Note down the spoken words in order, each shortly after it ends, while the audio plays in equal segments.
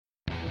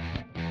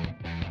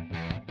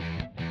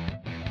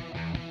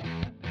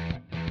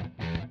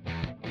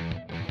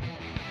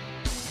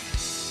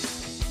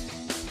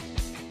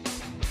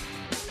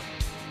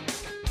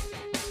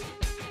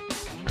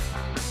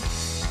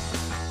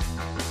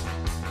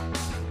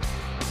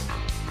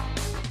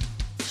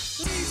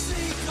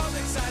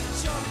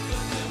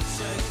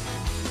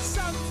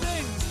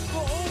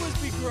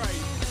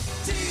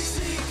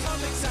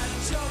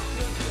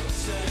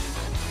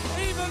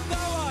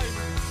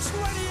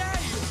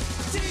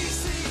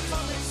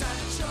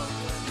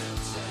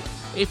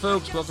Hey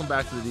folks, welcome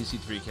back to the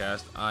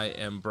DC3cast. I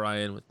am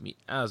Brian. With me,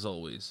 as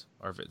always,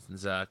 are Vince and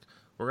Zach.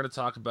 We're going to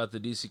talk about the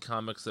DC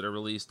comics that are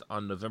released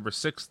on November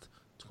 6th,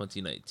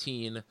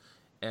 2019.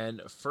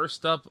 And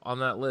first up on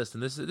that list,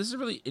 and this is a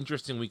really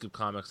interesting week of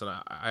comics, and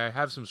I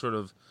have some sort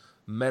of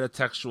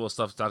metatextual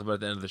stuff to talk about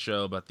at the end of the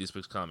show about these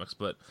week's comics,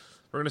 but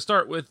we're going to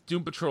start with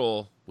Doom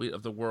Patrol, Weight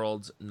of the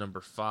Worlds,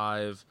 number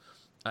 5.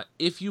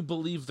 If you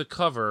believe the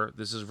cover,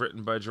 this is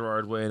written by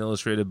Gerard Way and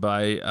illustrated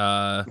by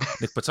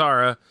Nick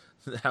Patara.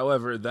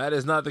 However, that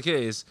is not the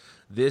case.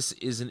 This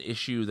is an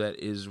issue that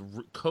is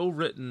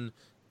co-written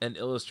and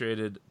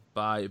illustrated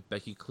by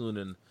Becky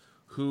Cloonan,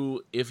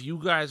 who, if you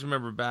guys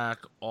remember back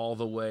all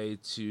the way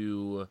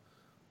to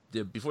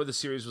before the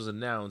series was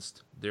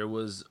announced, there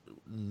was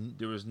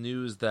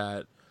news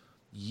that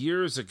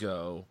years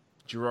ago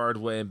Gerard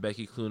Way and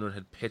Becky Cloonan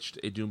had pitched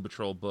a Doom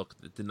Patrol book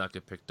that did not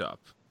get picked up.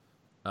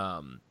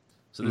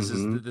 So this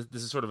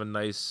is sort of a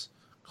nice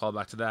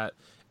callback to that.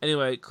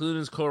 Anyway,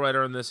 Cloonan's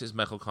co-writer on this is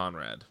Michael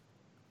Conrad.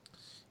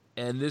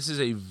 And this is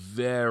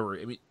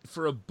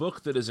for a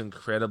book that is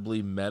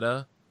incredibly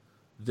meta,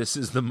 this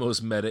is the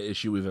most meta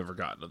issue we've ever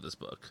gotten of this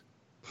book.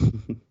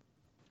 So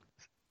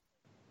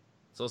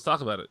let's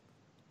talk about it.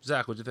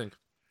 Zach, what'd you think?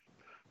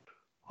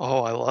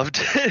 Oh, I loved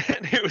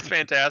it. It was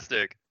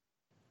fantastic.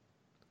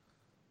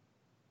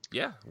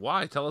 Yeah,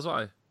 why? Tell us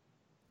why.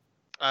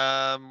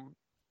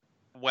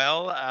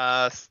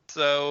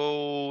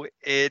 So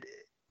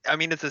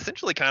it's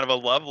essentially kind of a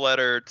love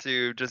letter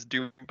to just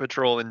Doom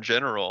Patrol in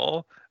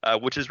general,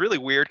 which is really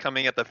weird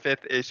coming at the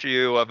 5th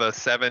issue of a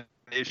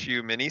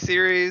 7-issue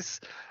miniseries.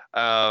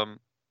 I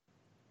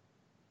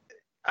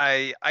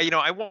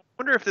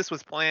wonder if this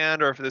was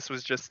planned or if this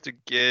was just to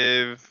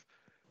give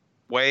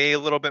Way a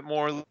little bit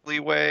more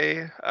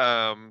leeway.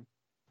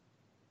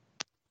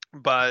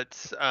 But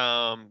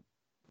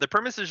the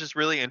premise is just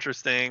really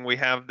interesting. We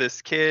have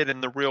this kid in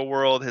the real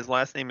world. His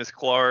last name is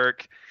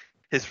Clark.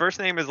 His first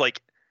name is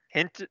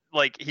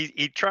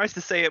he tries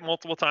to say it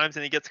multiple times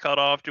and he gets cut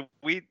off. Do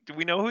we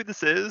know who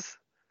this is?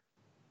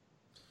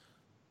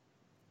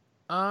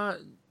 I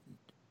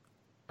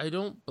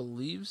don't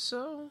believe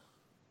so.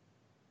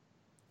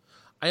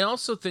 I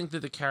also think that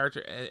the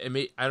character,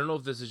 I don't know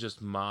if this is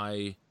just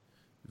my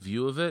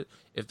view of it,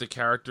 if the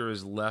character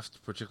is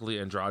left particularly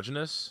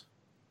androgynous.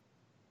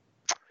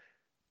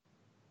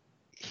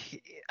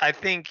 I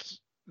think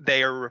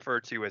they are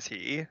referred to as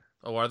he.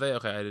 Oh, are they?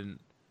 Okay, I didn't.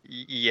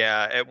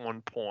 Yeah, at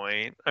one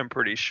point, I'm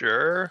pretty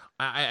sure.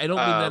 I don't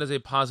mean that as a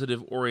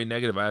positive or a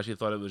negative. I actually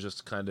thought it was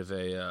just kind of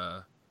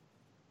a,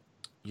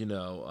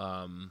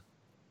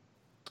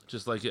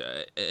 just like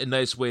a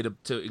nice way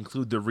to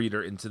include the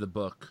reader into the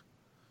book.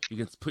 You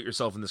can put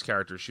yourself in this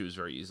character's shoes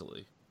very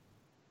easily.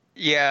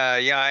 Yeah,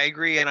 I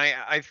agree, and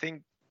I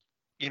think,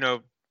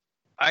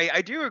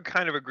 I do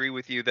kind of agree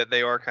with you that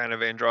they are kind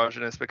of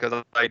androgynous,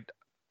 because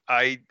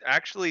I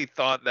actually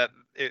thought that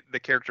the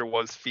character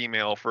was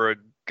female for a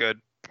good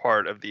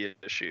part of the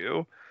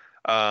issue,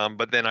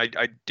 but then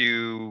I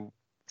do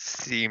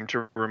seem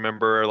to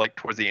remember, like,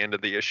 towards the end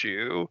of the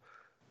issue,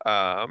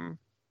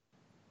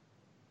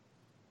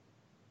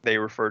 they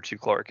refer to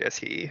Clark as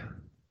he.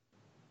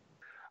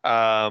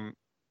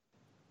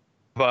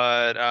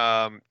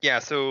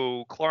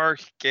 So Clark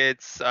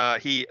gets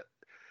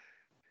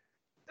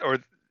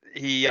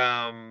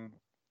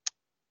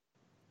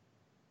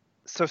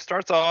so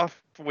starts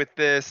off with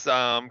this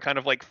kind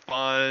of like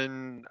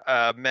fun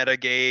meta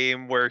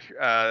game where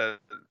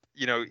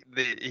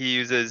he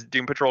uses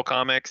Doom Patrol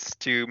comics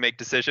to make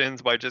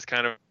decisions by just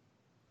kind of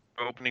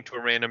opening to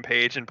a random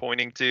page and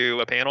pointing to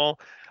a panel.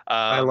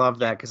 I love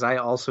that, because I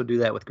also do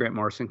that with Grant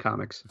Morrison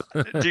comics.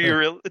 Do you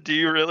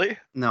really?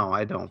 No,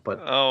 I don't. But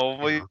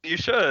you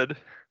should.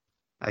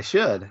 I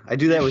should. I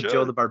do that with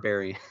Joe the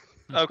Barbarian.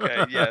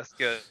 Okay. Yes.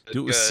 Good.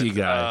 Do it with C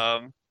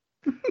Guy.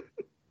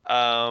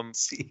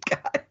 C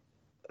Guy.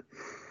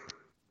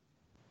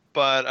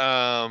 But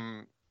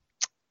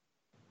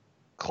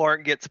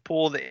Clark gets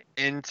pulled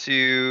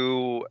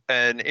into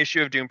an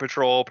issue of Doom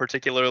Patrol,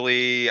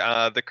 particularly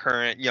the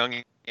current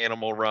Young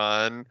Animal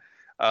run.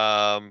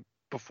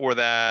 Before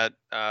that,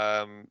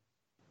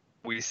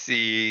 we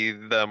see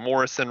the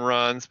Morrison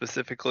run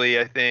specifically,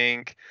 I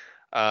think.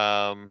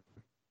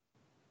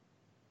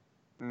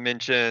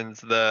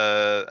 Mentions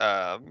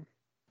the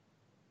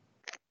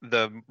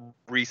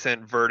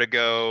recent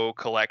Vertigo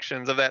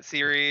collections of that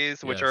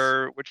series, which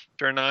are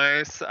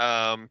nice.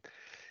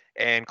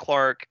 And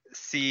Clark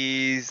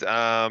sees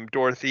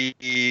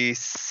Dorothy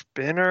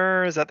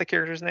Spinner. Is that the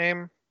character's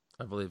name?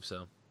 I believe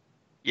so.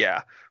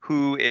 Yeah,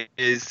 who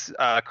is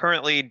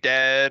currently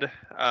dead.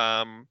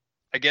 I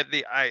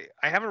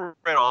haven't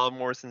read all of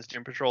Morrison's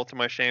Doom Patrol, to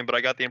my shame, but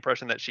I got the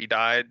impression that she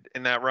died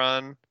in that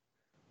run.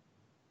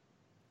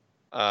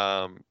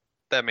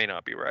 That may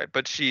not be right,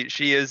 but she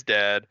is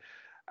dead.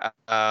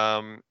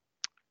 And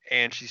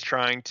she's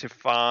trying to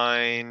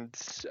find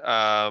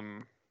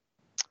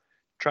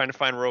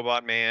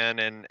Robot Man,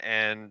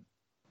 and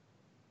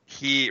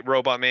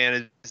Robot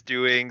Man is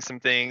doing some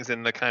things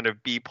in the kind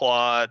of B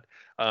plot.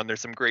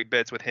 There's some great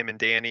bits with him and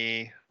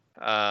Danny.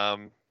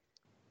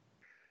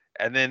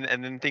 and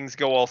then things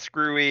go all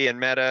screwy and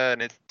meta,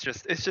 and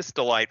it's just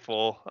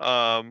delightful.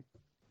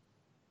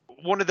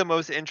 One of the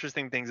most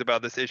interesting things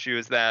about this issue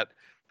is that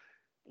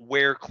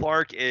where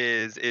Clark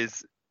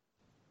is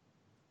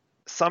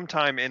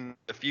sometime in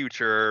the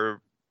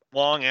future,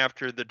 long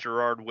after the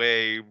Gerard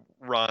Way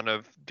run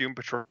of Doom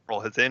Patrol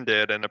has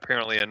ended, and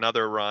apparently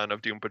another run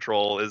of Doom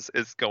Patrol is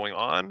going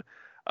on.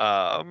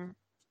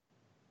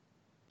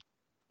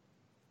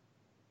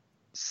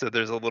 So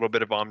there's a little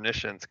bit of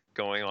omniscience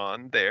going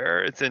on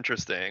there. It's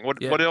interesting. What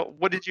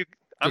did you?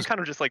 I'm kind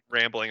of just like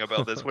rambling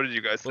about this. What did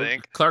you guys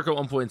think? Clark at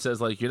one point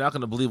says, like, you're not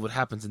going to believe what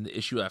happens in the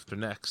issue after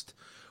next,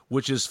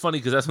 which is funny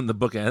because that's when the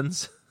book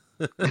ends.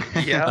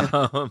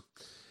 Yeah.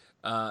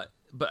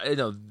 But you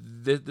know,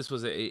 this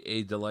was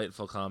a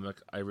delightful comic.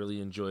 I really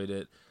enjoyed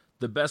it.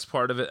 The best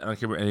part of it, I don't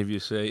care what any of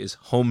you say, is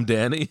Home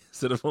Danny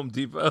instead of Home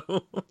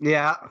Depot.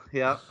 Yeah.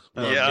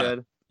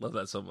 Good. Love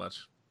that so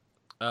much.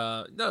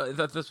 No,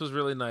 this was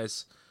really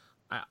nice.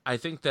 I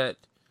think that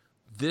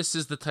this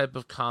is the type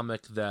of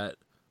comic that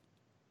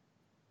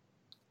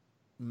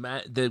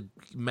that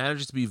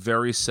manages to be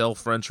very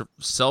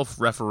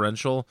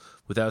self-referential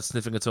without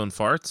sniffing its own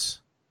farts,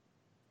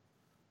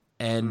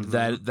 and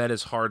that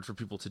is hard for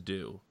people to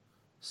do.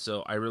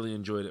 So I really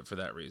enjoyed it for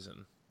that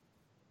reason.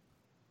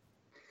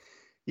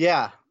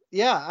 Yeah,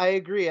 I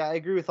agree. I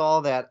agree with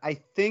all that. I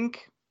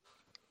think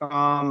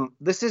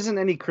this isn't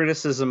any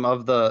criticism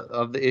of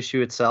the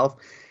issue itself.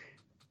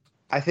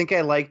 I think I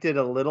liked it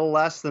a little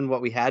less than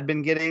what we had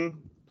been getting,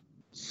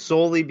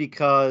 solely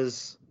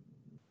because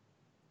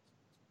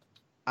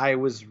I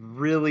was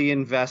really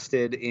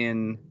invested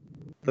in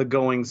the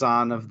goings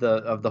on of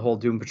the whole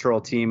Doom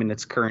Patrol team in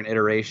its current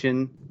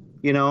iteration,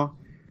 you know.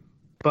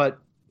 But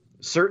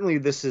certainly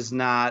this is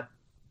not.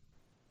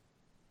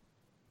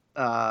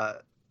 I'm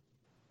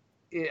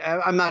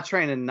not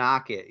trying to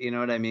knock it. You know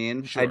what I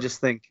mean? Sure.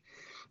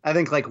 I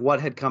think like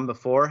what had come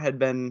before had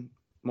been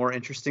more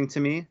interesting to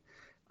me.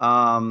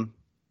 But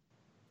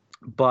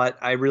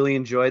I really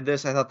enjoyed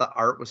this. I thought the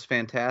art was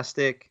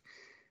fantastic.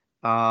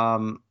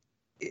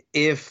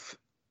 If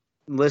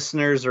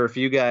listeners or if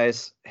you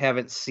guys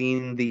haven't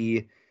seen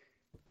the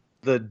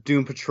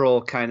Doom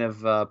Patrol kind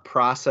of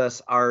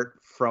process art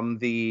from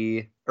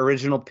the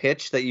original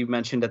pitch that you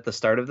mentioned at the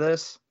start of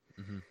this,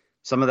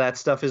 some of that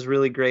stuff is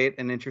really great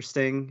and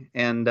interesting,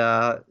 and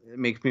it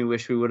makes me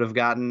wish we would have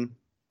gotten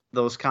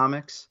those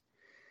comics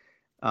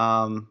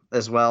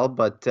as well.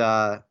 But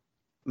yeah,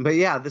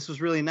 this was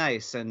really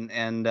nice,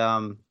 and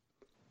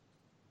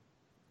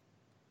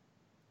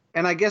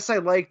I guess I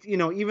liked, you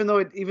know, even though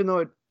it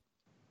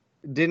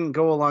didn't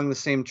go along the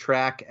same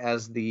track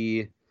as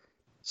the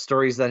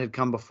stories that had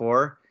come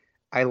before,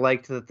 I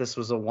liked that this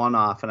was a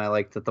one-off, and I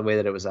liked that the way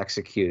that it was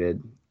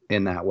executed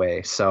in that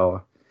way.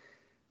 So,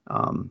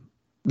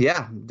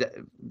 yeah,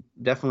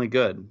 definitely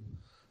good.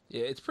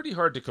 Yeah, it's pretty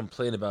hard to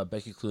complain about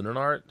Becky Cloonan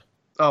art.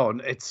 Oh,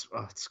 it's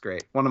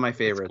great. One of my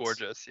favorites.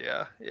 It's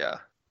gorgeous. Yeah.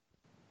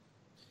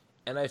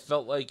 And I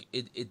felt like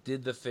it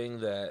did the thing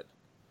that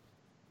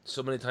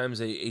so many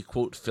times a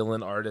quote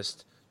fill-in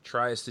artist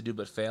tries to do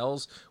but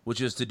fails, which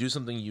is to do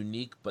something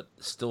unique but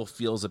still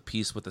feels a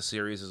piece with the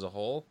series as a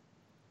whole.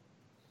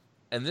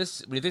 And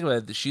this, when you think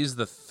about it, she's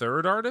the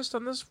third artist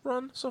on this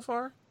run so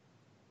far?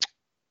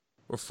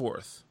 Or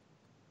fourth?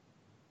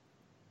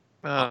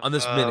 On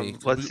this mini.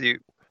 Let's see.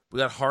 We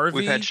got Harvey.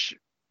 We've had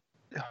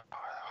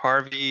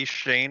Harvey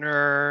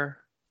Shaner,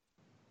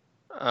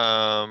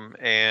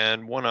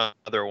 and one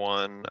other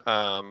one.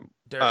 And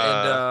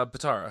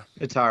Patara.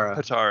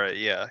 Patara,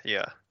 yeah.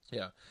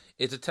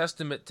 It's a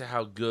testament to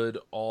how good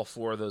all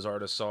four of those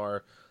artists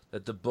are,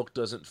 that the book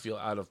doesn't feel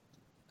out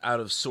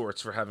of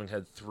sorts for having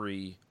had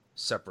three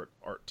separate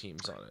art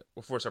teams on it,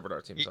 or four separate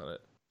art teams on it.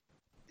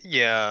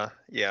 Yeah.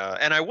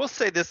 And I will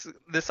say this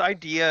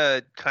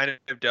idea kind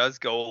of does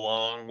go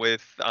along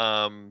with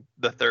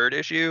the third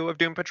issue of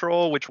Doom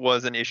Patrol, which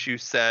was an issue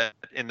set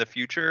in the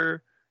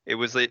future. It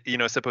was, you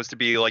know, supposed to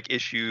be like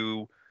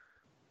issue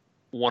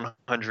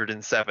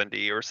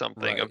 170 or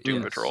something of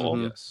Doom Patrol.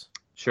 Yes.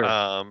 Sure.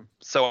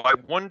 So I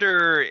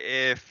wonder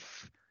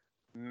if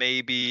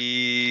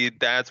maybe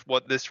that's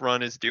what this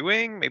run is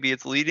doing. Maybe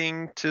it's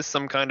leading to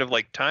some kind of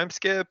like time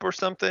skip or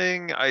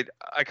something. I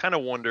kind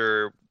of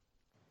wonder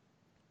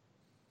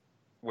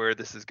where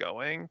this is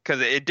going, because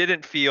it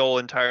didn't feel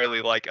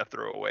entirely like a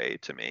throwaway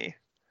to me.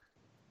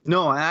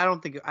 No, I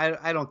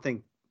don't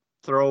think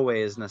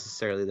throwaway is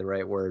necessarily the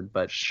right word,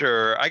 but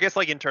sure, I guess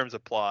like in terms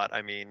of plot,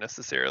 I mean,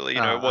 necessarily,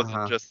 you know, it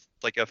wasn't just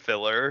like a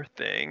filler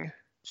thing.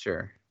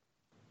 Sure.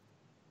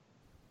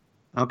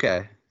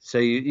 Okay, so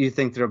you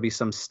think there'll be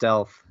some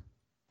stealth?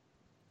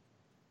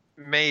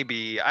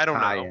 Maybe. I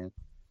don't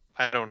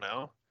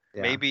know.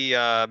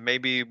 Yeah.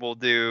 Maybe we'll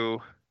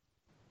do.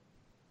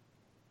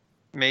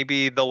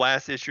 Maybe the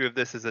last issue of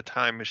this is a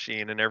time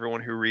machine, and everyone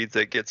who reads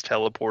it gets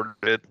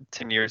teleported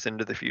 10 years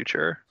into the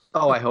future.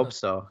 Oh, I hope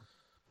so.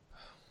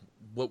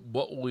 What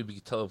will we be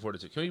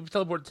teleported to? Can we be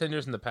teleported 10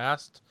 years in the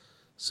past,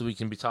 so we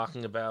can be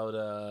talking about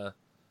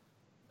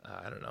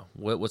I don't know,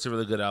 what's a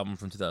really good album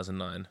from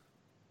 2009?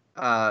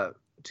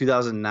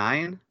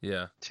 2009.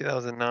 Yeah.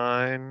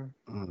 2009.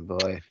 Oh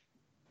boy.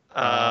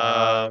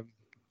 Um,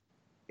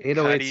 808's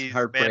Cuddy's Man in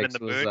Heartbreaks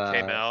the was Moon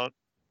came out.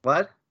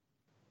 what?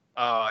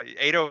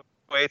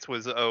 808's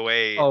was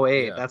 08. Oh,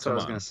 eight. Yeah, That's what I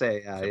was come gonna on.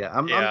 say. Yeah,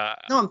 Come yeah.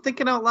 on. I'm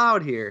thinking out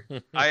loud here.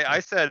 I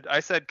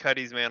said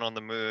Cuddy's Man on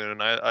the Moon,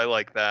 and I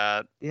like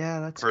that Yeah,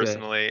 that's good.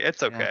 personally.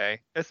 It's Yeah. okay.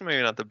 It's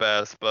maybe not the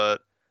best,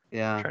 but I'm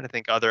Yeah. trying to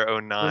think other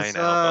 09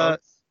 Was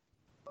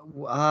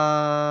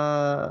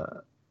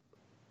albums.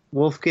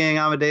 Wolfgang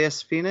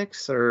Amadeus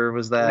Phoenix, or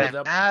was Oh, that?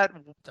 That might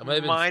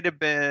have been- might have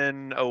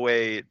been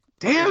 08.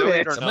 Damn It was 08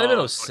 it! or That might have been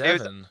no.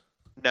 07.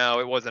 No,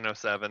 it wasn't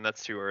 07.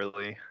 That's too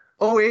early.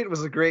 08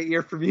 was a great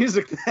year for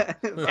music then.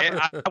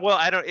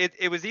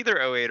 It was either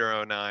 08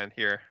 or 09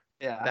 here.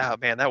 Yeah. Oh,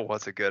 man, that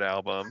was a good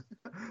album.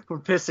 We're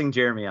pissing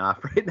Jeremy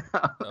off right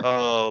now.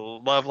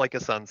 Oh, Love Like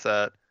a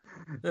Sunset.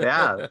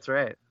 Yeah, that's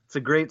right. It's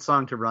a great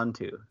song to run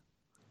to.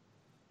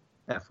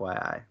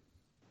 FYI.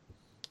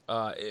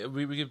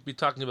 We could be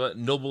talking about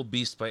Noble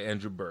Beast by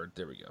Andrew Bird.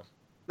 There we go.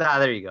 Ah,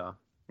 there you go.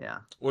 Yeah.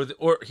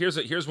 Or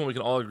here's one we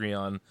can all agree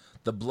on: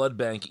 the Blood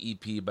Bank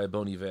EP by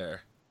Bon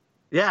Iver.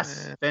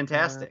 Yes,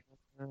 fantastic.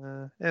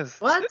 What?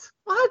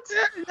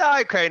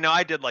 Okay, no,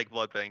 I did like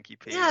Blood Bank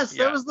EP. Yes,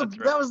 Yeah, that was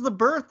that's the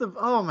birth of.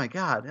 Oh my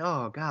god.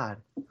 Oh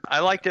god. I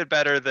liked it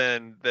better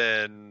than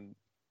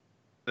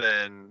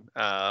You're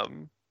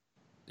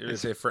gonna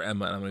say For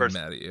Emma, and I'm gonna be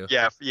mad at you.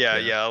 Yeah.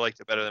 I liked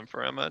it better than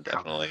For Emma,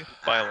 definitely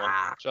by a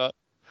long shot.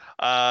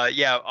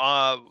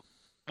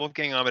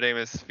 Wolfgang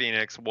Amadeus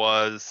Phoenix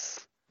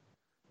was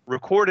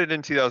recorded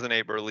in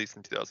 2008 but released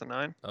in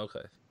 2009.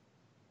 Okay.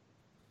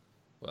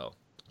 Well,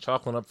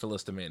 chalk one up for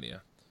Listomania.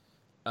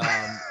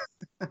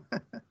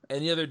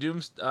 Any other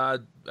I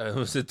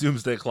was at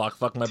Doomsday Clock.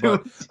 Fuck my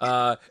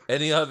butt.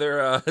 Any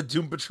other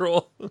Doom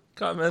Patrol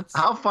comments?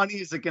 How funny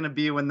is it going to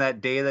be when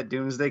that day that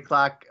Doomsday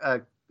Clock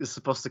is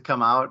supposed to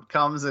come out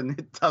comes and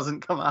it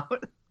doesn't come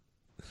out?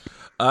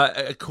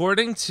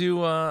 According to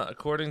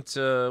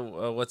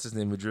what's his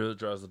name who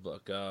draws the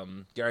book,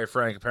 Gary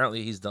Frank.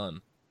 Apparently he's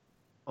done.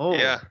 Oh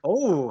yeah.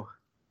 Oh,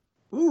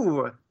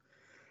 ooh!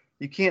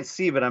 You can't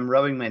see, but I'm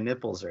rubbing my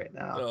nipples right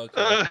now. Oh,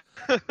 okay.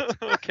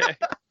 Okay.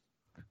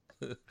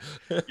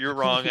 You're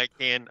wrong. I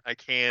can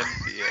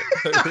see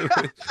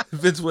it.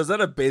 Vince, was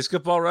that a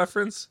basketball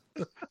reference?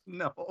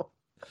 No.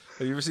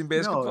 Have you ever seen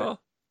basketball? No.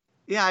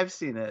 Yeah, I've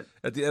seen it.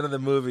 At the end of the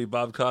movie,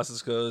 Bob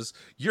Costas goes,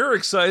 "You're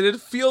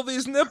excited? Feel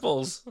these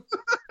nipples."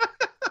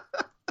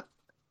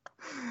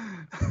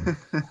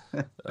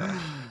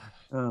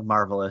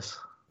 Marvelous.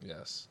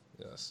 Yes.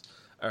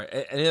 All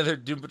right. Any other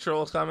Doom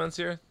Patrol comments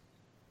here?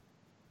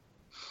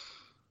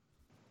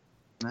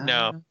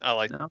 No, I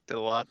liked it a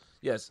lot.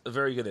 Yes, a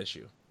very good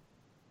issue.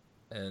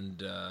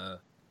 And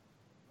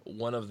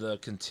one of the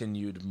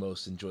continued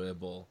most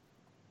enjoyable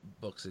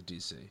books at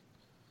DC.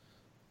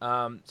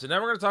 So now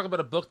we're going to talk about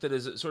a book that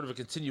is sort of a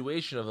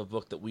continuation of a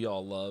book that we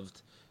all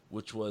loved,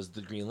 which was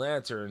The Green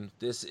Lantern.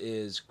 This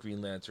is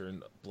Green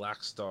Lantern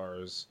Black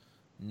Stars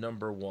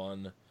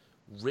 #1,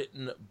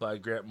 written by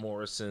Grant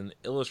Morrison,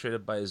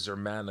 illustrated by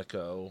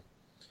Zermanico.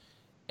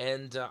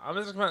 And I'm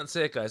going to come out and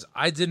say it, guys.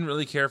 I didn't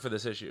really care for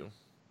this issue.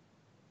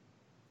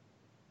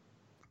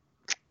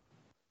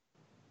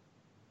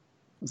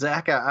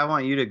 Zach, I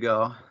want you to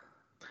go.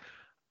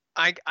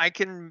 I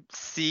can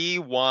see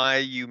why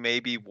you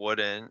maybe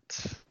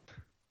wouldn't.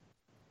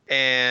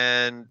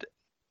 And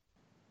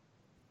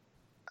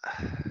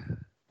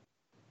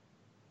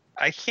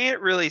I can't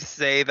really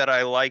say that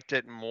I liked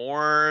it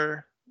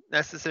more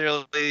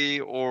necessarily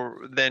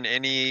or than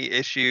any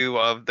issue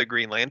of the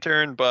Green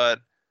Lantern, but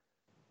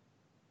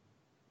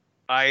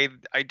I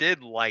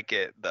did like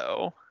it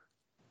though.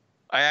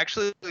 I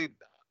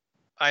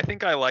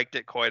think I liked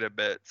it quite a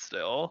bit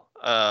still.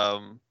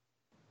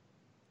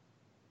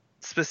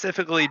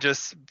 Specifically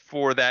just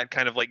for that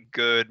kind of like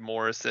good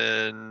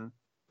Morrison,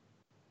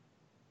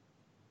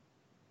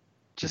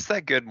 just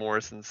that good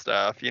Morrison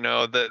stuff, you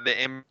know, the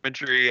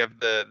imagery of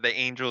the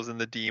angels and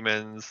the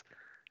demons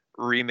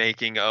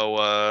remaking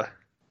Oa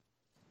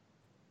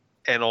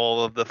and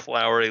all of the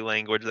flowery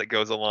language that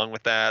goes along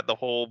with that, the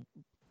whole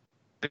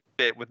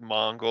bit with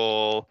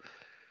Mongol,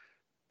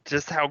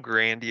 just how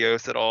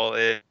grandiose it all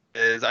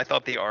is. I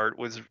thought the art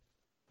was,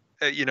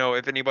 you know,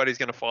 if anybody's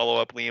going to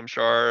follow up Liam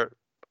Sharp,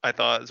 I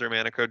thought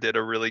Zermanico did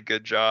a really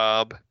good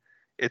job.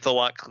 It's a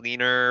lot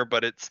cleaner,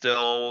 but it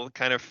still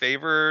kind of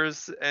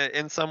favors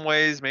in some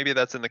ways. Maybe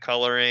that's in the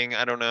coloring.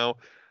 I don't know.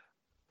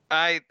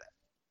 I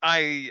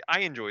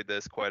enjoyed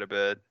this quite a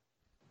bit.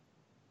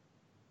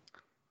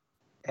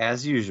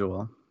 As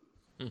usual.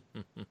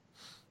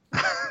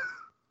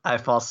 I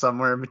fall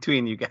somewhere in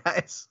between you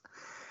guys.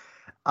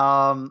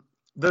 The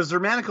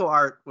Zermanico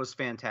art was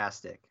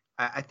fantastic.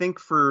 I think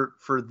for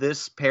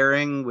this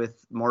pairing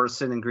with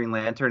Morrison and Green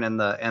Lantern and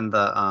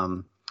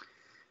the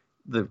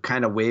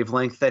kind of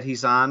wavelength that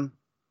he's on,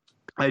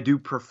 I do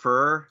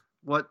prefer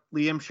what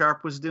Liam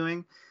Sharp was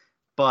doing,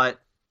 but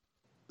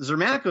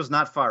Zermanico's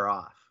not far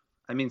off.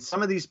 I mean,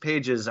 some of these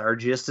pages are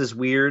just as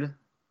weird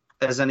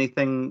as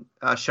anything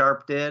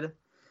Sharp did,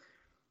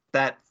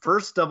 that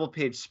first double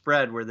page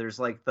spread where there's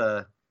like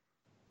the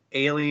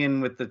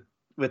alien with the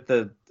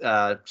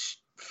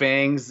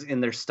fangs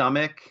in their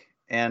stomach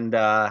and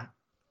the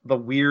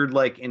weird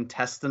like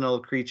intestinal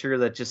creature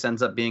that just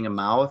ends up being a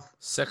mouth.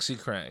 Sexy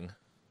Krang.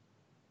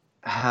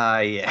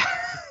 Yeah.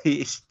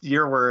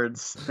 Your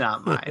words,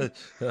 not mine.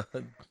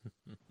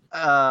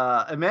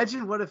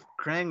 Imagine what if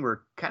Krang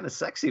were kind of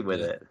sexy with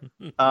it.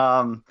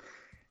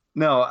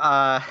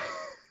 No,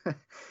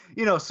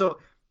 so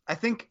I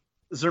think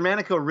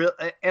Xermanico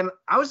and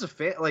I was a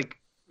fan. Like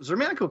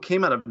Xermanico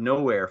came out of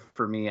nowhere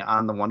for me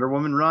on the Wonder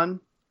Woman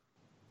run,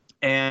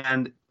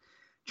 and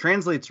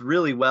translates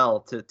really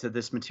well to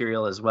this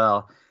material as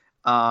well.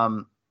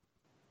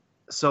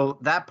 So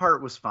that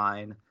part was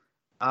fine.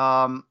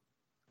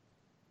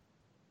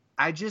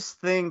 I just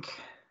think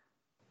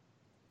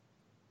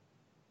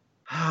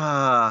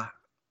I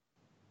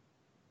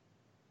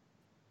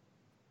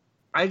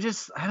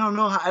don't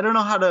know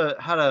how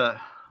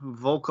to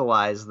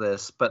vocalize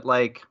this, but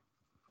like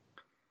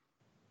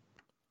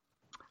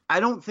I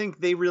don't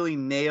think they really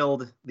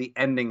nailed the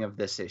ending of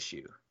this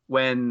issue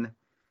when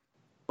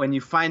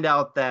you find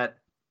out that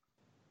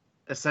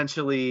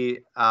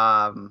essentially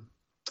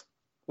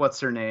what's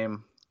her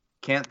name?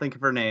 Can't think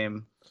of her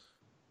name.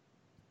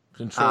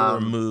 Controller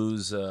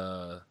Moo's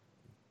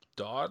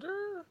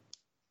daughter?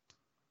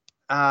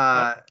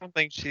 I don't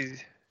think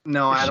she's...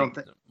 No, I don't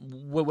think...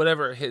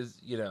 Whatever his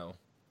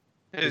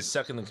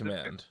second in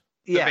command.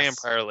 The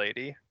vampire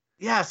lady.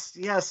 Yes,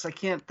 I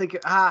can't think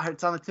of...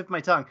 it's on the tip of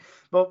my tongue.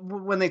 But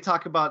when they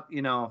talk about,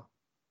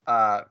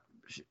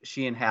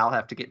 she and Hal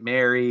have to get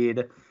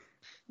married,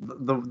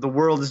 the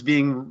world is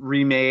being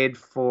remade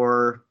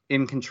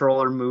in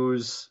Controller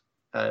Moo's...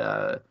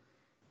 to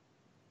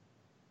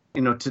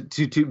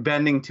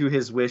bending to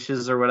his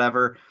wishes or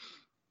whatever.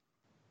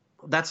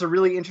 That's a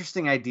really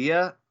interesting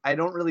idea. I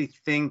don't really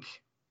think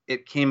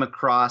it came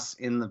across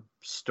in the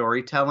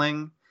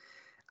storytelling.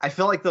 I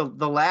felt like the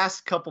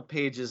last couple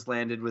pages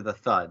landed with a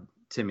thud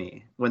to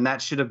me when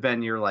that should have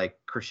been your like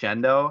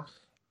crescendo.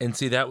 And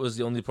see, that was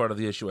the only part of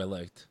the issue I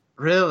liked.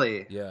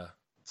 Really? Yeah.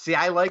 See,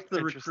 I like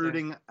the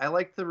recruiting. I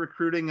like the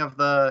recruiting of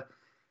the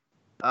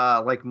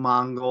like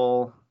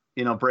Mongol,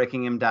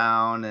 breaking him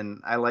down,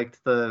 and I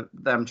liked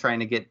them trying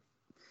to get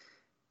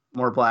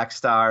more Black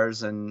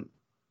Stars and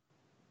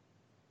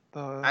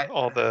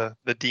all the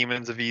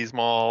demons of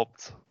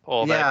Eastmalt,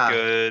 all that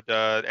good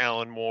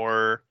Alan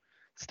Moore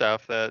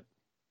stuff that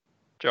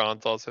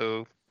John's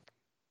also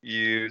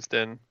used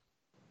in.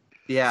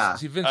 Yeah.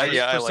 See, Vince,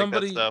 I like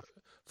that stuff.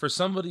 For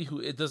somebody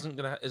who isn't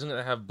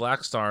gonna have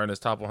Black Star in his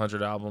top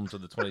 100 albums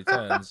of the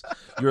 2010s,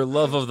 your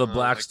love of the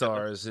Black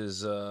Stars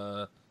is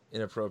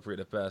inappropriate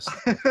at best.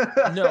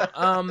 No,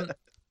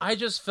 I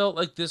just felt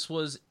like this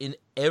was in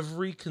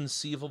every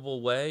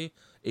conceivable way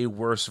a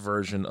worse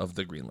version of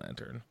the Green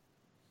Lantern.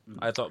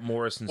 I thought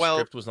Morrison's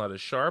script was not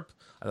as sharp.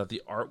 I thought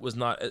the art was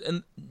not,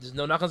 and there's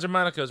no knock on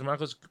Xermanico.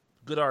 Xermanico's a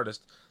good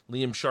artist.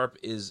 Liam Sharp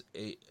is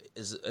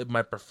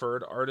my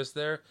preferred artist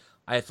there.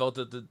 I felt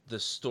that the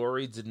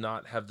story did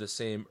not have the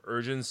same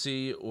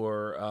urgency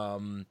or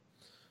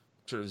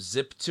sort of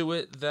zip to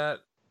it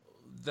that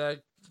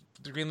the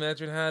Green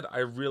Lantern had. I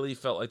really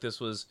felt like this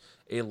was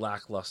a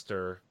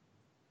lackluster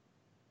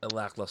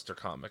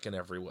comic in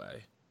every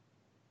way.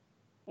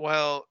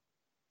 Well,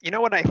 you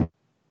know what I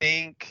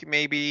think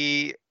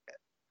maybe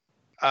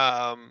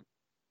I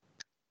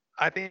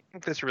think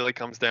this really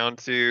comes down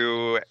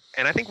to,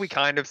 and I think we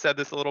kind of said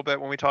this a little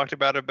bit when we talked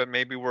about it, but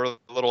maybe we're a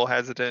little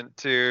hesitant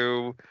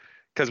to,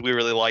 because we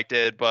really liked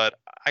it. But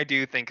I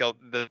do think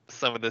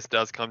some of this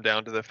does come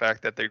down to the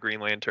fact that the Green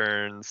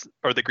Lantern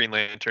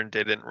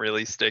didn't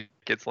really stick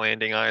its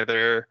landing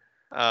either.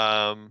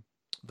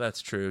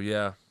 That's true.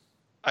 Yeah.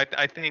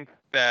 I think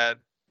that,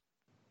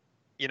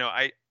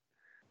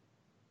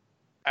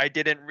 I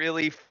didn't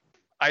really,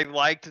 I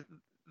liked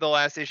the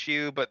last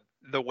issue, but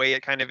the way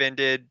it kind of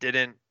ended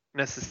didn't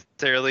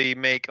necessarily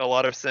make a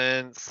lot of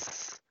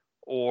sense,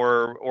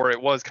 or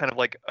it was kind of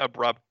like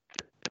abrupt,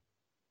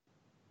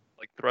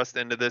 like thrust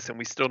into this, and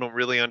we still don't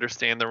really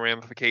understand the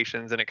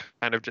ramifications, and it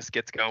kind of just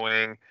gets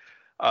going.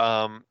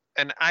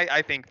 And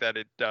I think that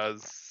it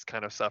does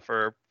kind of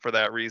suffer for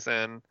that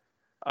reason.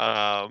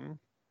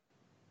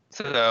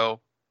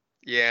 So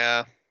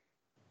yeah,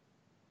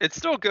 it's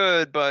still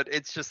good, but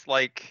it's just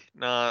like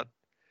not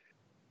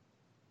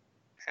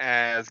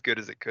as good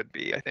as it could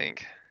be, I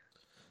think.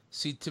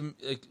 See,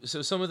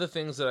 so some of the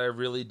things that I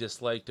really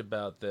disliked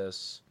about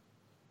this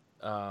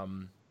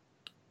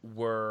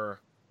were,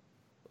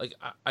 like,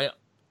 I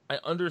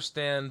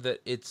understand that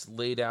it's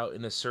laid out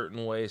in a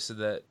certain way so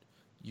that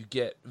you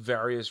get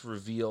various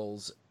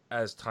reveals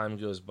as time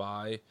goes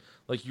by.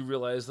 Like, you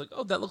realize, like,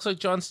 oh, that looks like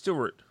Jon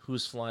Stewart,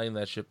 who's flying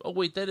that ship. Oh,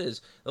 wait, that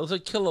looks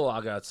like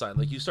Kilowog outside.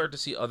 Like, you start to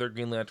see other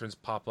Green Lanterns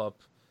pop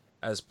up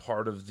as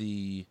part of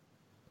the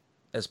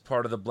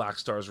Black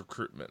Star's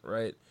recruitment,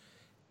 right?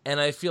 And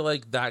I feel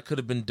like that could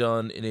have been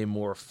done in a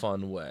more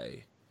fun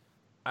way.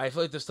 I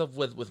feel like the stuff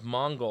with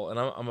Mongol, and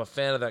I'm a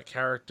fan of that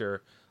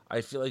character, I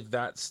feel like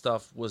that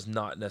stuff was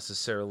not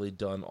necessarily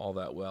done all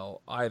that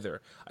well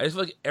either. I just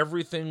feel like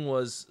everything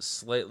was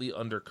slightly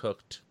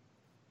undercooked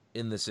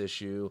in this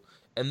issue,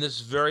 and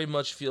this very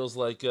much feels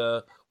like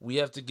we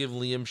have to give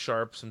Liam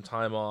Sharp some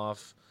time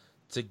off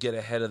to get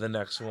ahead of the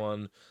next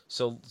one.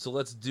 So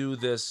let's do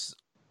this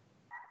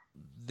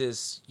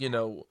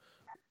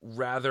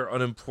rather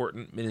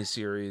unimportant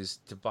miniseries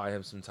to buy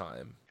him some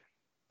time.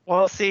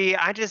 Well, see,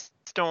 I just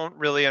don't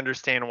really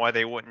understand why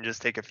they wouldn't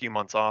just take a few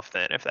months off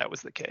then, if that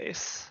was the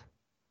case.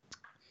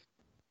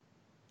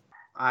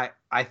 I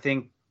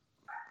think,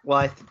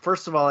 well,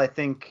 first of all, I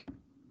think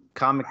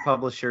comic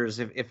publishers,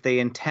 if they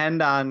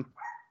intend on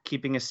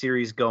keeping a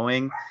series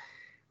going,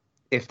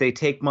 if they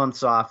take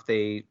months off,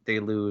 you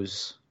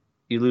lose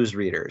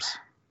readers.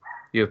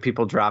 You have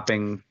people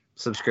dropping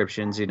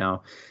subscriptions,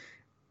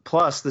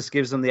 Plus, this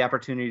gives them the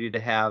opportunity to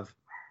have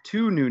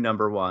 2 new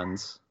number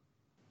ones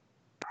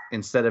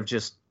instead of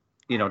just,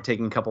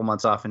 taking a couple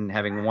months off and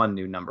having 1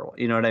 new number one.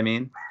 You know what I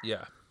mean?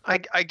 Yeah.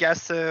 I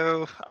guess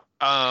so.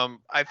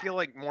 I feel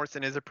like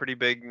Morrison is a pretty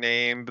big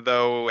name,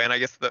 though, and I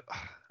guess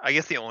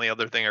the only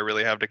other thing I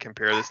really have to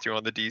compare this to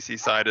on the DC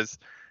side is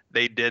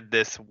they did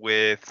this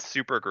with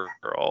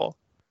Supergirl.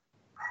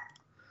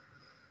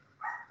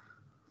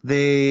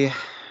 Did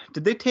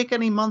they take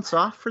any months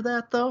off for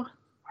that though?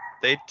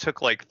 They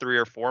took like 3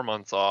 or 4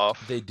 months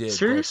off. They did.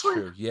 Seriously?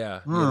 That's true.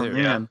 Yeah. Oh,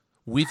 man.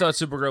 We thought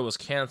Supergirl was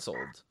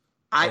canceled.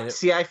 I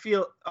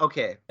feel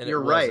okay.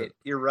 You're right.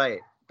 You're right.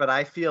 But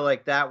I feel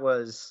like that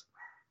was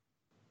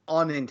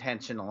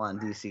unintentional on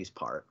DC's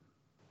part.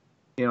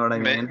 You know what I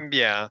mean?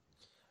 Yeah.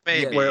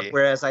 Maybe.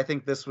 Whereas I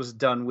think this was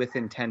done with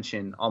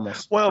intention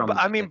almost. Well,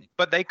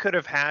 but they could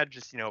have had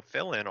just,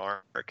 fill-in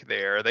arc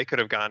there. They could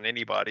have gotten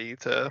anybody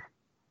to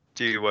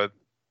do a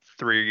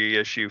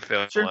 3-issue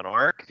fill-in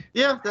arc.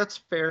 Yeah, that's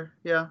fair.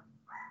 Yeah.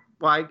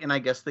 Well, I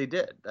guess they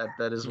did.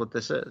 That is what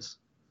this is.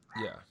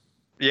 Yeah.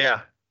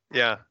 Yeah.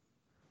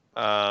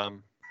 I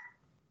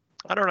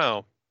don't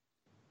know.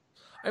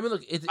 I mean,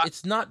 look,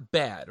 it's not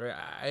bad, right?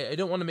 I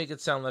don't want to make it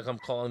sound like I'm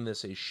calling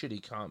this a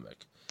shitty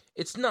comic.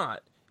 It's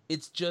not.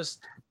 It's just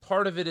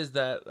part of it is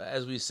that,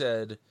 as we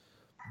said,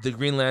 the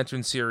Green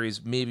Lantern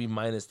series, maybe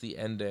minus the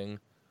ending,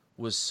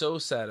 was so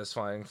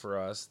satisfying for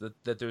us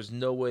that there's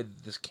no way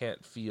that this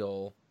can't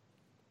feel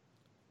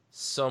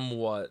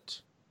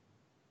somewhat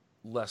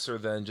lesser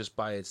than just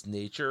by its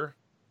nature.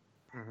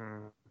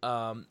 Mm-hmm.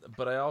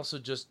 But I also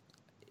just...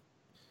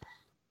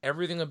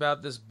 everything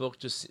about this book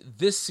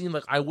this seemed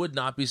like I would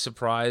not be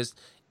surprised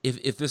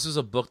if this was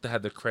a book that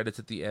had the credits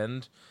at the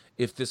end,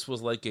 if this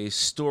was like a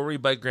story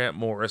by Grant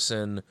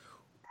Morrison,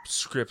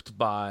 script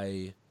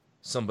by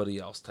somebody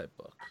else type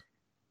book.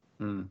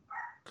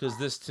 Because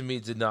this to me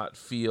did not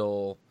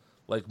feel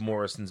like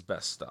Morrison's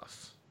best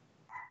stuff.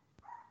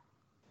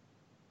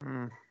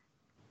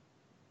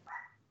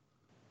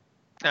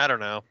 I don't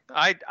know.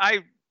 I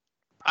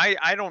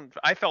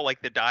felt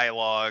like the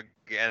dialogue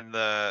and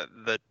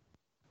the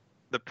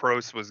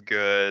prose was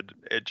good.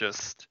 It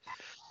just,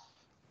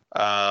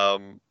 I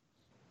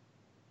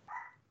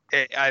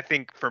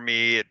think for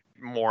me, it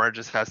more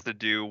just has to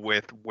do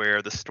with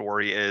where the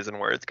story is and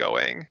where it's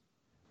going.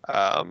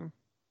 I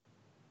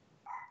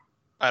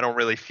don't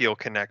really feel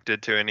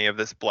connected to any of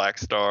this Black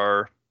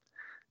Star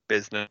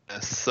business,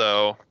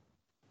 so,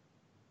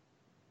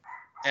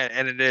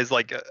 and it is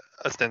like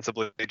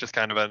ostensibly just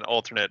kind of an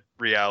alternate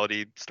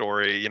reality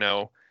story,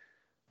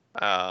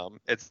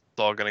 it's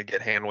all going to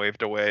get hand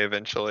waved away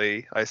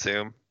eventually, I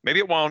assume. Maybe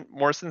it won't.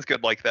 Morrison's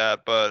good like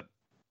that, but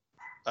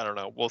I don't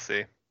know. We'll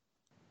see.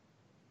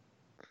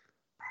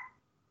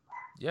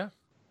 Yeah.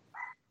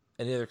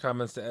 Any other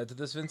comments to add to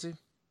this, Vincey?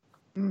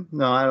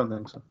 No, I don't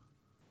think so.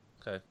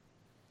 Okay.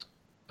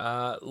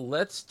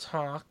 Let's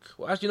talk.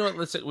 Well, actually, you know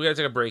what? We gotta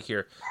take a break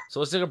here. So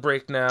let's take a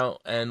break now,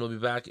 and we'll be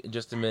back in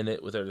just a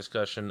minute with our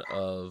discussion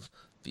of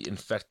the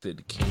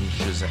infected King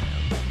Shazam.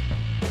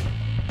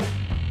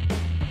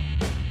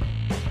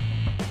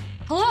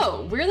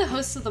 Hello, we're the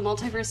hosts of the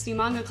Multiversity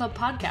Manga Club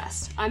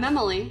podcast. I'm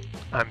Emily.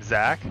 I'm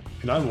Zach.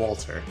 And I'm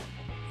Walter.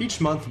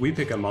 Each month, we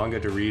pick a manga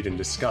to read and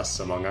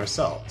discuss among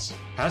ourselves.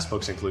 Past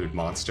books include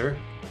Monster,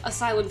 A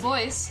Silent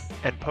Voice,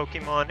 and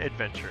Pokemon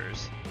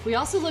Adventures. We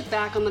also look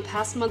back on the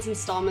past month's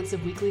installments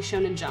of Weekly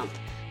Shonen Jump,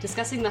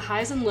 discussing the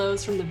highs and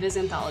lows from the Viz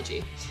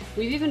anthology.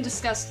 We've even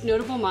discussed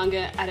notable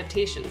manga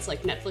adaptations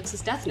like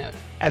Netflix's Death Note.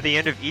 At the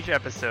end of each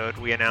episode,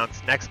 we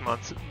announce next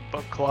month's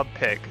book club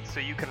pick so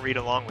you can read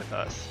along with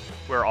us.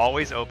 We're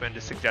always open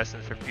to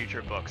suggestions for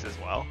future books as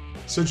well.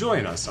 So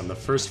join us on the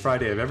first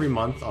Friday of every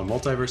month on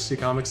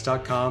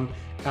multiversitycomics.com,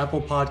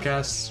 Apple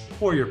Podcasts,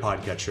 or your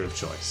podcatcher of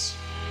choice.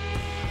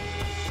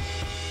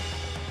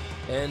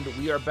 And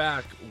we are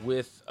back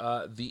with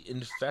the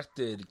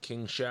infected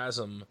King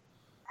Shazam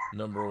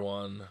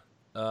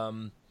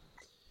 #1.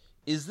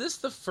 Is this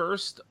the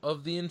first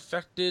of the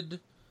infected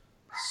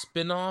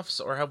spin-offs,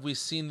 or have we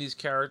seen these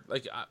characters?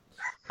 Like,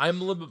 I'm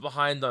a little bit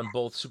behind on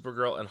both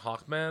Supergirl and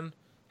Hawkman.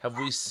 Have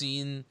we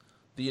seen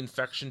the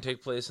infection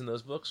take place in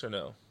those books, or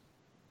no?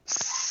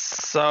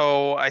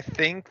 So I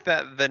think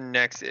that the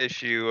next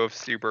issue of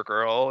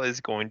Supergirl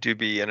is going to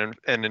be an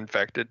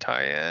infected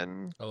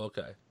tie-in. Oh,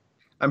 okay.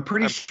 I'm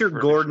pretty sure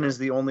pretty Gordon sure. is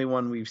the only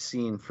one we've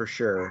seen for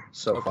sure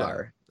so Okay.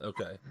 far.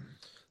 Okay.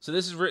 So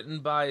this is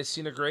written by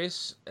Sina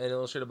Grace and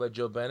illustrated by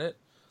Joe Bennett.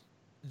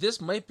 This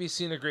might be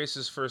Sina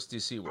Grace's first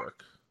DC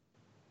work.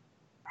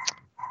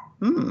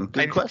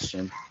 Good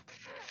question. I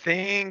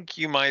think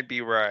you might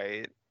be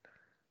right.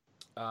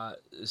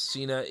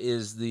 Sina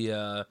is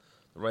the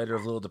writer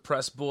of Little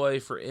Depressed Boy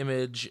for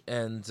Image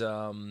and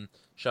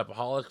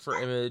Shopaholic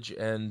for Image,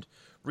 and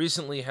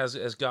recently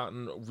has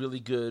gotten really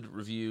good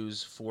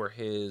reviews for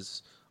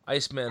his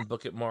Iceman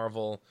book at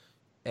Marvel,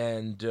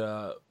 and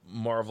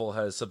Marvel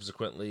has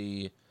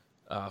subsequently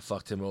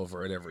fucked him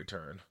over at every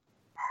turn.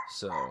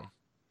 So,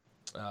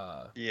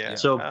 Yeah.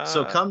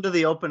 So come to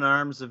the open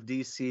arms of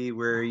DC,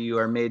 where you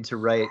are made to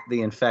write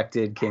the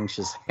infected King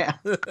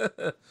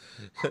Shazam.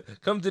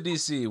 Come to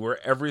DC, where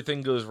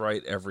everything goes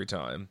right every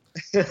time.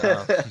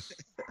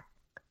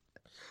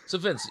 So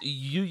Vince,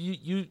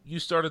 you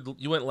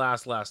went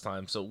last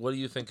time. So what do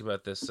you think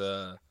about this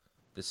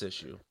this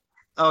issue?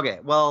 Okay,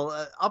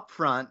 well, up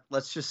front,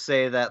 let's just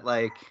say that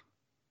like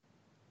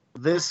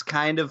this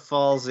kind of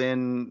falls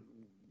in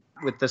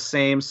with the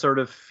same sort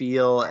of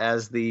feel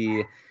as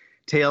the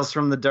Tales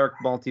from the Dark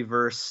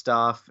Multiverse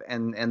stuff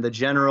and the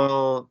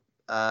general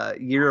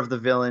Year of the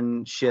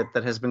Villain shit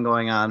that has been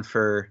going on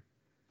for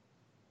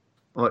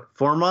what,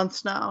 4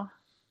 months now,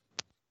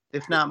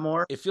 if not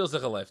more. It feels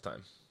like a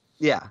lifetime.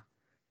 Yeah.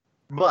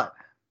 But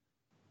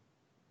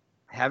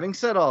having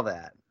said all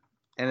that,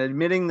 and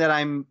admitting that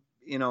I'm,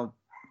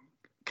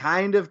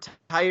 kind of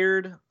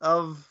tired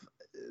of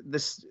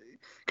this,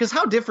 because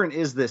how different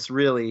is this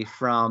really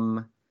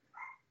from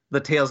the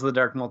Tales of the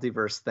Dark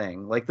Multiverse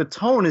thing? Like, the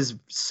tone is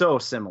so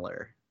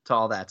similar to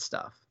all that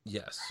stuff.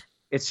 Yes.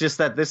 It's just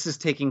that this is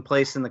taking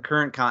place in the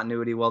current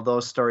continuity, while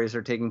those stories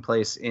are taking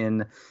place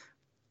in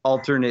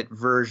alternate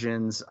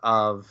versions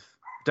of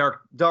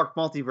dark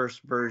multiverse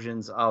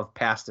versions of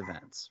past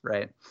events,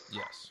 right?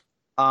 Yes.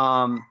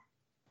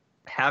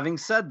 Having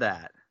said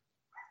that,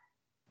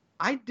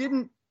 I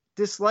didn't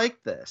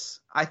dislike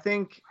this. I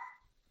think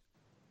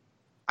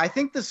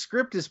the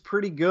script is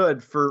pretty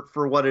good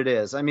for what it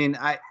is. I mean,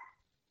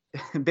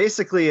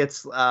 basically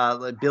it's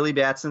Billy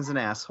Batson's an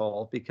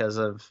asshole because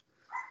of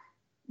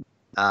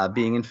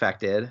being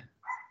infected,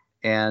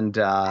 and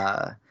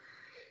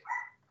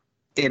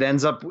it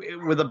ends up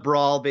with a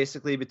brawl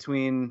basically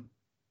between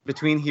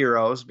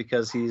heroes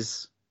because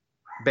he's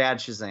bad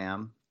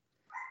Shazam.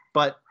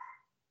 But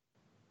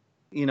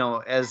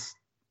as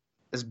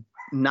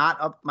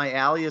not up my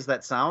alley as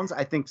that sounds,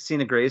 I think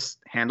Sina Grace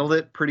handled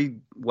it pretty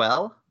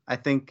well. I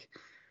think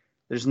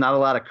there's not a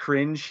lot of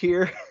cringe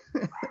here,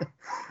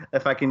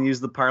 if I can use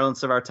the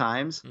parlance of our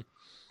times.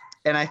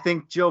 And I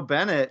think Joe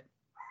Bennett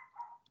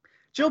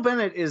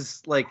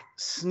is like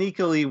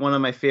sneakily one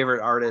of my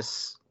favorite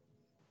artists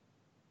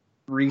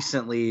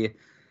recently,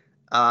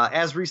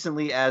 as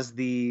recently as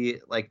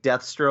the like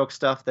Deathstroke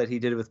stuff that he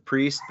did with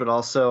Priest, but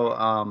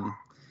also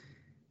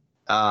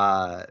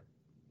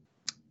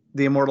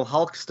the Immortal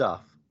Hulk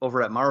stuff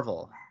over at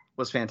Marvel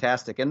was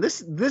fantastic. And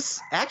this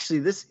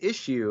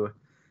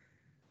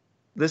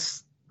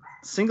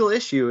single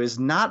issue is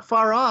not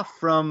far off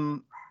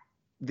from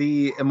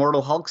the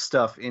Immortal Hulk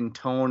stuff in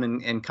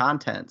tone and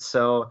content.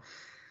 So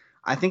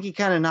I think he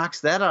kind of knocks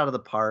that out of the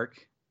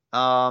park.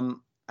 I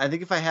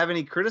think if I have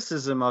any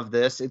criticism of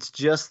this, it's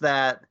just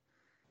that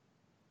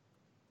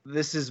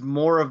this is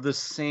more of the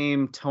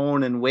same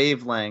tone and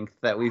wavelength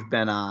that we've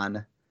been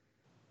on.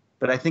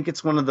 But I think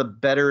it's one of the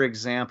better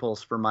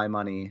examples for my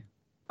money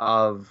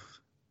of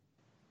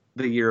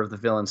the Year of the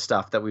Villain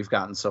stuff that we've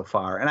gotten so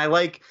far. And I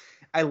like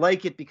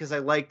it because I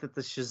like that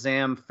the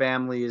Shazam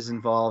family is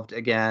involved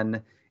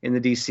again in the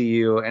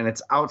DCU, and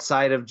it's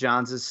outside of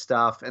Johns'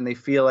 stuff, and they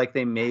feel like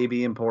they may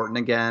be important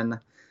again.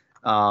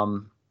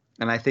 And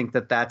I think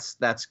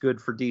that's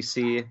good for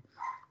DC.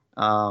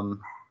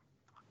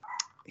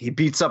 He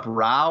beats up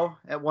Rao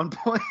at one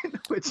point,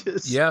 which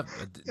is... Yeah,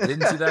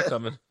 didn't see that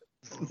coming.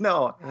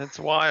 No. That's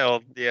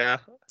wild, yeah.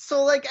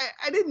 So, like,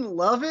 I didn't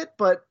love it,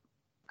 but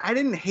I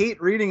didn't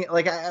hate reading it.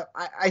 Like,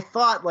 I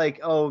thought,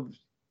 like, oh,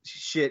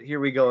 shit, here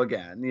we go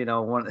again,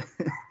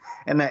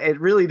 and it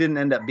really didn't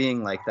end up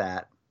being like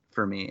that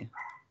for me.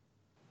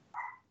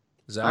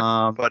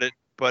 Zach?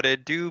 But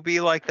it do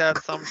be like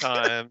that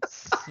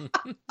sometimes.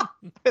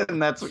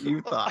 And that's what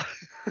you thought.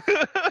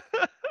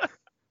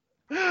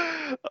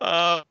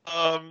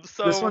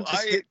 So this one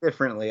just hit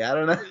differently. I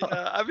don't know.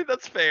 Yeah, I mean,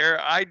 that's fair.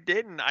 I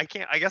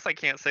guess I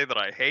can't say that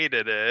I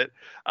hated it.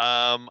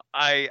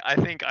 I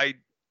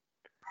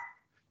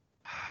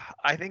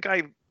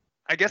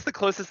guess the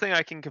closest thing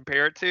I can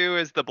compare it to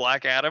is the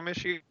Black Adam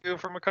issue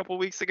from a couple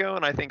weeks ago,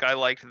 and I think I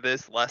liked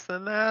this less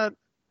than that.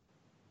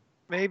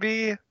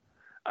 Maybe.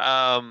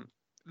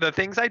 The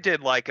things I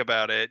did like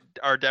about it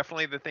are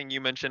definitely the thing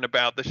you mentioned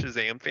about the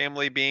Shazam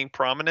family being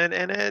prominent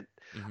in it.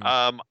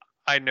 Mm-hmm.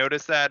 I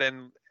noticed that,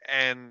 and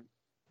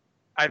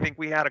I think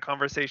we had a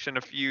conversation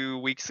a few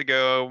weeks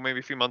ago, maybe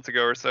a few months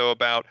ago or so,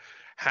 about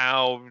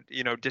how,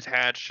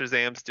 detached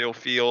Shazam still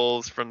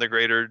feels from the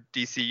greater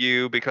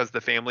DCU because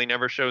the family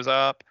never shows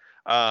up.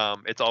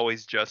 It's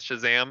always just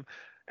Shazam.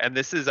 And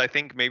this is, I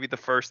think, maybe the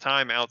first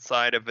time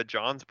outside of a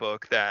John's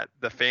book that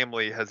the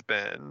family has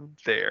been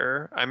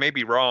there. I may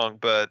be wrong,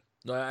 but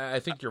No,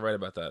 I think you're right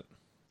about that.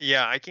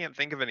 yeah, I can't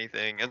think of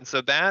anything. And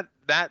so that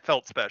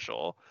felt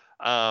special.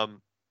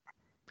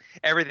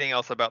 Everything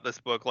else about this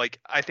book, like,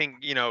 I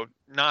think,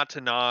 not to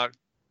knock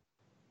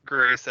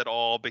Grace at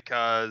all,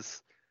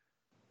 because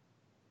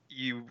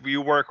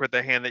you work with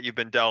the hand that you've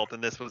been dealt,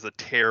 and this was a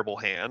terrible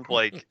hand.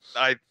 Like,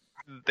 I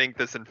think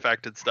this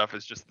infected stuff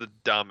is just the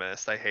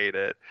dumbest. I hate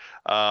it.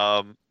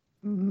 I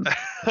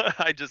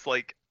just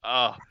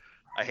I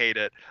hate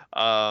it.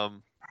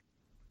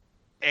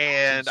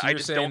 And so I you're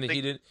just saying don't that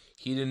think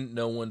he didn't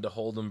know when to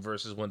hold them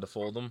versus when to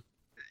fold them.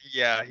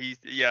 Yeah, he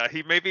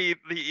maybe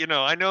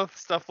I know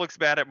stuff looks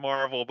bad at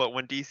Marvel, but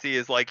when DC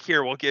is like,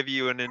 here, we'll give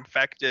you an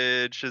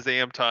infected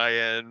Shazam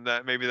tie-in,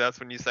 maybe that's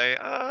when you say,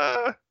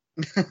 I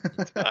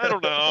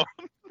don't know.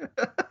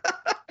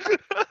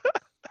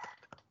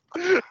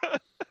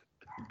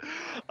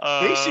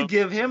 They should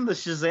give him the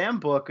Shazam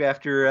book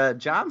after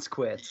Johns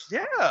quits.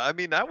 Yeah, I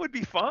mean, that would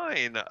be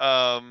fine.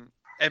 And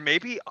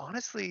maybe,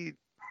 honestly,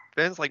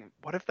 Ben's like,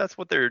 what if that's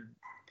what they're...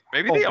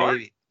 Maybe they are.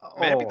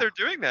 Maybe they're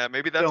doing that.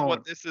 Maybe that's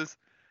what this is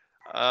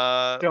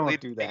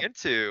leading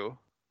into.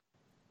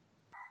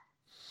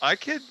 I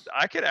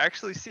could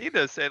actually see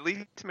this. At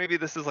least maybe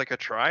this is like a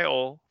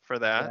trial for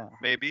that. Yeah.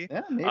 Maybe.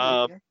 Yeah,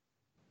 maybe.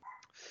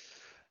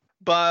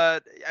 But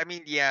I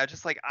mean, yeah,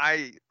 just like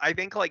I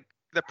think like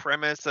the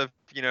premise of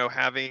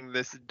having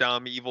this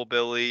dumb evil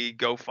Billy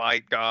go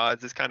fight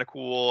gods is kind of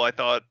cool. I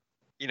thought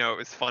it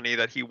was funny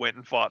that he went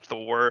and fought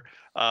Thor.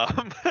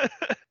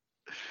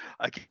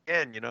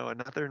 Again,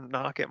 another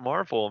knock at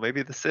Marvel.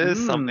 Maybe this is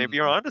something. Maybe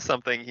you're onto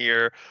something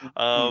here.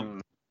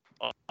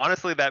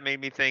 Honestly, that made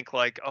me think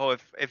like, oh,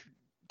 if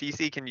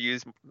DC can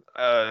use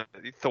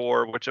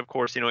Thor, which of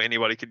course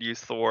anybody could use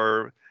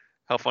Thor.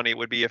 How funny it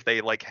would be if they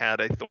like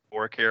had a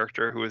Thor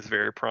character who was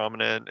very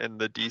prominent in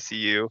the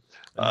DCU,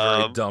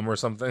 very dumb or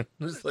something.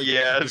 Just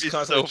it's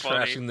constantly so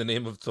funny. trashing the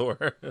name of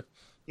Thor.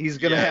 He's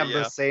gonna have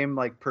the same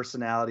like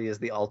personality as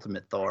the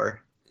Ultimate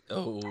Thor.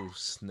 Oh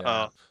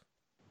snap!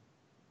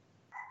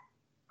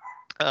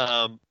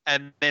 And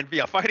then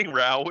fighting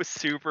Rao was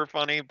super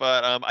funny,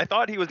 but I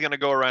thought he was gonna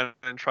go around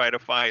and try to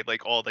fight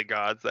like all the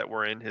gods that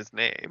were in his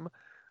name.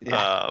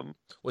 Yeah.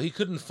 Well, he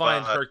couldn't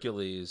find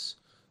Hercules,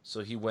 so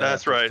he went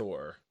that's after right.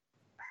 Thor.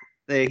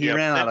 He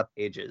ran out of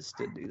pages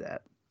to do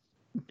that.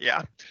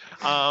 Yeah.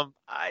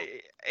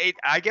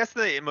 I guess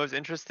the most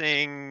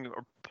interesting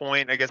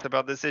point, I guess,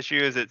 about this issue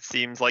is it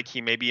seems like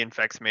he maybe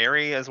infects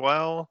Mary as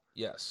well.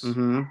 Yes.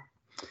 Mm-hmm.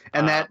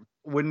 And that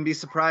wouldn't be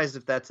surprised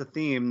if that's a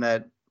theme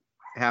that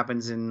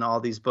happens in all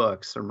these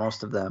books, or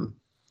most of them.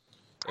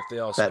 If they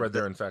all spread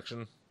their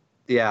infection.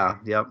 Yeah,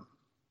 yep.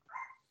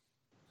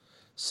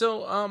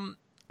 So,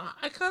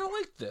 I kind of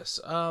like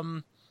this.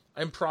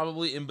 I'm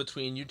probably in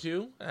between you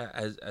two,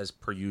 as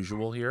per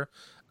usual here.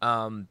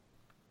 But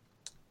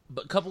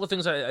a couple of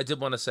things I did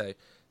want to say.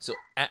 So,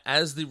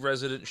 as the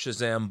resident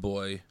Shazam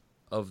boy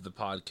of the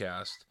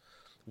podcast,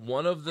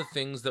 one of the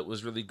things that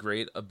was really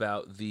great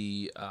about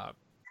the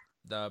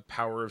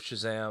Power of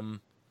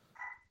Shazam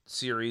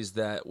series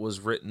that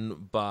was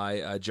written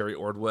by Jerry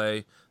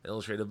Ordway,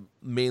 illustrated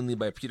mainly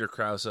by Peter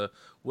Krause,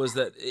 was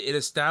that it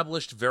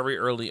established very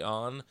early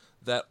on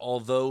that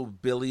although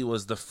Billy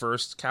was the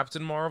first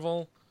Captain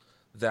Marvel,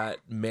 that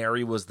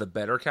Mary was the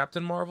better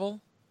Captain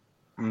Marvel,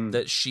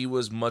 that she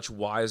was much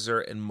wiser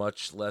and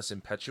much less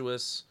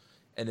impetuous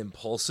and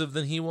impulsive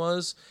than he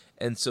was.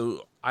 And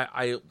so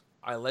I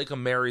like a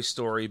Mary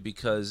story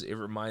because it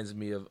reminds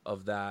me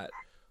of that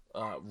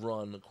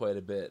run quite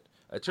a bit.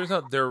 It turns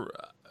out they're...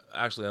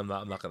 Actually, I'm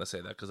not going to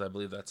say that because I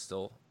believe that's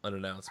still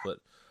unannounced. But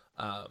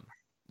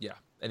yeah.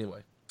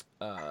 Anyway,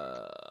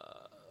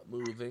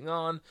 moving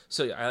on.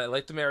 So yeah, I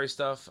like the Mary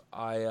stuff.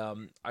 I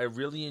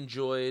really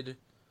enjoyed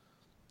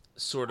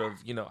sort of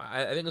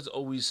I think it's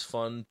always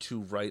fun to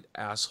write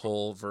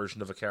asshole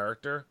version of a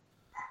character,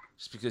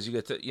 just because you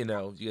get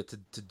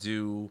to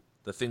do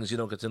the things you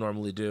don't get to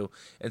normally do.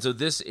 And so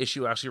this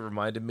issue actually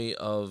reminded me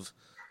of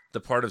the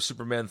part of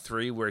Superman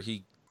 3 where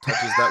he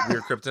touches that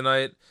weird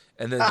kryptonite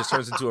and then just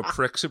turns into a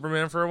prick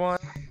Superman for a while.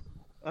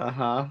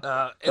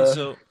 And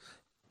so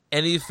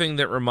anything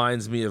that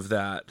reminds me of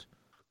that,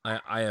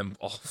 I am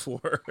all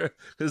for.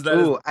 Because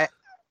that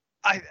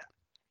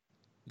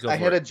I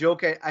had a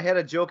joke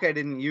I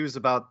didn't use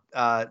about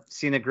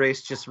Sina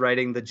Grace just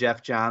writing the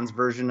Jeff Johns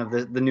version of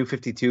the New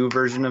 52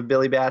 version of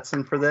Billy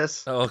Batson for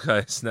this. Oh,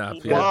 okay, snap.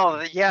 Yeah.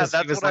 Well, yeah,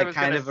 that's he was what I was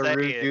kind gonna of a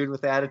rude dude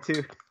with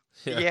attitude.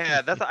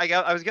 Yeah,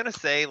 I was gonna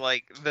say,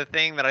 like, the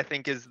thing that I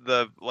think is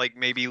the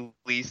maybe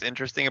least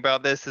interesting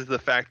about this is the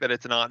fact that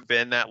it's not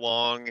been that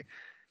long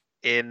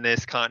in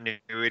this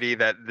continuity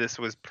that this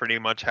was pretty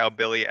much how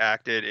Billy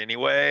acted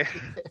anyway.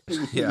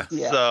 Yeah.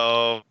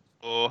 So,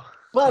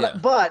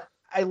 but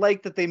I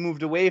like that they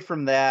moved away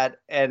from that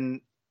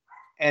and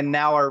and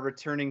now are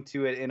returning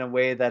to it in a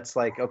way that's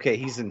like, okay,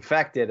 he's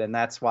infected, and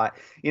that's why,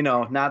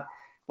 not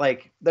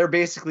like they're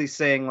basically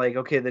saying like,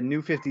 okay, the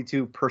New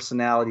 52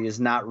 personality is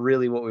not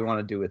really what we want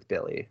to do with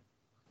Billy.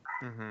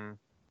 Mm-hmm.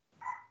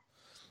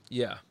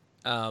 Yeah.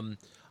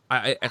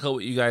 I echo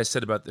what you guys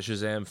said about the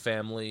Shazam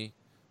family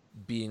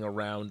being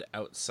around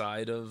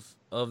outside of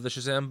the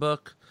Shazam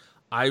book.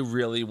 I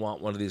really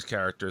want one of these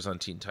characters on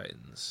Teen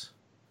Titans.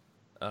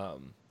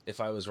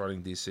 If I was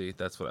running DC,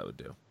 that's what I would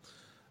do.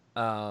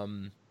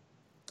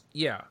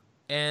 Yeah,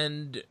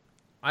 and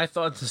I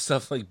thought the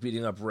stuff like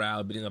beating up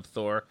Rao, beating up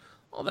Thor,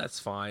 oh, that's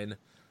fine.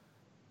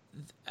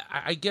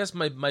 I guess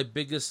my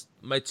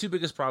two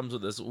biggest problems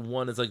with this,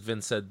 one is like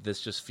Vince said,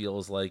 this just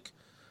feels like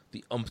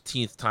the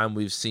umpteenth time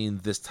we've seen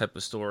this type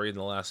of story in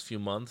the last few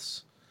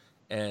months,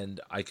 and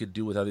I could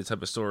do without these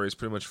type of stories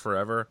pretty much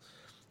forever.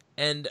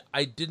 And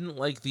I didn't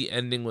like the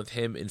ending with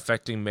him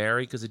infecting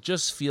Mary, because it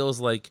just feels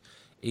like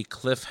a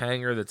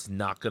cliffhanger that's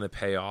not going to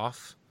pay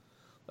off.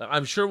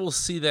 I'm sure we'll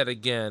see that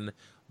again,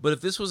 but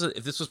if this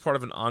was part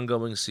of an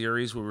ongoing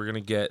series where we're going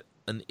to get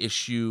an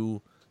issue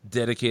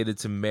dedicated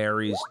to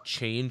Mary's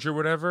change or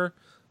whatever,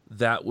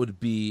 that would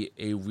be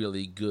a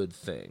really good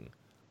thing.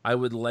 I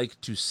would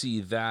like to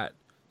see that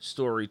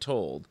story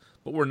told,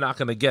 but we're not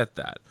going to get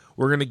that.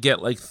 We're going to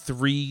get like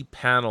 3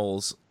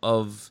 panels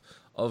of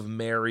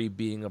Mary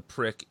being a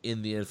prick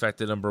in the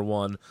Infected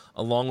 #1,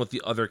 along with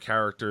the other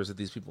characters that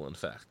these people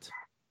infect.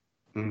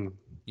 Mm.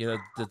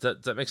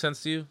 Does that make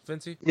sense to you,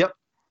 Vincey? Yep,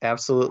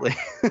 absolutely.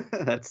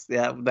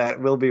 That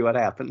will be what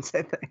happens,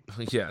 I think.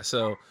 Yeah,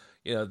 so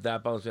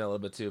that bums me out a little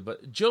bit too.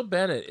 But Joe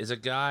Bennett is a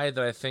guy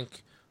that I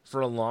think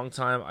for a long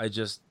time I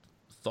just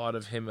thought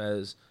of him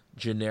as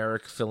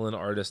generic fill-in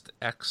artist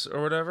X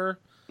or whatever.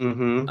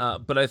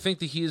 Mm-hmm. But I think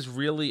that he's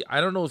really,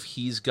 I don't know if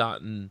he's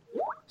gotten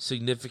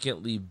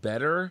significantly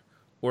better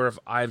or if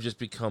I've just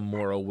become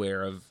more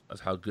aware of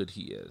how good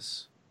he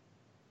is.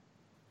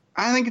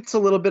 I think it's a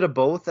little bit of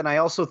both, and I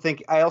also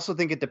think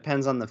it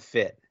depends on the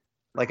fit.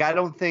 Like I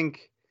don't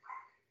think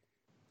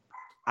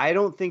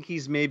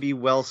he's maybe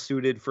well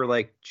suited for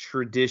like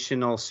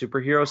traditional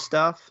superhero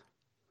stuff,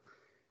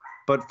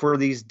 but for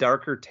these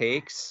darker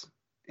takes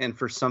and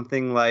for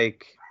something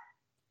like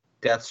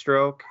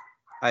Deathstroke,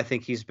 I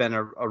think he's been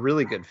a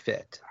really good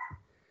fit.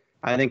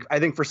 I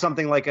think for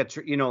something like a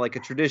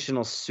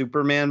traditional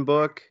Superman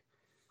book,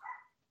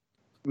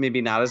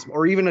 maybe not as,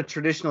 or even a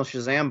traditional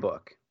Shazam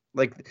book.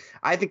 Like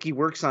I think he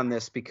works on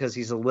this because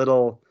he's a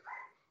little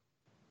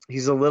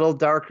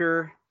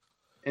darker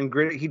and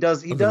gritty. He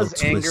does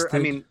anger. I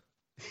mean,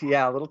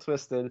 yeah, a little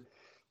twisted.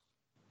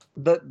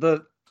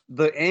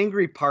 The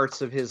angry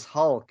parts of his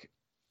Hulk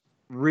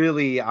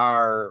really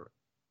are,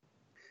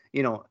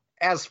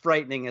 as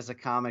frightening as a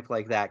comic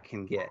like that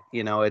can get.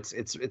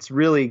 It's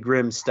really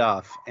grim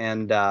stuff,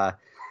 and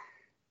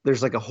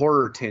there's like a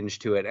horror tinge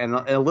to it, and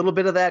a little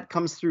bit of that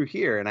comes through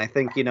here. And I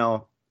think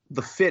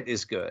the fit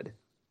is good.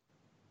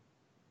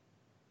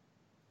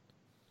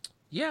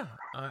 Yeah,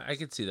 I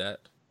could see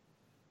that.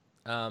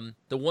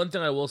 The one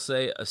thing I will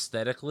say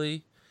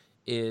aesthetically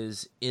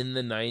is in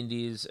the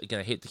 90s,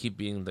 again, I hate to keep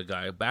being the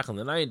guy back in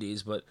the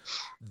 90s, but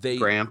they...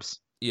 Gramps.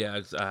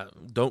 Yeah,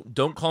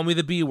 don't call me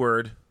the B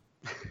word.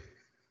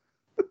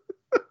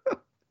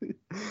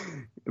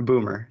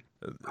 Boomer.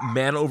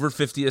 Man over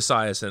 50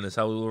 Esiason is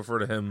how we will refer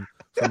to him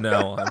from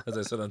now on, as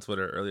I said on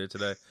Twitter earlier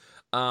today.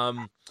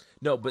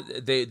 No,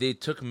 but they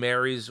took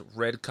Mary's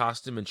red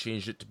costume and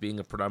changed it to being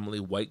a predominantly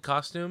white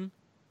costume,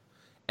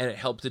 and it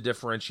helped to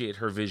differentiate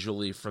her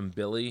visually from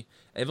Billy.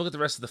 And if you look at the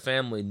rest of the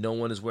family, no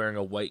one is wearing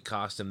a white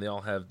costume. They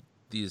all have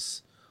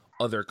these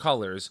other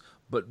colors,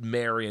 but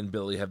Mary and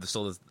Billy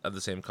still have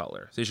the same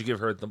color. So you should give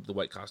her the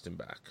white costume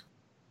back.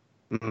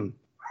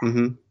 Mm-hmm.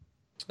 Mm-hmm.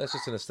 That's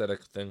just an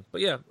aesthetic thing.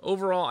 But yeah,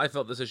 overall, I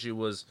felt this issue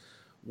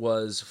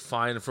was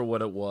fine for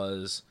what it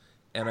was,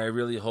 and I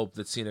really hope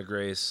that Sina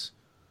Grace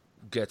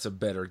gets a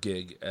better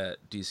gig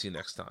at DC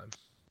next time.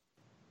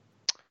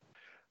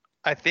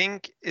 I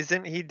think,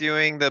 isn't he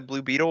doing the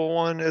Blue Beetle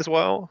one as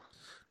well?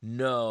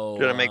 No.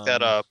 Did I make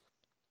that up?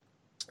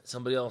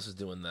 Somebody else is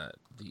doing that.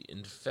 The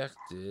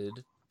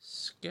Infected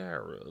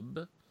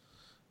Scarab.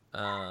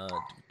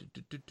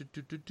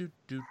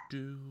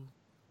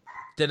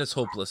 Dennis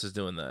Hopeless is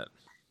doing that.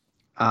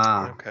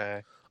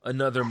 Okay.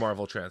 Another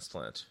Marvel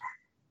transplant.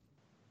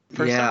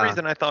 For some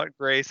reason, I thought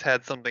Grace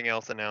had something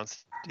else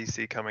announced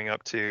DC coming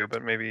up too,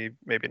 but maybe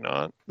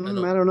not. I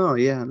don't know.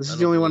 Yeah, this is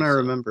the only one I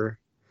remember.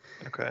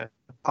 Okay.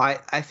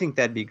 I think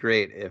that'd be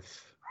great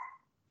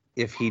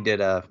if he did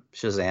a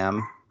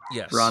Shazam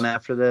run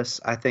after this.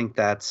 I think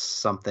that's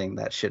something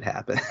that should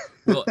happen.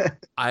 Well,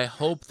 I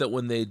hope that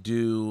when they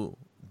do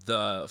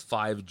the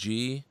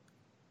 5G,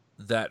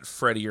 that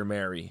Freddie or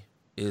Mary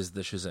is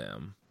the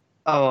Shazam.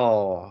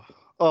 Oh,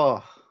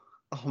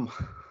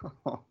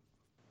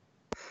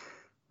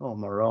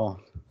 Marone.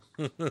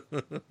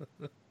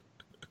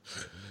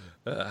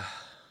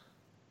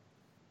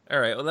 All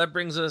right, well, that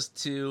brings us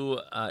to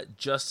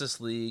Justice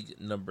League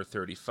number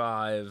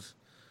 35.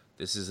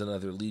 This is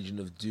another Legion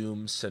of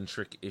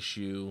Doom-centric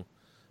issue.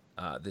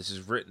 This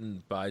is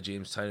written by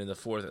James Tynion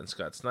IV and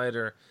Scott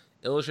Snyder,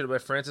 illustrated by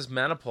Francis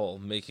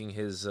Manapul, making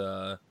his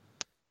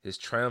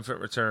triumphant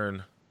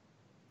return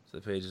to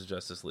the pages of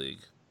Justice League.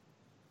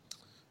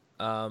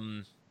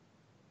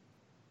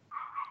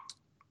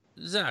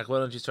 Zach, why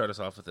don't you start us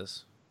off with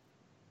this?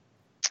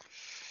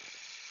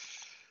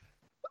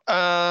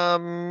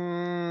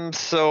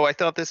 So I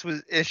thought this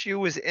issue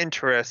was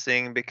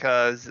interesting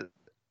because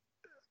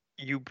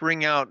you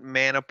bring out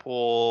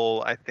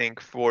Manipul, I think,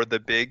 for the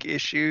big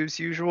issues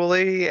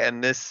usually,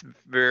 and this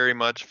very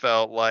much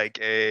felt like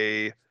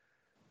a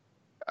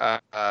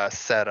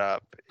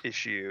setup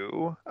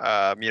issue.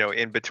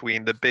 In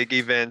between the big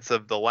events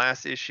of the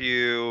last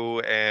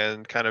issue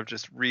and kind of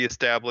just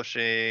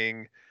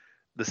reestablishing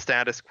the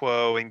status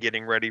quo and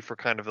getting ready for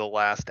kind of the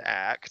last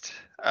act.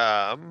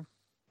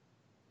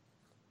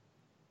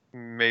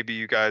 Maybe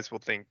you guys will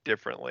think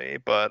differently,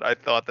 but I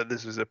thought that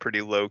this was a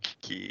pretty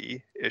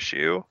low-key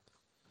issue.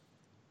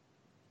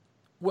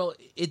 Well,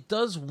 it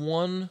does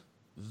one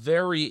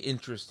very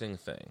interesting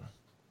thing,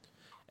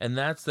 and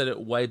that's that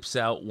it wipes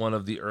out one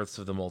of the Earths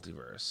of the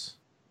multiverse.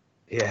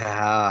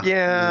 Yeah.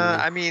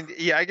 Yeah, I mean,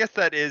 yeah, I guess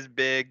that is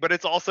big, but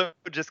it's also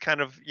just kind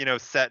of,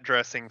 set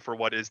dressing for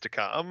what is to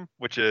come,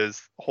 which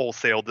is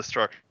wholesale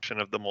destruction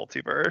of the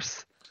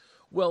multiverse.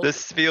 Well,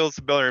 this feels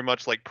very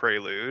much like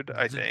Prelude,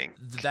 I think.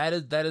 That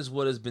is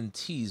what has been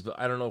teased, but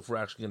I don't know if we're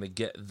actually going to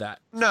get that.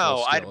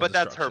 No, but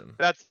that's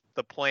that's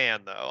the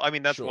plan, though. I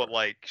mean, that's what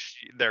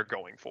they're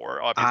going for.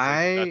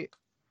 Obviously.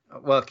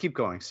 Well, keep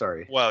going.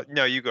 Sorry. Well,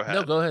 no, you go ahead.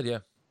 No, go ahead. Yeah.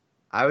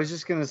 I was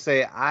just gonna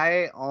say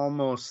I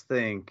almost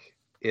think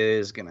it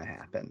is gonna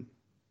happen.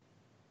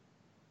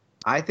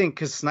 I think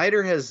because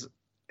Snyder has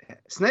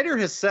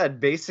said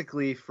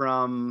basically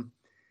from.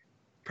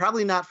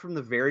 Probably not from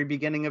the very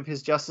beginning of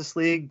his Justice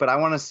League, but I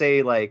want to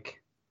say like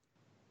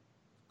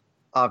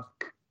a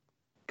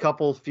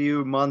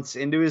few months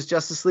into his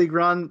Justice League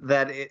run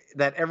that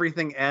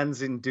everything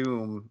ends in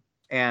doom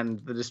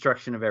and the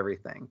destruction of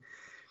everything.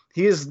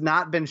 He has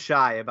not been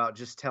shy about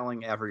just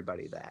telling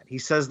everybody that. He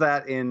says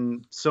that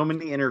in so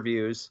many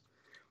interviews.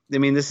 I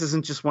mean, this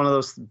isn't just one of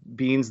those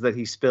beans that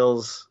he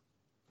spills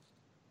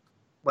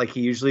like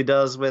he usually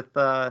does with,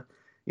 kind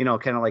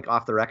of like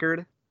off the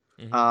record.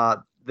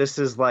 Mm-hmm. This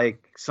is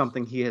like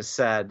something he has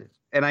said.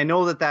 And I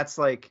know that that's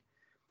like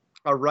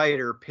a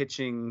writer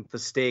pitching the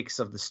stakes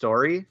of the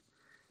story,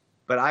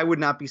 but I would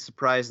not be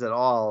surprised at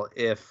all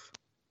if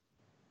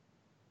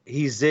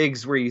he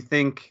zigs where you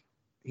think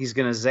he's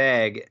going to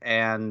zag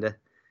and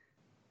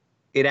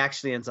it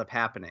actually ends up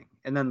happening.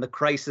 And then the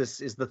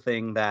crisis is the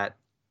thing that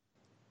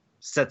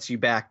sets you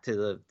back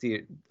to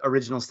the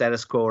original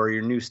status quo or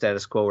your new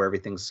status quo where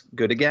everything's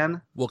good again.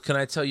 Well, can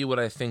I tell you what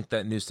I think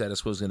that new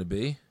status quo is going to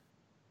be?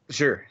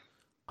 Sure.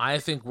 I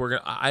think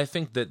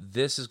that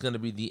this is going to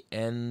be the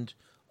end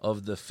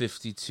of the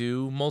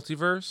 52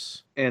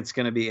 multiverse, and it's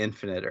going to be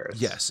Infinite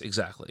Earths. Yes,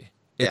 exactly.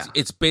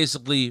 It's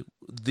basically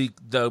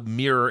the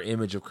mirror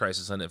image of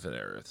Crisis on Infinite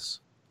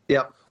Earths.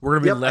 Yep. We're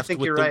going to be left I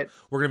think with you're right.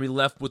 We're going to be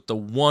left with the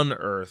one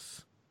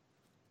Earth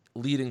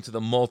leading to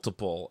the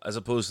multiple, as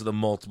opposed to the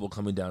multiple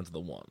coming down to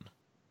the one.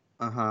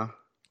 Uh-huh.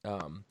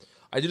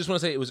 I just want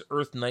to say it was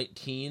Earth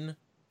 19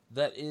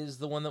 that is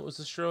the one that was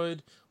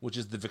destroyed, which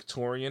is the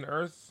Victorian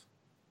Earth.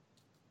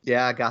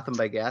 Yeah, Gotham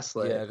by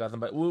Gaslight. Yeah, Gotham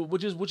by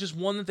which is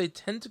one that they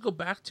tend to go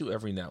back to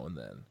every now and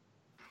then.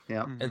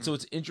 Yeah. Mm-hmm. And so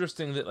it's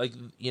interesting that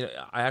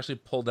I actually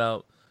pulled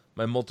out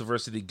my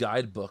Multiversity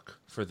guidebook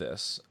for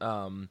this.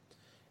 And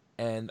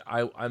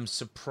I'm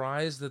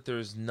surprised that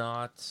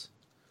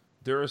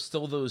there are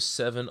still those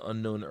 7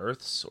 unknown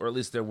Earths, or at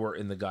least there were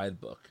in the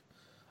guidebook.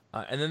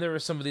 And then there are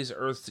some of these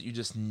Earths that you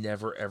just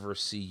never ever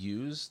see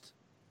used.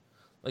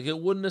 Like, it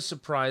wouldn't have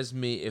surprised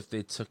me if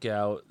they took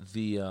out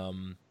the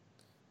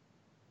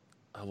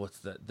what's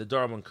that? The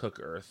Darwin Cook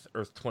Earth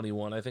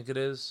 21, I think it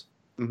is.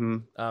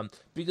 Mm-hmm.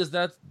 Because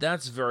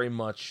that's very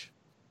much.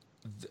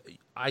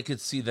 I could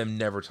see them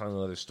never telling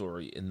another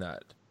story in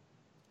that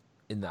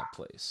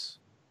place.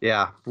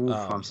 Yeah,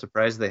 I'm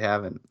surprised they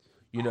haven't.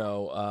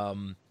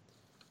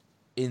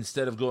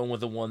 Instead of going with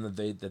the one that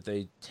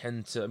they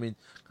tend to. I mean,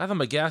 Gotham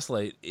by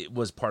Gaslight, it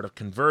was part of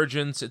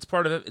Convergence. It's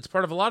part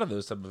of a lot of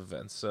those type of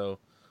events. So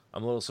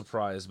I'm a little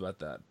surprised about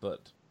that,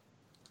 but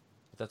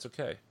that's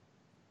okay.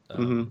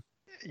 Mm-hmm.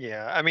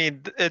 Yeah, I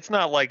mean, it's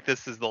not like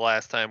this is the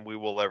last time we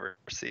will ever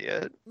see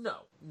it.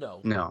 No.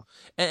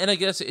 And I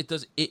guess it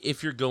does.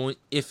 If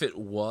it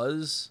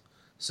was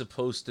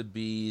supposed to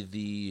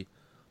be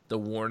the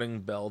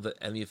warning bell that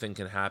anything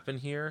can happen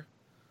here,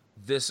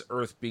 this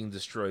Earth being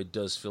destroyed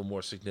does feel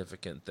more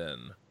significant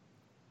than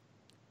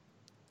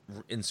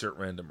insert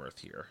random Earth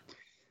here.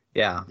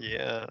 Yeah.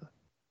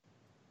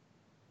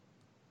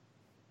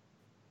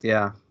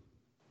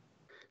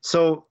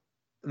 So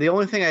the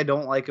only thing I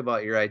don't like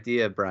about your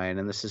idea, Brian,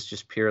 and this is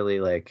just purely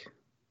like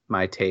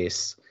my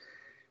taste,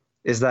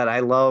 is that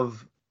I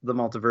love the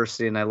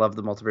Multiversity and I love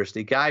the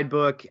Multiversity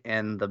guidebook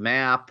and the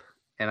map,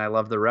 and I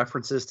love the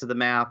references to the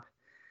map,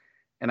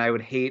 and I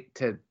would hate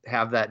to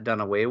have that done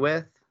away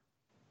with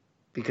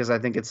because I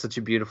think it's such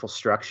a beautiful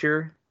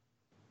structure.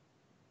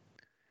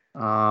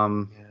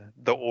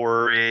 The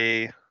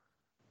Ori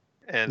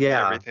and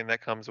everything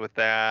that comes with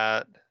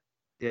that.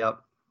 Yep.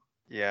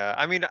 Yeah,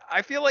 I mean,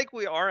 I feel like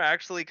we are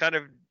actually kind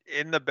of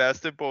in the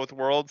best of both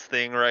worlds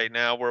thing right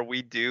now, where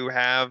we do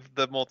have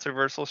the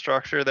multiversal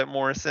structure that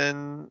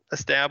Morrison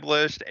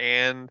established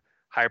and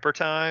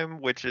hypertime,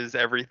 which is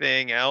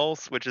everything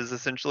else, which is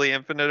essentially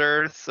infinite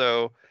Earth.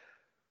 So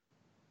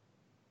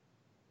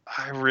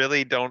I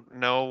really don't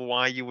know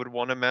why you would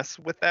want to mess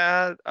with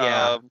that.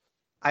 Yeah.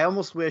 I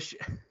almost wish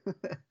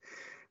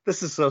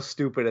this is so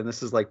stupid and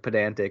this is like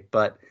pedantic,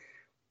 but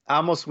I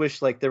almost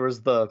wish like there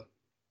was the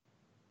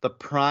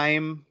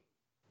prime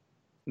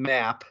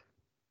map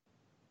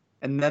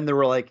and then there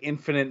were like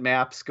infinite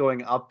maps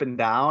going up and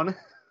down.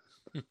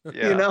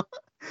 Yeah. You know?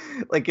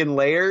 Like in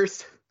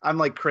layers. I'm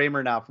like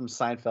Kramer now from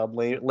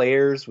Seinfeld,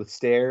 layers with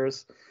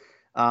stairs.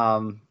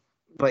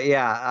 But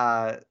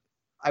yeah,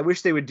 I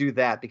wish they would do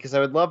that because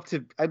I'd love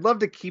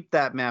to keep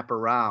that map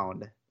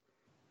around.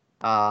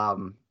 I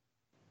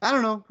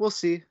don't know. We'll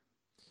see.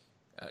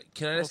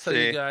 Can I just tell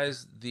you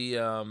guys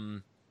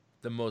the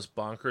most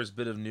bonkers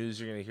bit of news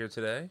you're going to hear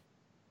today?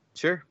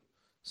 Sure.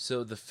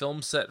 So the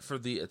film set for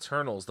the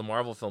Eternals, the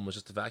Marvel film, was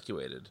just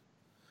evacuated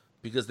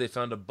because they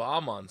found a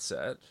bomb on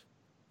set,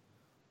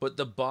 but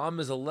the bomb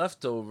is a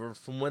leftover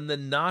from when the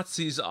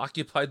Nazis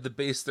occupied the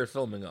base they're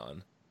filming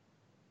on.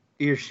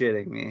 You're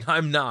shitting me.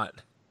 I'm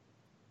not.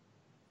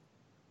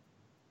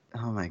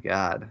 Oh my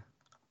god.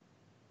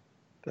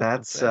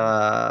 That's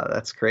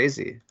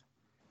crazy.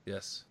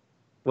 Yes.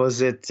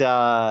 Was it it's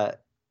on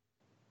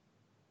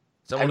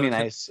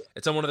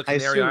one of the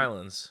Canary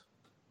Islands.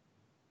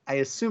 I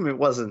assume it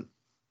wasn't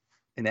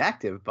an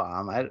active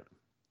bomb.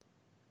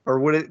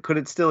 Or could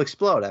it still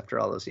explode after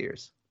all those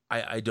years?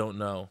 I don't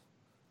know.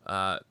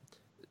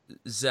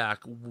 Zach,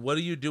 what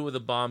do you do with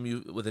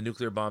a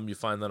nuclear bomb you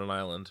find on an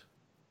island?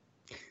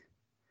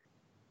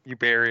 You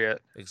bury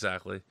it.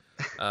 Exactly.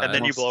 And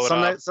then you blow it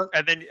up.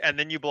 And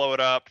then you blow it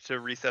up to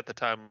reset the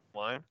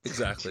timeline.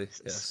 Exactly.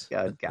 Yes.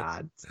 Oh,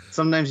 God.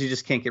 Sometimes you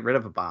just can't get rid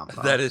of a bomb.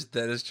 Huh? That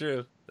is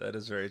true. That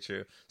is very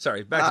true.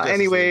 Sorry. Back to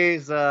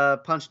anyways,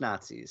 punch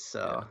Nazis.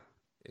 So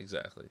yeah,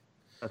 exactly.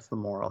 That's the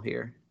moral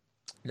here.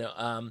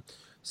 No.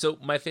 So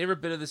my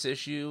favorite bit of this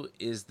issue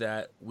is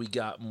that we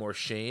got more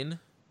Shane.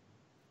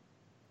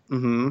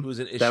 Mm-hmm. Who's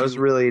an issue. That was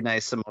really a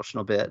nice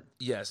emotional bit.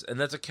 Yes, and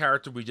that's a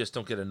character we just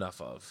don't get enough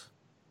of.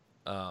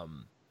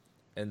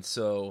 And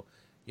so,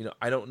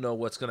 I don't know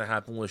what's going to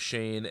happen with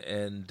Shane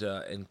and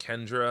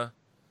Kendra,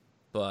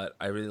 but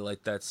I really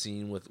like that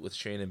scene with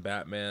Shane and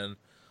Batman.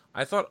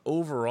 I thought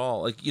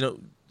overall, like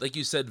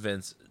you said,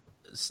 Vince,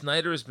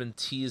 Snyder has been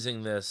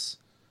teasing that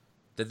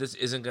this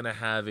isn't going to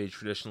have a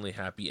traditionally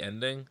happy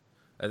ending,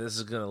 and this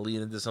is going to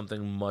lead into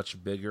something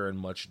much bigger and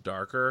much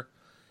darker.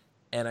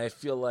 And I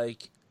feel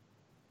like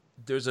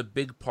there's a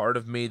big part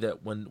of me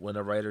that when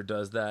a writer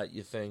does that,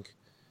 you think,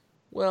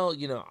 well,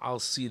 I'll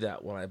see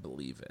that when I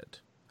believe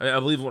it. I mean, I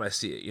believe it when I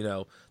see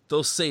it,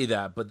 They'll say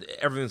that, but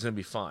everything's going to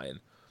be fine.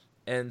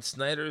 And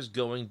Snyder's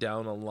going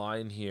down a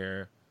line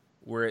here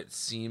where it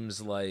seems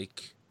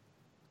like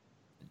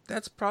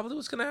that's probably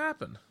what's going to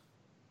happen.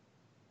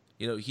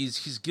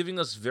 He's giving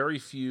us very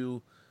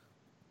few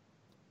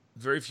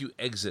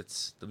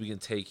exits that we can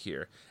take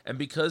here. And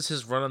because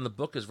his run on the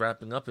book is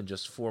wrapping up in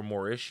just 4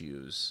 more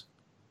issues,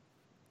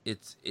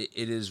 it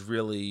is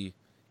really...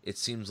 It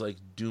seems like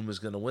Doom is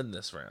going to win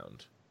this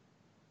round.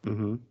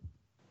 Mm-hmm.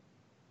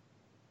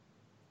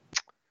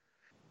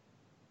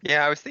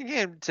 Yeah, I was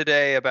thinking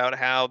today about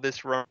how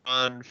this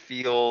run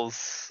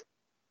feels,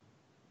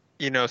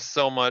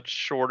 so much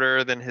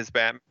shorter than his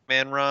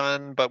Batman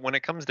run. But when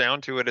it comes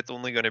down to it, it's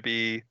only going to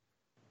be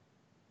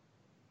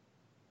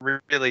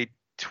really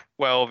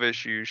 12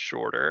 issues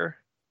shorter.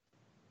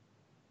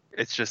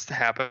 It's just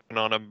happened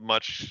on a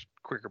much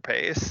quicker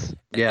pace.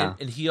 Yeah.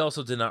 And he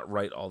also did not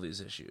write all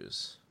these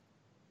issues.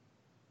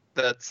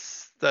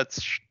 That's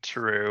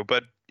true,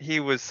 but he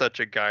was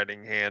such a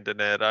guiding hand in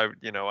it. I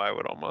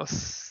would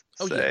almost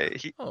say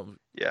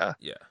yeah.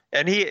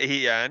 And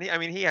he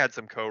had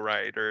some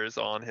co-writers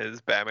on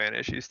his Batman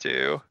issues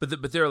too.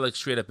 But there are like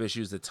straight up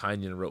issues that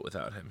Tynion wrote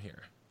without him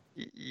here.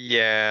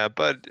 Yeah,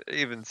 but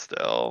even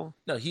still,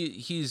 no,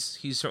 he's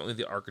certainly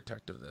the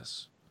architect of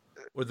this,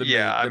 or the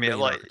main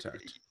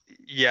architect.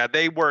 Yeah,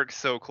 they work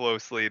so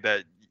closely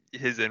that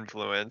his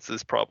influence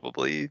is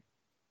probably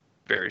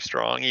very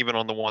strong, even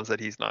on the ones that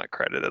he's not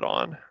credited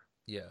on.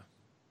 Yeah.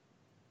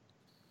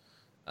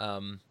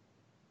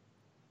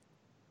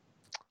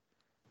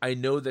 I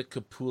know that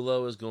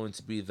Capullo is going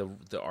to be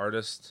the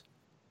artist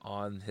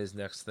on his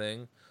next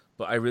thing,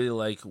 but I really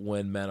like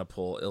when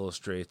Manapul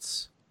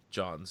illustrates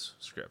John's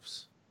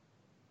scripts.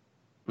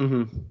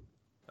 Mm-hmm.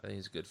 I think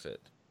he's a good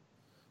fit.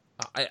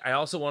 I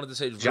also wanted to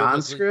say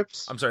John's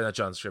scripts? I'm sorry, not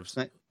John's scripts.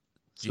 Snyder?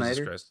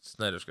 Jesus Christ,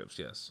 Snyder scripts,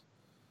 yes.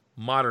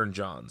 Modern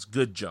Johns,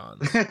 good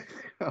Johns.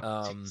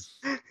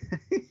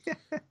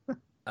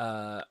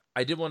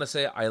 I did want to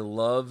say I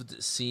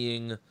loved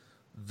seeing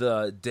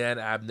the Dan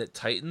Abnett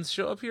Titans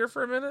show up here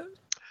for a minute.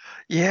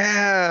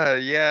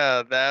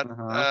 Yeah, that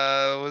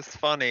Uh-huh. was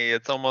funny.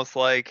 It's almost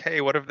like,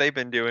 hey, what have they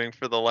been doing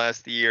for the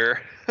last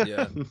year?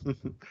 Yeah.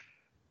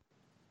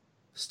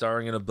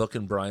 Starring in a book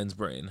in Brian's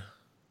brain.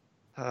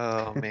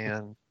 Oh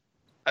man.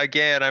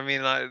 Again, I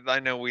mean, I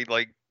know we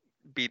like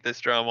beat this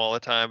drum all the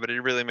time, but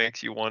it really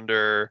makes you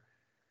wonder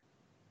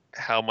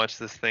how much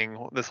this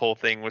whole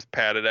thing was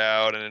padded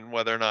out, and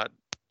whether or not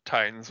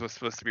Titans was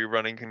supposed to be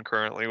running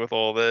concurrently with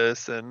all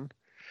this, and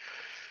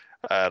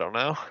I don't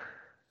know.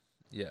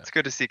 Yeah. It's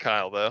good to see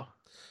Kyle though.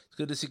 It's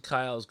good to see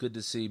Kyle. It's good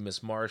to see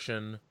Miss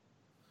Martian.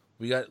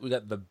 We got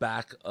the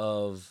back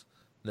of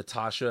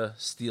Natasha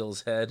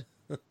Steele's head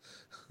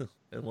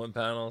in one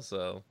panel,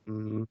 so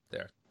Mhm.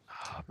 there.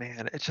 Oh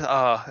man, it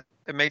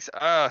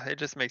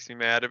just makes me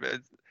mad.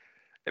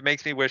 It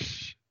makes me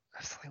wish. I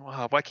was like,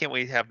 wow, why can't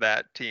we have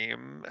that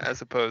team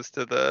as opposed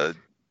to the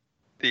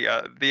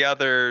uh, the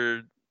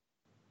other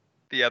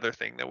the other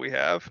thing that we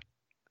have?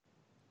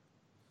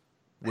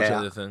 Which Yeah.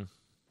 other thing?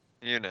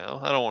 I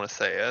don't want to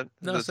say it.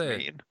 No, That's say it.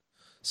 mean.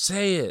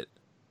 Say it.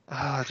 You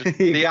gotta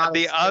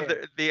say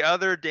it. The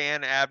other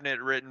Dan Abnett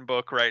written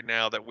book right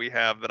now that we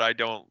have that I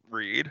don't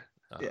read.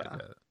 Oh, Yeah. I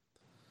got it.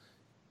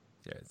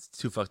 Yeah, it's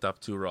too fucked up,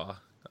 too raw.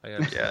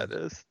 Yeah, it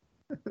is.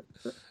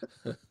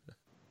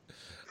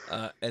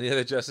 Any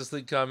other Justice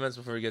League comments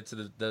before we get to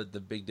the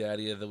big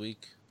daddy of the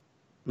week?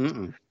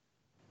 Mm-mm.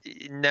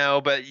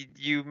 No, but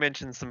you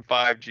mentioned some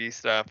 5G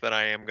stuff that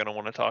I am going to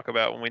want to talk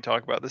about when we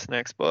talk about this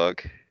next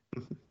book.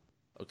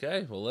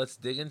 Okay, well, let's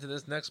dig into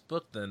this next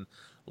book then.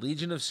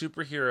 Legion of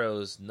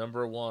Superheroes,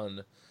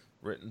 #1,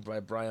 written by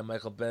Brian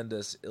Michael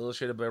Bendis,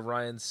 illustrated by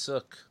Ryan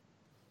Sook.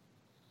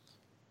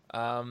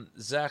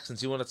 Zach,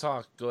 since you want to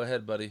talk, go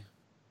ahead, buddy.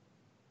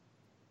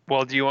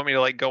 Well, do you want me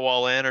to like go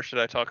all in, or should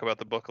I talk about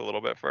the book a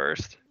little bit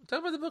first? Talk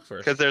about the book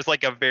first. Because there's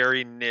like a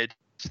very niche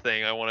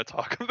thing I want to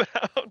talk about.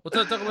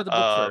 Well, talk about the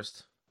book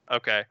first.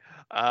 Okay.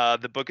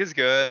 The book is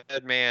good,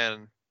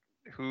 man.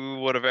 Who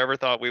would have ever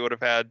thought we would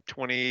have had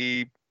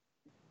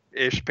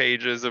 20-ish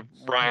pages of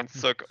Ryan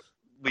Sook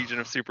Legion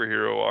of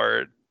Superhero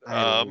art?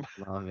 I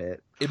love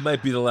it. It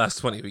might be the last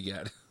 20 we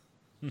get.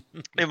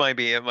 It might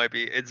be.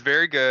 It's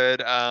very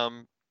good.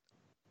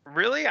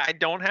 Really, I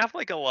don't have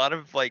like a lot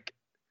of like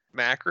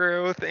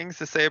macro things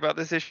to say about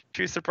this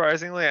issue.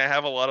 Surprisingly, I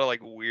have a lot of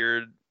like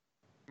weird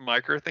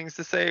micro things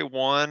to say.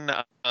 One,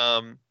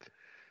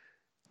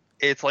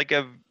 it's like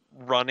a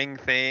running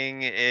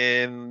thing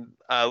in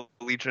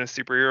Legion of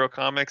Superhero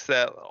comics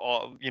that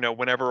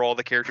whenever all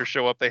the characters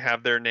show up, they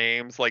have their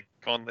names like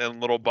in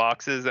little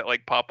boxes that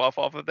like pop off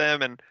of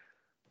them, and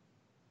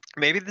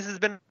maybe this has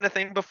been a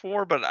thing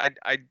before, but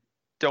I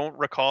don't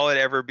recall it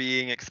ever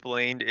being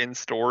explained in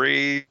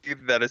story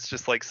that it's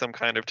just like some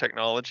kind of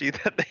technology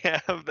that they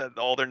have that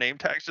all their name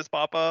tags just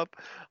pop up.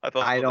 I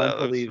thought I don't that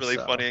was believe really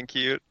so. funny and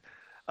cute.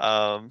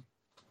 I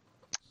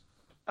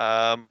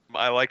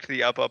liked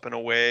the up and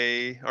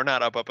away, or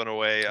not up and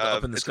away.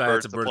 Up in the sky,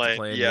 it's a bird to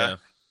plane. Yeah.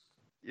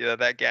 Yeah,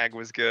 that gag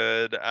was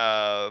good.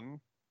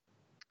 I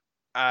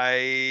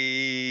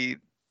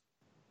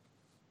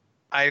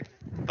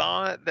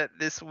thought that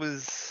this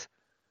was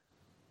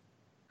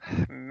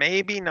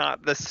maybe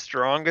not the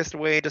strongest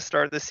way to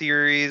start the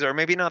series, or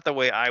maybe not the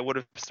way I would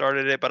have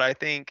started it, but I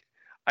think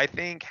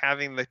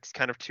having the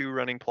kind of two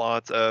running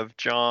plots of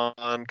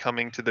John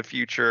coming to the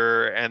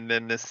future and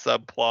then this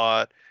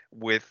subplot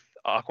with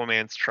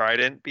Aquaman's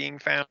trident being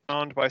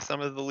found by some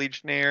of the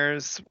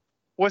Legionnaires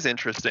was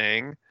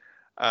interesting.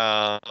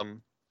 I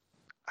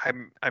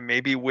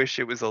maybe wish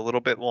it was a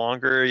little bit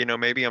longer.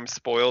 Maybe I'm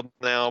spoiled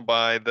now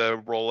by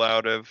the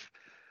rollout of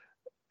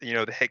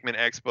the Hickman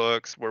X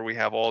books, where we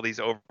have all these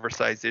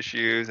oversized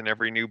issues and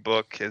every new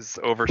book is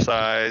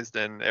oversized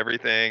and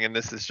everything, and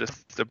this is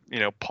just a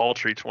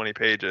paltry 20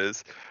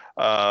 pages.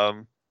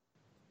 But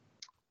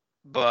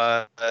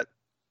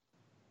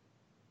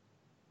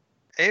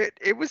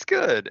it was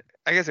good.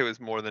 I guess it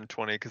was more than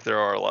 20 because there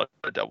are a lot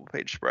of double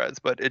page spreads,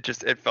 but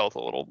it felt a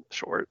little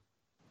short.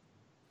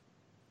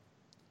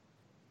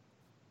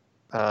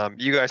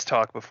 You guys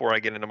talk before I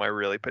get into my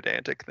really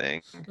pedantic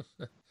thing.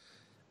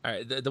 All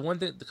right. The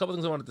couple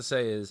things I wanted to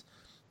say is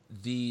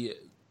the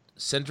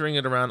centering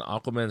it around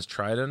Aquaman's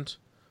trident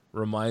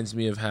reminds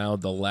me of how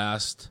the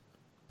last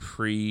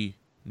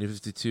pre-New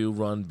 52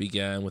 run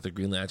began with a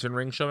Green Lantern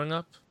ring showing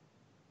up.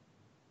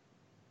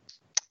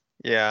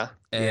 Yeah.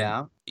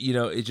 And,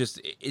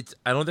 it's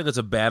I don't think it's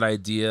a bad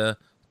idea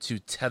to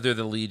tether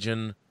the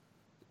Legion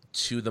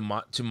to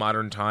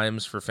modern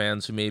times for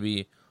fans who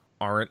maybe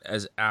aren't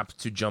as apt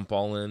to jump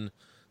all in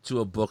to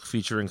a book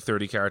featuring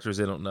 30 characters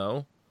they don't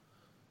know.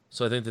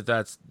 So I think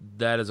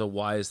that is a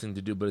wise thing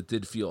to do, but it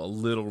did feel a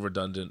little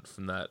redundant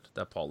from that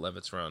Paul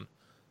Levitz run.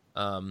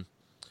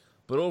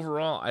 But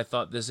overall, I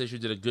thought this issue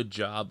did a good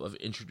job of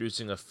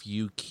introducing a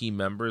few key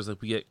members.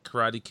 Like we get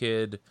Karate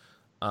Kid,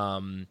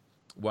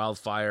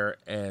 Wildfire,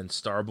 and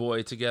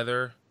Starboy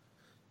together,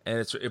 and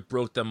it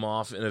broke them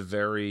off in a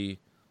very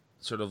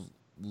sort of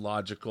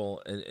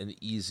logical and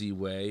easy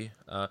way.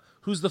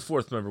 Who's the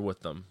fourth member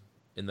with them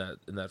in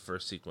that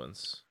first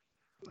sequence?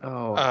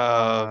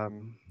 Oh,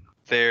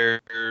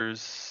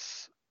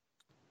 There's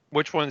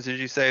Which ones did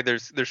you say?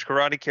 There's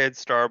Karate Kid,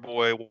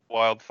 Starboy,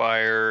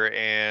 Wildfire,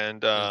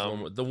 and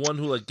The one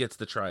who like gets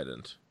the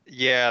trident.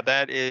 yeah,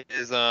 that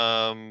is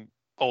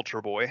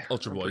Ultra Boy.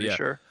 Ultra I'm Boy, pretty yeah.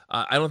 sure.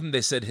 I don't think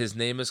they said his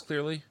name as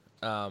clearly,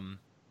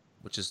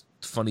 which is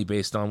funny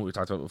based on what we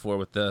talked about before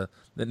with the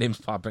names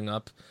popping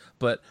up.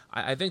 But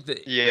I think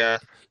that Yeah.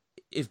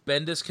 if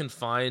Bendis can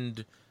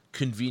find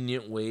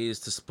convenient ways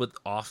to split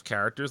off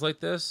characters like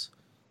this,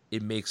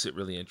 it makes it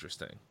really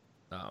interesting.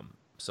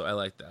 So I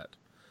like that.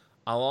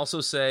 I'll also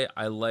say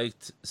I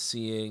liked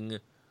seeing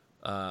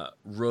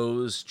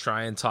Rose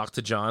try and talk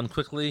to John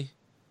quickly,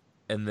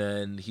 and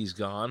then he's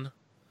gone.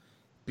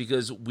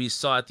 Because we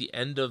saw at the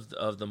end of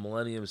the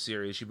Millennium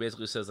series, she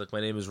basically says, like, my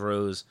name is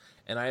Rose,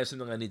 and I have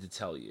something I need to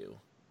tell you.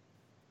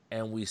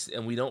 And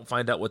we don't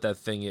find out what that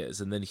thing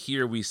is. And then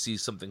here we see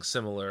something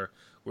similar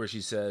where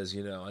she says,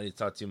 you know, I need to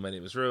talk to you, my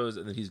name is Rose,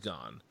 and then he's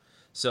gone.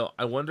 So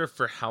I wonder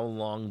for how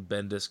long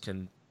Bendis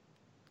can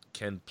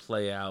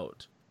play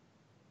out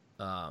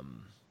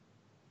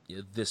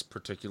this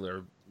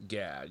particular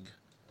gag.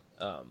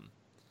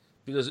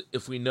 Because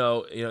if we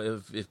know, you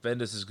know, if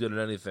Bendis is good at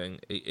anything,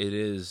 it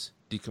is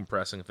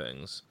decompressing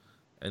things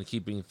and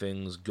keeping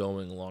things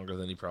going longer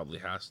than he probably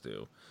has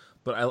to.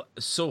 But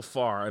so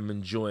far, I'm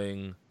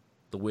enjoying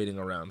the waiting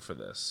around for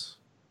this.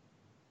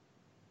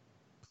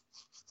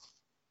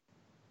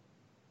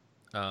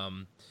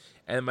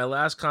 And my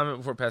last comment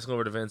before passing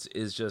over to Vince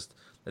is just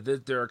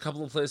that there are a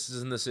couple of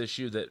places in this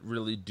issue that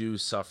really do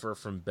suffer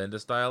from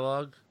Bendis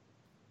dialogue.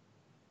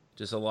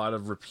 Just a lot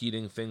of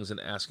repeating things and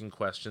asking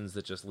questions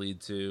that just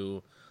lead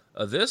to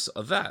a this,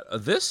 a that, a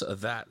this, a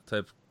that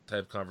type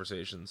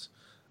conversations.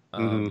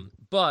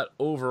 But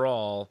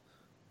overall,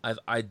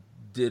 I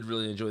did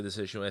really enjoy this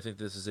issue. I think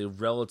this is a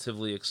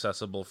relatively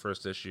accessible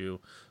first issue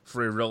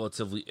for a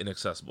relatively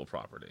inaccessible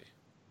property.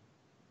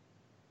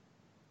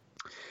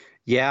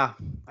 Yeah,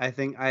 I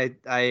think I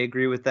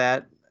agree with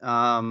that.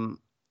 And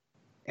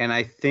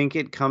I think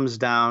it comes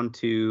down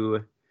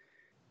to,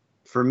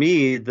 for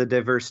me, the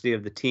diversity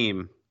of the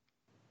team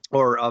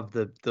or of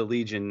the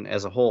Legion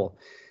as a whole.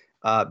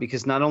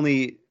 Because not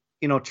only,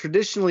 you know,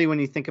 traditionally when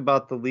you think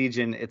about the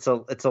Legion, it's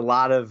a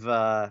lot of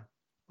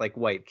like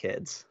white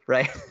kids,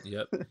 right?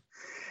 Yep.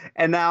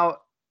 And now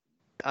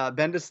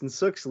Bendis and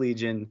Sook's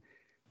Legion,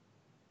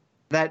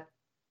 that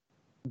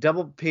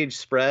double page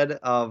spread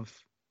of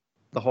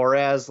the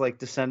Horaz like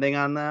descending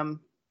on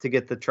them to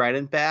get the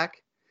trident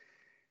back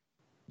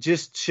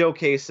just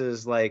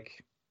showcases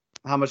like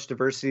how much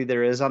diversity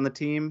there is on the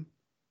team.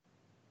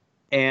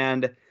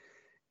 And,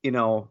 you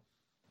know,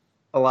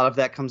 a lot of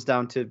that comes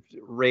down to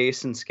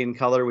race and skin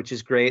color, which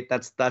is great.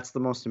 That's the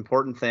most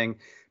important thing.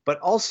 But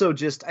also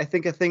just, I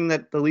think a thing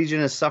that the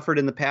Legion has suffered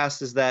in the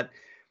past is that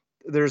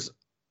there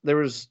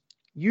was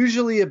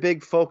usually a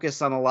big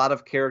focus on a lot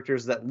of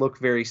characters that look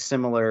very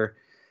similar.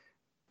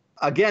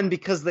 Again,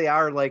 because they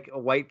are like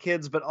white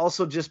kids, but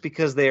also just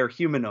because they are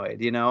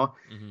humanoid, you know?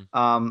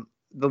 Mm-hmm.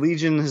 The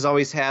Legion has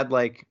always had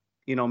like,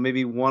 you know,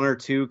 maybe one or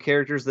two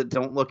characters that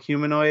don't look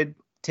humanoid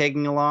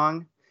tagging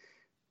along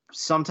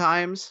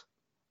sometimes,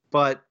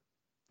 but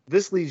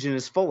this Legion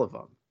is full of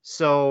them.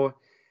 So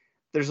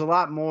there's a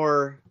lot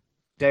more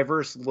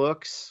diverse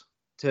looks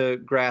to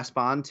grasp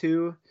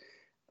onto,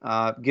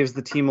 gives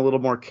the team a little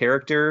more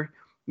character,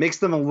 makes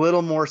them a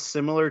little more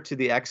similar to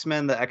the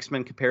X-Men. The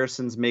X-Men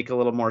comparisons make a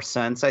little more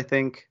sense, I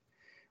think,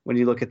 when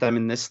you look at them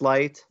in this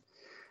light.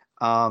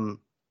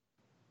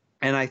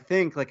 And I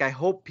think, like, I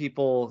hope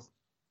people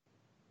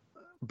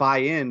buy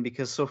in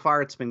because so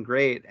far it's been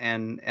great.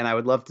 And I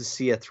would love to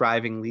see a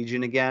thriving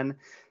Legion again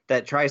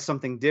that tries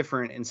something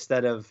different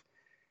instead of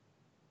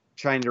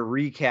trying to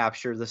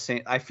recapture the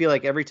same. I feel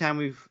like every time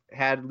we've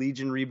had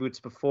Legion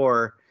reboots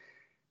before,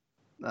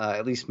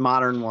 at least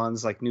modern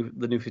ones like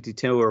the New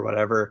 52 or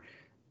whatever,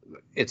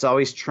 it's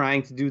always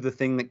trying to do the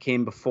thing that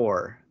came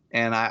before.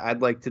 And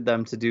I'd like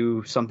them to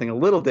do something a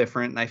little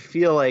different. And I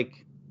feel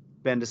like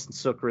Bendis and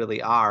Sook really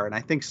are. And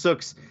I think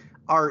Sook's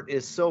art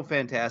is so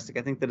fantastic.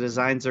 I think the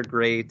designs are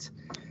great.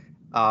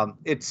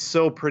 It's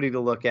so pretty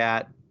to look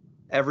at.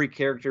 Every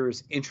character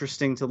is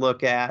interesting to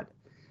look at.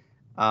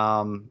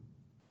 Man,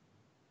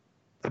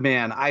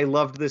 I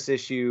loved this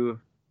issue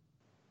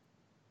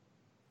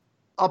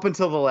up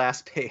until the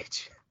last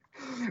page,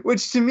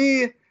 which to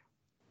me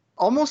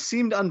almost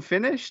seemed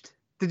unfinished.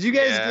 Did you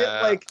guys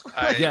get like?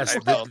 Yes,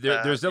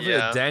 there's definitely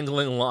a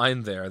dangling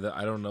line there that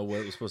I don't know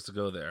what was supposed to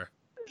go there.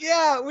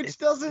 Yeah, which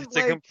doesn't. It's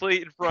a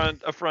complete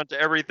affront to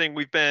everything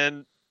we've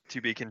been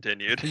to be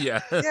continued.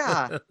 Yeah.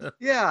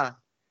 yeah.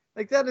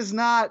 Like that is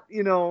not,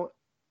 you know,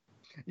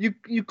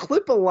 you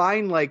clip a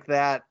line like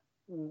that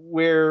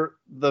where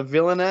the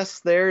villainess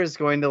there is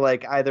going to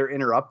like either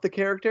interrupt the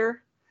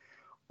character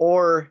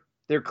or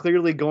they're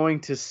clearly going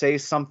to say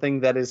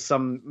something that is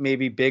some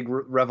maybe big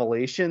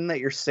revelation that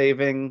you're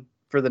saving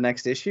for the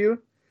next issue.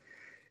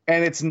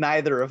 And it's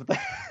neither of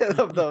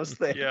those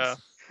things. Yeah.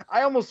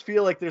 I almost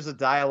feel like there's a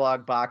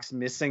dialogue box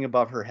missing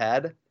above her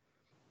head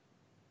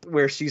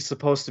where she's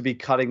supposed to be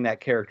cutting that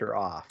character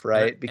off,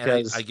 right?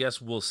 Because I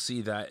guess we'll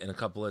see that in a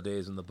couple of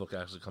days when the book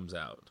actually comes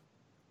out.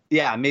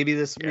 Yeah, maybe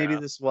this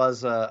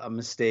was a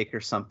mistake or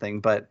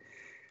something, but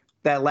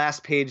that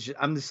last page,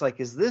 I'm just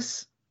like, is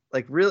this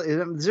like really?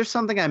 Is there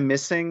something I'm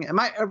missing?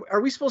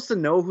 Are we supposed to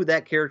know who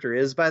that character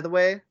is? By the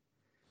way,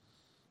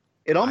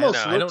 it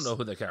almost I don't know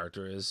who the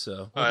character is,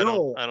 so I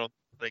don't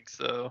think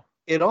so.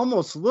 It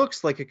almost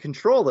looks like a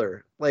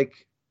controller,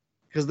 like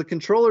because the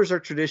controllers are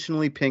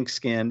traditionally pink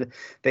skinned.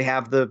 They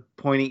have the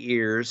pointy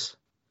ears.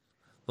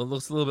 Well, it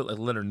looks a little bit like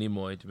Leonard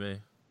Nimoy to me.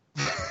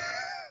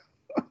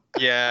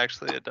 Yeah,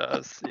 actually it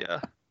does.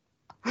 Yeah.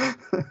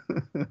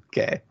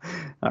 Okay.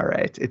 All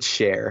right. It's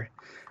Cher.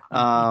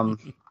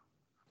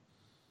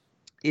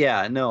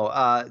 Yeah,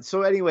 no.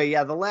 So anyway,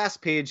 yeah, the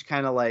last page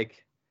kind of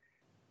like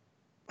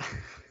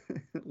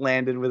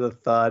landed with a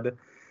thud.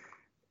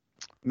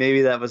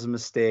 Maybe that was a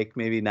mistake,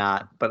 maybe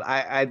not. But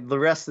I the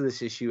rest of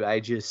this issue I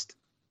just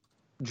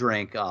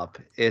drank up.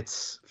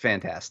 It's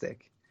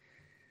fantastic.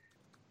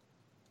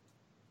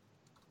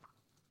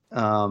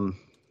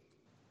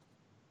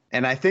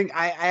 And I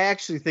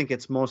actually think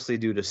it's mostly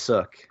due to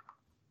Sook.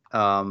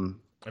 I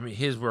mean,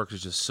 his work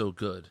is just so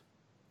good.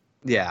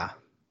 Yeah.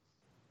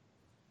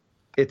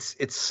 It's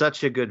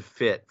such a good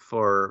fit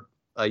for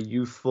a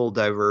youthful,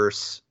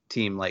 diverse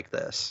team like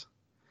this.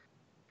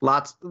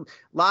 Lots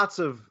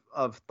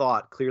of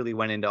thought clearly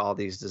went into all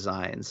these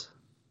designs.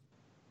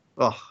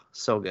 Oh,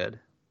 so good.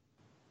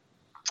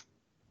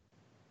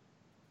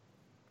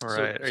 All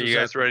right. Are you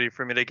guys ready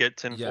for me to get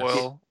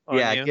tinfoil?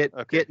 Yes.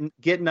 Yeah,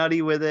 get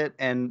nutty with it.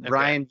 And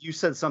Ryan, you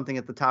said something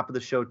at the top of the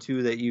show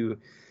too that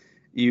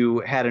you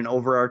had an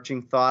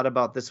overarching thought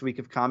about this week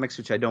of comics,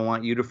 which I don't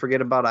want you to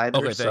forget about either.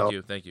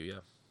 Okay, thank you. Yeah.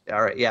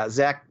 All right, yeah,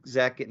 Zach,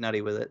 get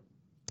nutty with it.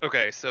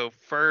 Okay, so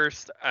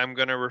first I'm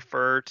gonna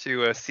refer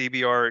to a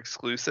CBR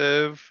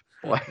exclusive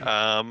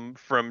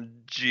from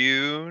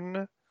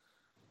June.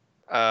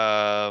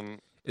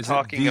 These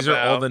are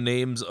all the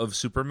names of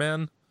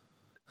Superman?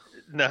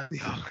 No.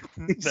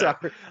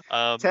 Sorry.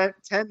 10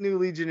 new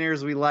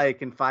Legionnaires we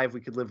like and 5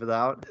 we could live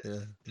without.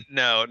 Yeah.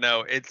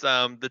 No. It's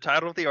the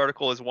title of the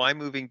article is Why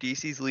Moving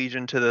DC's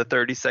Legion to the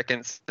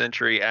 32nd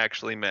Century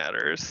Actually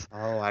Matters.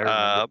 Oh, I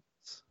remember.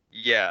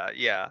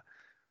 Yeah.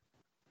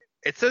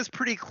 It says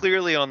pretty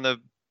clearly on the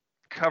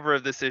cover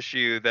of this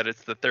issue that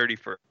it's the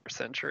 31st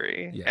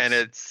century. Yes. And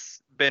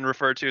it's been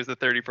referred to as the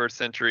 31st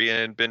century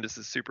in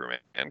Bendis' Superman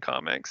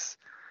comics.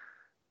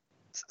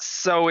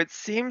 So it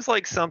seems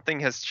like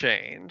something has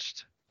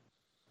changed.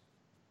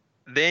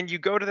 Then you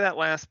go to that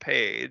last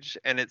page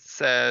and it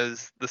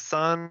says the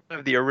son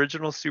of the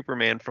original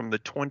Superman from the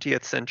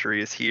 20th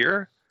century is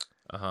here.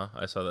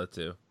 I saw that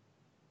too.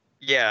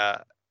 Yeah.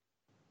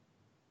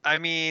 I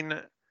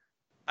mean,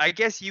 I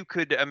guess you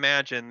could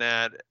imagine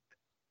that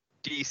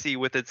DC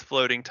with its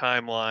floating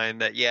timeline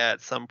that,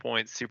 at some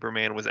point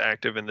Superman was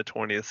active in the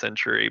 20th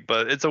century,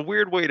 but it's a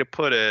weird way to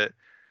put it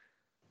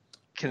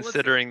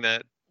considering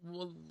that.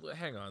 Well,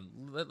 hang on.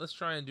 Let's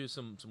try and do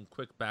some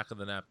quick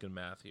back-of-the-napkin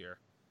math here.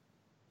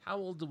 How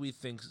old do we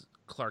think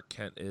Clark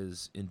Kent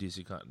is in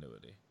DC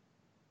continuity?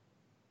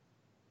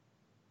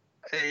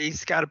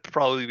 He's got to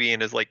probably be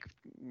in his,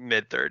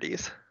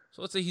 mid-30s.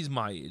 So let's say he's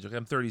my age. Okay,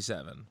 I'm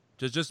 37.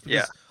 Just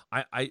because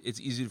it's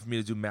easier for me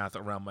to do math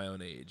around my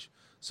own age.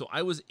 So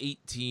I was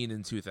 18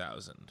 in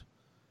 2000.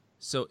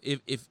 So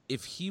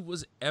if he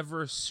was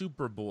ever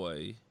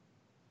Superboy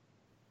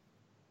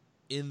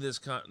in this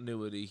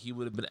continuity, he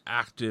would have been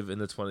active in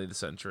the 20th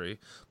century,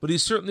 but he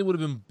certainly would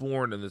have been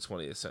born in the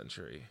 20th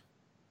century.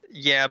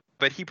 Yeah,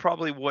 but he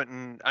probably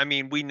wouldn't. I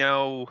mean, we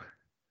know.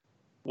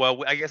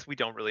 Well, I guess we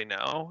don't really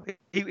know.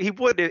 He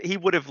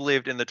would have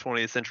lived in the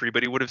 20th century,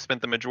 but he would have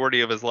spent the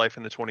majority of his life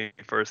in the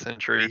 21st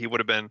century. He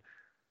would have been,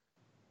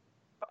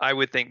 I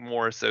would think,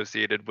 more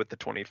associated with the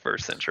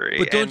 21st century.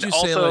 But don't you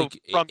say, also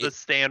from the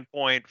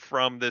standpoint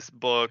from this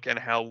book and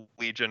how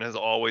Legion has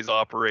always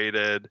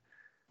operated,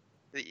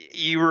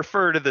 you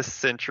refer to the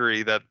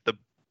century that the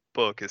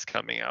book is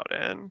coming out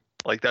in.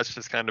 That's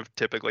just kind of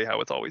typically how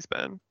it's always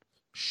been.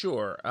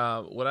 Sure.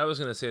 What I was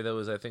going to say, though,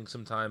 is I think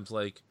sometimes,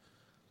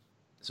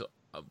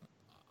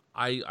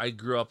 I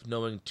grew up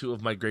knowing 2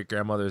 of my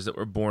great-grandmothers that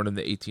were born in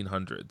the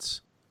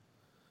 1800s.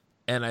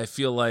 And I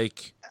feel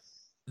like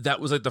that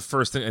was, the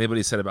first thing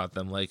anybody said about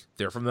them.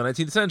 They're from the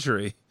 19th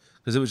century.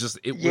 Because it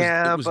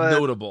was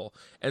notable.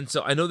 And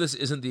so I know this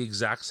isn't the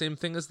exact same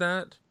thing as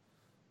that,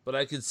 but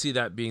I could see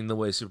that being the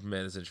way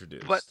Superman is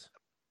introduced.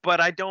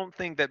 But I don't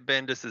think that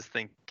Bendis is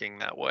thinking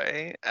that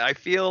way. I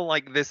feel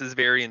like this is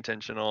very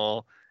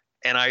intentional.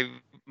 And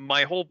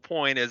my whole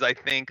point is I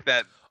think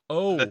that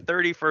the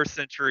 31st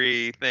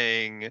century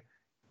thing,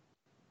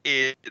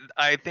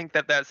 I think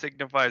that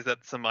signifies that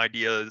some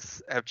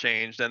ideas have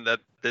changed and that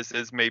this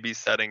is maybe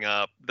setting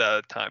up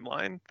the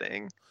timeline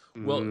thing.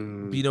 Well,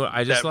 you know what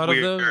I just thought of,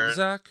 though,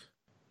 Zach?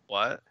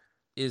 What?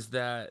 Is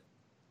that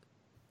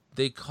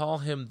they call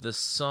him the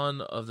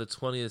son of the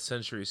 20th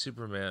century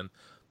Superman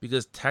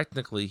because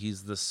technically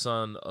he's the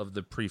son of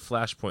the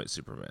pre-Flashpoint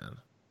Superman.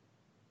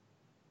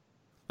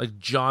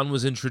 John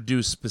was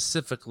introduced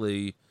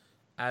specifically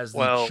as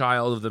the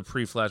child of the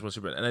pre-Flashpoint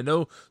Superman. And I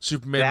know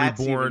Superman Reborn...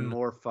 That's even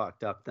more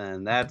fucked up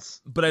then.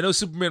 But I know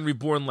Superman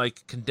Reborn,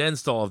 like,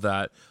 condensed all of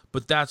that,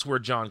 but that's where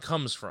John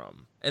comes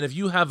from. And if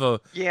you have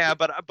a... Yeah,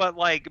 but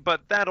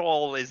that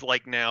all is,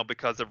 like, now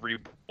because of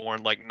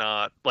Reborn, like,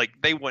 not... Like,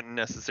 they wouldn't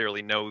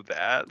necessarily know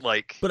that,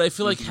 like... But I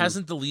feel like,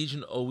 hasn't the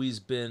Legion always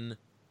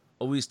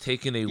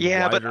taken a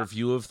wider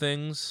view of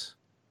things?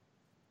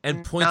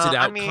 And pointed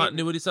out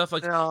continuity stuff,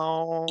 like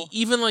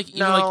even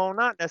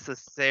not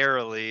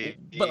necessarily.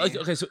 But like,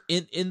 okay, so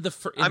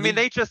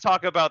they just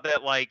talk about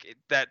that, like,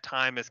 that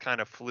time is kind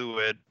of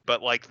fluid,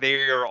 but like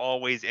they are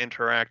always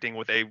interacting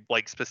with a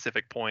like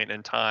specific point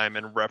in time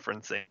and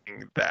referencing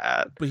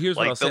that. But here's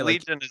like, what I'll say: the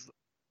Legion is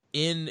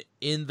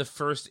in the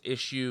first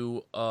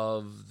issue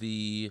of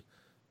the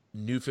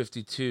New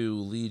 52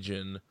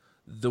 Legion,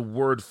 the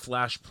word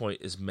Flashpoint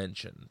is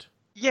mentioned.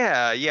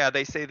 Yeah,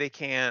 they say they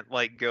can't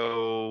like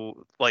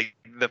go like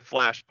the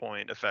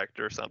Flashpoint effect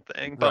or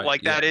something,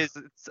 but that is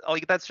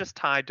like that's just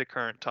tied to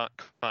current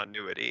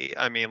continuity.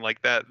 I mean,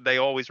 like that they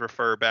always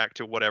refer back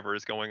to whatever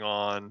is going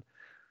on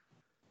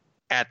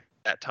at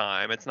that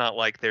time. It's not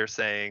like they're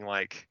saying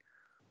like,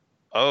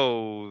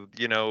 oh,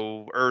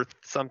 Earth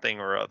something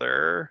or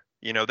other.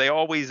 They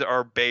always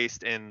are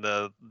based in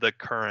the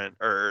current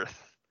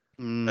Earth,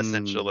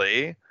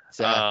 essentially.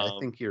 Zach, I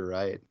think you're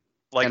right.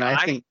 Like, and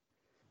I think.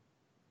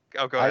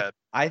 Oh, go ahead.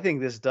 I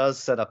think this does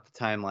set up the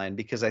timeline,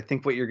 because I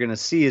think what you're going to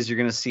see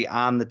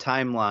on the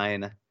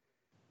timeline,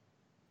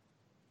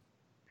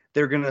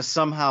 they're going to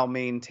somehow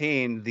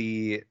maintain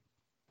the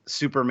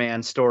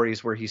Superman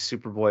stories where he's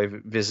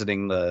Superboy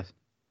visiting the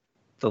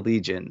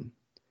Legion,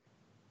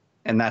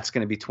 and that's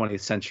going to be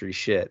 20th century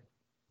shit.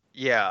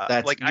 Yeah,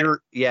 I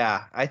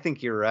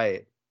think you're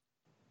right.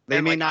 They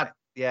may not.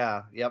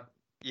 Yeah. Yep.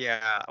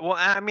 Yeah. Well,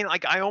 I mean,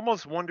 like, I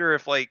almost wonder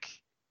if like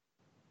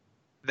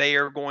they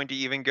are going to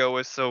even go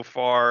as so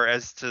far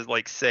as to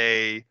like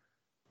say,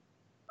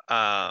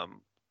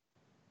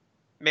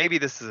 maybe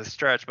this is a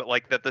stretch, but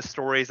like that the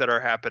stories that are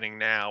happening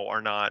now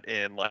are not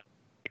in like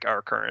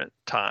our current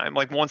time.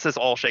 Like once this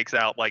all shakes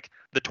out, like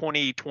the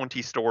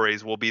 2020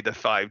 stories will be the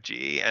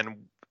 5G, and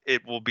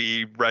it will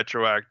be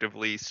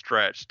retroactively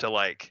stretched to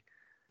like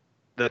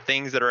the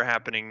things that are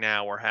happening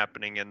now are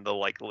happening in the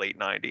like late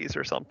 90s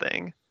or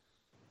something,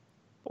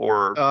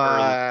 or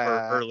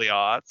early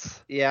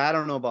aughts. Yeah, I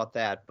don't know about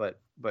that, but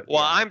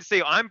well,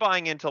 yeah. I'm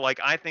buying into like,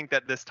 I think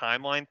that this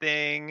timeline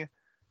thing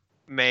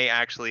may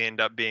actually end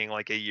up being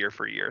like a year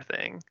for year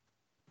thing.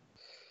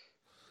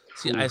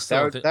 See, I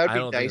still that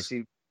would be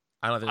dicey.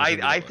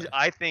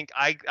 I think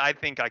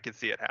I could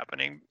see it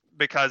happening,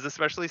 because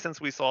especially since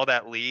we saw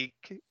that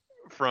leak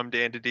from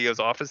Dan DiDio's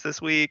office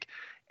this week,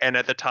 and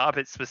at the top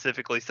it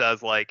specifically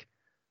says like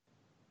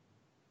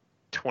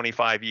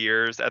 25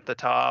 years at the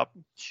top,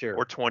 sure,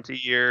 or 20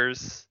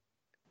 years.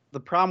 The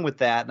problem with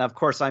that, and of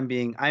course I'm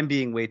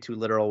being way too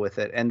literal with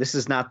it, and this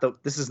is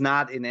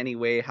not in any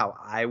way how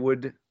I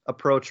would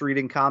approach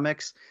reading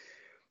comics,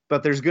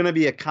 but there's going to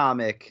be a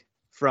comic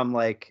from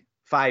like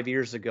 5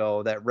 years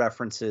ago that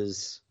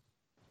references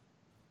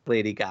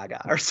Lady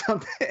Gaga or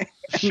something.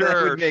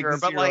 Sure,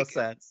 but like,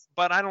 sense.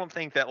 But I don't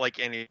think that like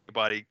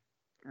anybody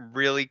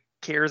really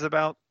cares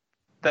about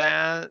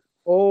that.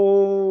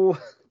 Oh,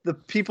 the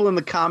people in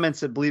the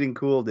comments at Bleeding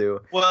Cool do.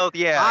 Well,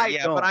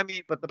 yeah, but I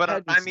mean, but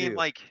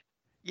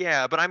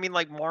I mean,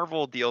 like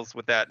Marvel deals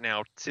with that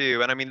now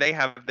too, and I mean they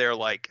have their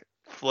like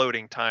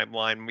floating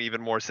timeline even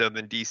more so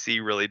than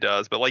DC really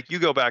does. But like you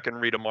go back and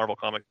read a Marvel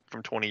comic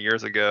from 20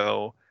 years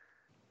ago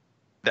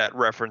that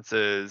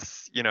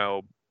references,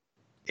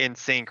 In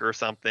Sync or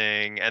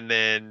something, and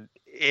then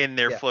in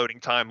their floating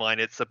timeline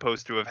it's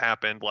supposed to have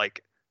happened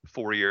like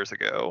 4 years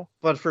ago.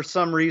 But for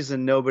some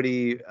reason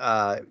nobody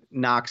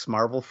knocks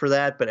Marvel for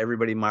that, but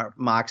everybody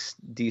mocks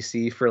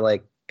DC for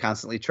like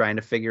constantly trying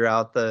to figure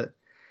out the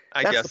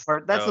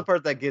part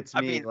that gets me.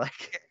 I mean,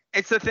 like,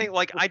 it's the thing,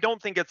 like, I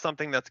don't think it's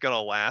something that's going to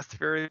last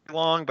very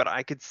long, but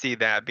I could see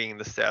that being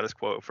the status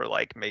quo for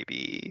like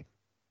maybe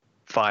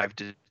 5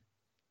 to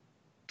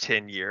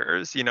 10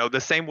 years. The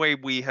same way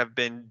we have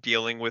been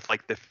dealing with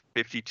like the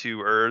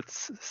 52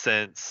 Earths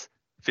since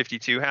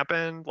 52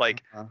 happened.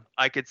 Like,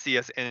 I could see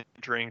us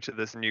entering to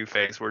this new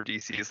phase where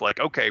DC is like,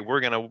 okay, we're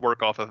going to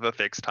work off of a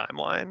fixed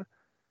timeline.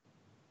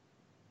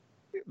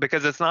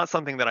 Because it's not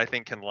something that I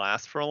think can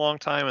last for a long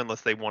time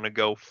unless they want to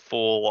go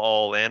full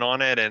all in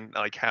on it and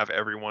like have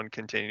everyone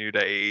continue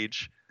to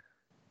age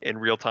in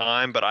real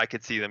time. But I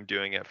could see them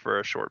doing it for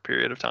a short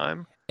period of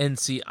time. And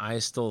see, I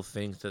still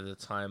think that the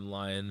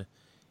timeline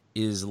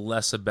is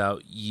less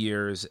about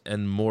years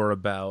and more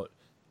about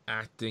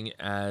acting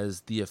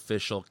as the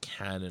official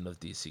canon of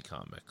DC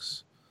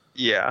Comics.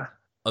 Yeah.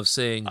 Of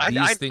saying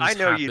these things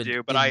happen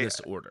in this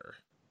order.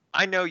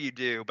 I know you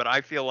do, but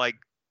I feel like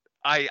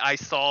I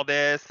saw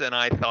this and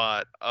I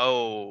thought,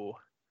 oh,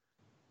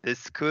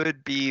 this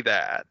could be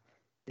that.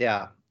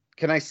 Yeah.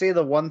 Can I say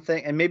the one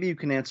thing, and maybe you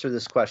can answer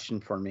this question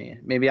for me.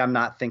 Maybe I'm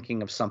not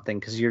thinking of something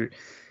because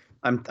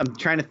I'm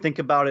trying to think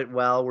about it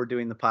while we're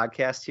doing the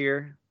podcast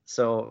here.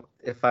 So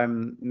if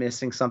I'm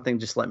missing something,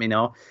 just let me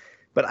know.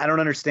 But I don't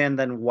understand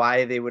then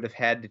why they would have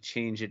had to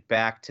change it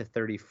back to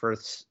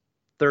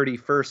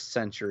 31st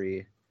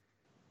century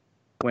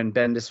when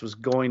Bendis was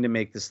going to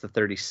make this the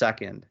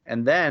 32nd.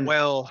 And then,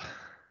 Well,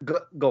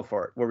 go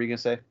for it. What were you gonna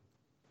say?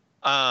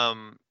 I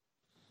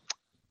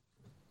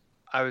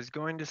was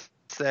going to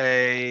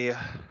say,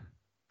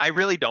 I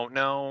really don't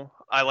know.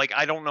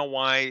 I don't know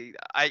why.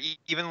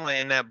 Even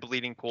in that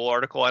Bleeding Pool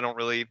article, I don't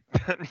really.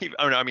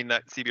 I mean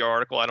that CBR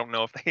article. I don't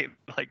know if they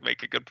like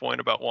make a good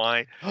point about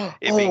why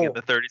it being in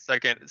the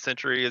 32nd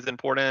century is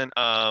important.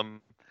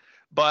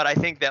 But I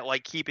think that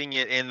like keeping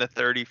it in the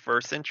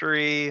 31st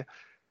century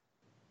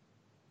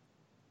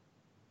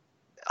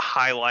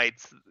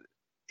highlights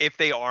if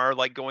they are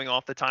like going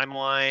off the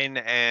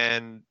timeline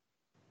and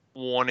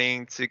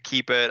wanting to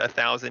keep it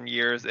 1,000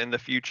 years in the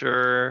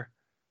future.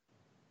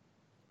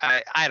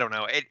 I don't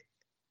know. It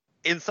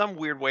in some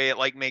weird way it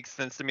like makes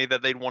sense to me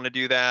that they'd want to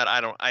do that.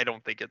 I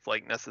don't think it's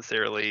like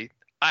necessarily.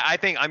 I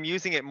think I'm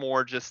using it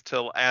more just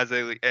to as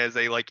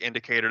a like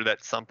indicator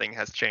that something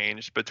has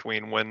changed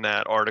between when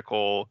that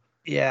article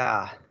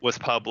was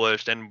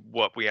published and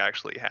what we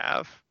actually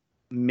have.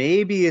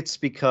 Maybe it's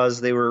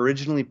because they were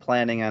originally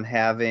planning on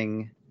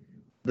having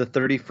the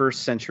 31st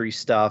century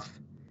stuff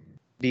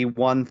be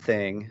one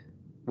thing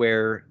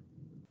where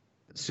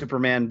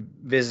Superman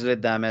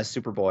visited them as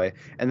Superboy,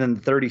 and then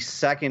the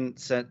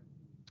 32nd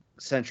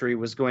century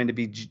was going to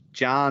be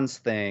John's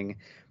thing.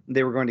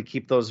 They were going to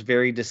keep those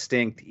very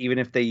distinct, even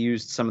if they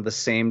used some of the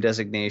same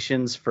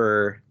designations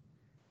for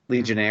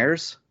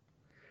Legionnaires.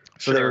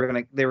 So they were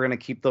going to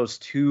keep those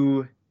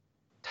two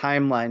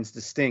timelines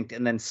distinct,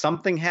 and then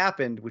something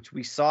happened, which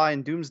we saw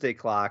in Doomsday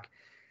Clock,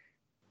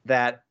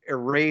 that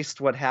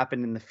erased what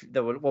happened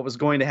in what was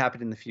going to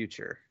happen in the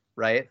future,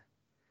 right?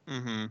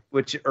 Mm-hmm.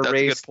 Which erased That's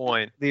a good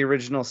point. The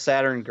original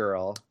Saturn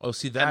girl. Oh,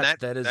 see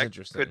that is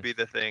interesting. Could be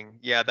the thing.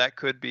 Yeah,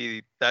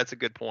 that's a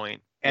good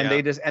point. And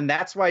and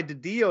that's why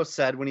DiDio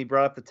said when he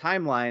brought up the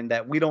timeline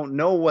that we don't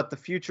know what the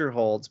future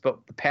holds, but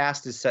the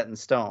past is set in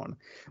stone,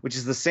 which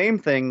is the same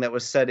thing that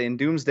was said in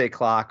Doomsday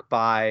Clock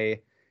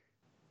by,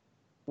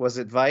 was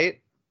it Veidt?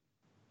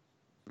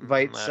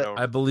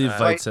 I believe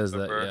Veidt says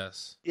that,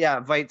 yes.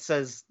 Yeah, Veidt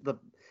says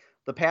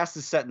the past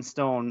is set in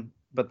stone,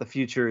 but the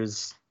future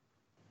is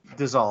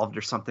dissolved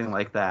or something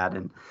like that.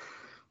 And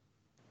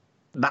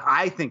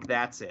I think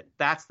that's it.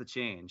 That's the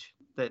change.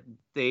 That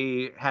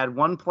they had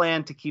one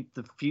plan to keep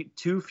the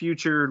two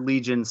future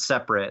legions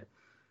separate,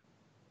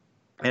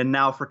 and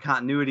now for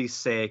continuity's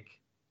sake,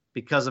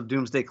 because of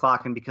Doomsday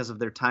Clock and because of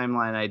their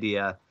timeline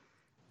idea,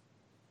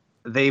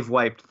 they've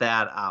wiped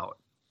that out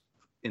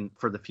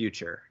for the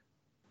future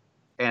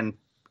and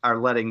are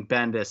letting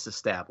Bendis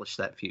establish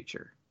that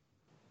future,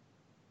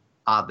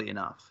 oddly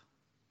enough.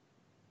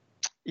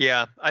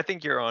 Yeah, I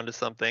think you're onto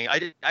something.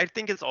 I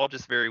think it's all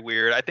just very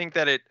weird. I think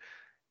that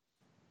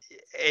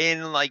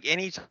in like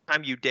any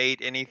time you date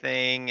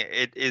anything,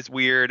 it is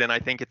weird, and I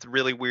think it's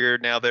really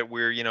weird now that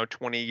we're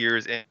 20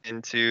 years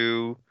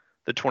into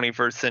the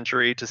 21st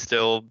century to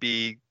still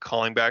be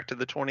calling back to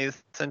the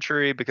 20th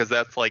century, because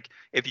that's like,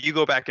 if you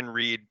go back and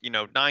read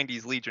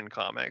 90s Legion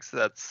comics,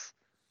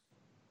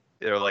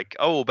 they're like,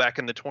 oh, back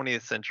in the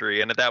 20th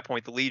century, and at that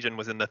point the Legion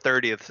was in the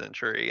 30th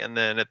century, and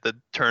then at the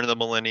turn of the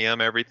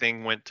millennium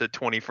everything went to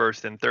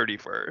 21st and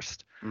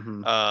 31st.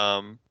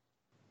 Mm-hmm.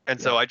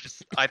 So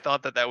I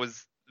thought that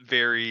was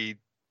very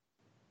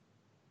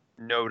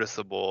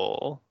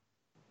noticeable,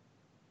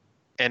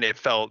 and it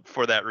felt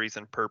for that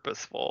reason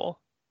purposeful.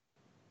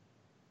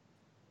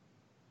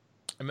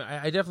 I mean,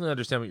 I definitely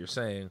understand what you're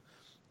saying.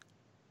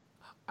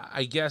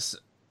 I guess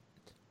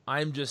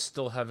I'm just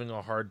still having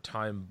a hard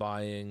time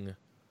buying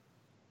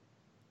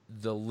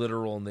the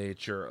literal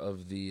nature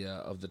of the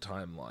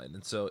timeline.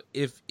 And so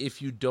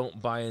if you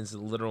don't buy into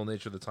the literal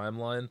nature of the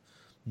timeline,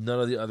 none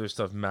of the other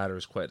stuff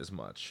matters quite as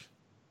much.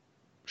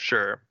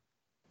 Sure.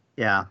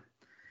 Yeah.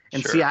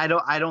 And sure. See, I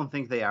don't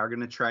think they are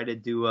going to try to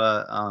do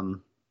a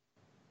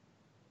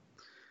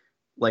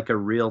like a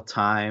real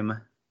time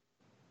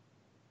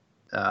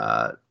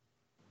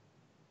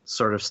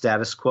sort of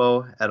status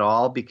quo at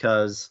all,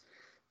 because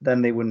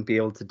then they wouldn't be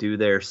able to do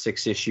their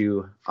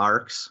 6-issue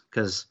arcs,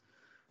 because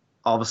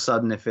all of a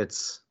sudden if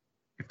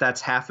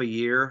that's half a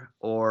year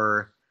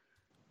or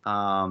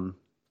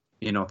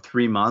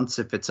 3 months,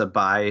 if it's a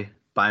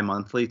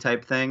bi-monthly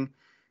type thing,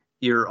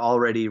 you're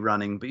already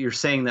running, but you're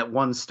saying that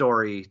one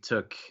story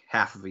took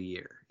half of a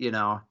year,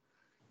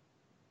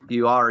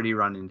 you already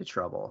run into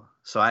trouble.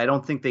 So I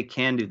don't think they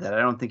can do that.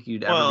 I don't think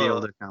you'd ever be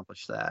able to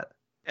accomplish that.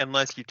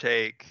 Unless you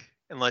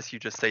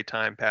just say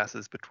time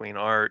passes between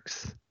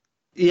arcs.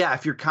 Yeah,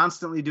 if you're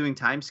constantly doing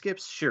time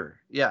skips, sure.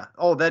 Yeah.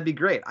 Oh, that'd be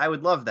great. I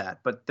would love that.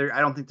 But I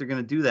don't think they're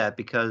going to do that,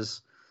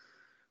 because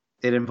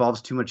it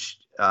involves too much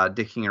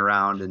dicking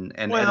around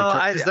and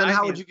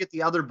how would you get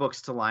the other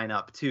books to line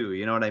up too?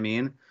 You know what I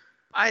mean?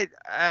 I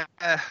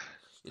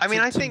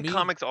think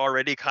comics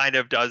already kind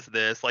of does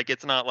this. Like,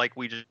 it's not like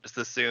we just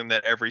assume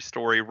that every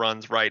story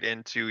runs right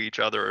into each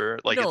other.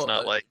 Like, no, it's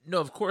not like... No,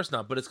 of course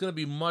not. But it's going to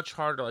be much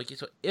harder. Like,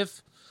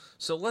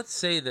 so let's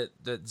say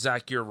that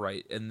Zach, you're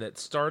right, and that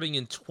starting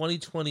in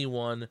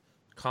 2021,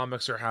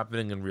 comics are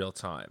happening in real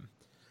time.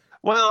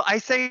 Well, I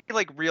say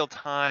like real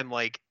time,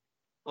 like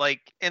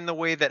in the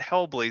way that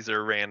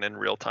Hellblazer ran in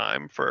real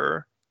time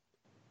for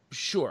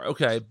Sure,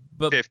 okay,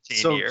 but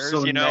 15 years,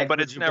 you know, but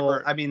it's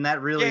never. I mean,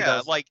 that really Yeah,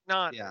 does. like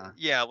not.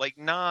 Yeah, like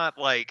not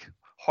like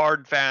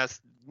hard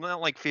fast, not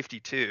like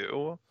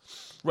 52,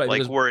 right, like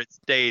because, where it's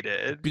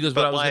dated. because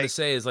but what I was like, gonna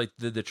say is like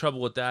the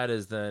trouble with that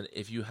is then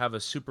if you have a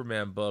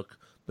Superman book,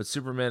 but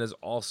Superman is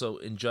also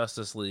in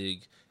Justice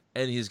League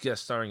and he's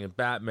guest starring in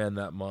Batman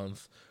that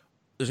month.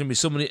 There's gonna be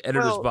so many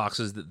editors'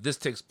 boxes that this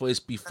takes place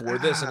before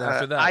this and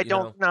after that. I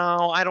don't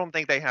know. I don't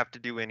think they have to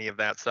do any of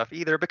that stuff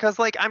either, because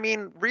like I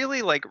mean,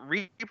 really, like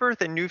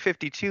Rebirth and New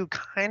 52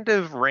 kind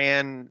of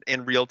ran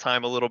in real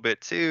time a little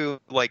bit too.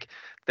 Like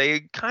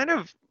they kind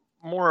of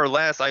more or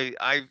less.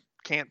 I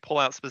can't pull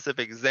out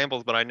specific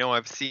examples, but I know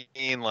I've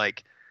seen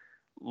like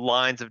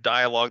lines of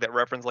dialogue that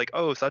reference like,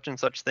 oh, such and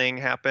such thing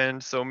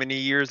happened so many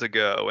years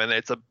ago, and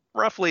it's a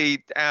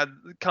roughly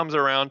comes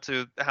around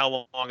to how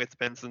long it's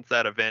been since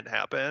that event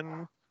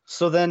happened.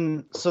 So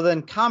then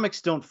comics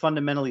don't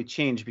fundamentally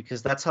change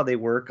because that's how they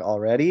work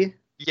already.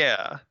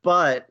 Yeah.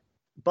 But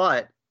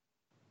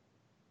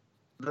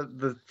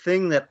the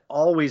thing that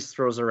always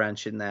throws a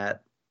wrench in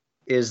that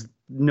is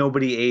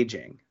nobody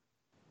aging.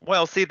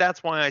 Well, see,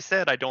 that's why I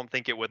said I don't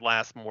think it would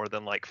last more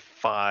than like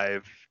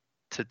 5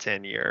 to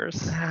 10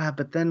 years.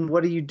 But then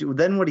what do you do?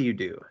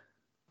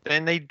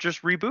 Then they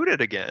just reboot it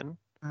again.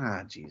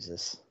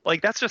 Jesus.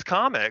 Like that's just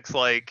comics.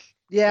 Like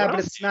but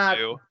it's not.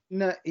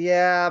 No,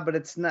 but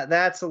it's not.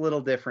 That's a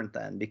little different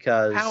then,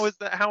 because how is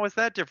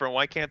that different?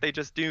 Why can't they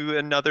just do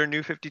another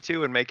New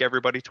 52 and make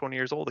everybody 20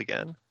 years old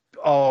again?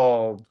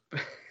 Oh,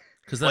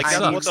 because that's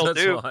what they'll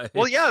do. Why.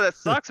 Well, yeah, that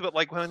sucks. But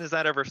like, when does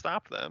that ever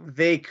stop them?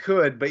 They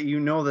could, but you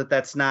know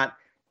that's not.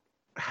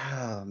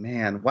 Oh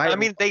man, why? I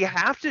mean, they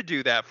have to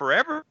do that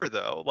forever,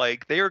 though.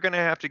 Like, they are going to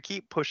have to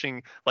keep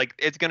pushing. Like,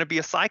 it's going to be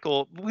a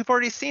cycle. We've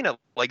already seen it.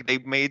 Like, they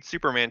made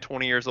Superman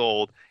 20 years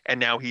old, and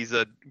now he's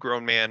a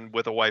grown man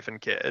with a wife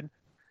and kid.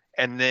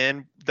 And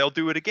then they'll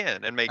do it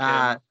again and make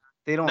him.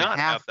 They don't not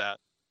have that.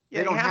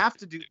 Yeah, they don't have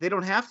to do. They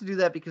don't have to do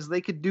that because they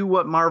could do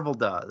what Marvel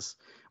does,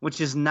 which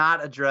is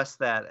not address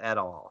that at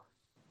all.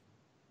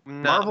 No,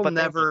 Marvel but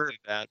never. They won't do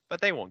that,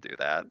 but they won't do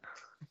that.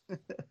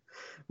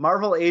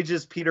 Marvel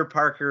ages Peter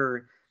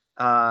Parker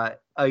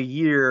a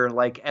year,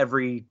 like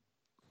every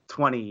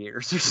 20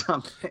 years or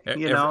something.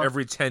 You know,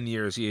 every 10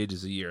 years he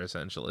ages a year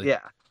essentially.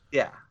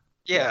 Yeah.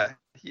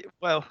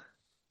 Well,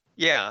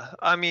 yeah.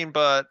 I mean,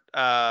 but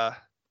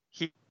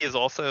he has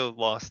also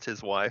lost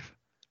his wife.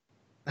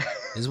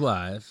 His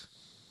wife.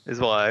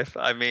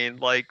 I mean,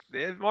 like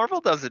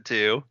Marvel does it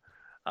too.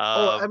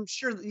 I'm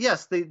sure.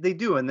 Yes, they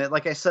do, and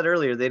like I said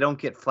earlier, they don't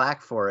get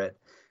flack for it.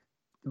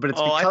 But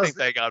it's because I think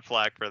they got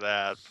flack for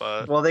that.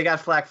 But they got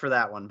flack for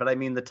that one. But I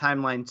mean, the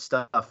timeline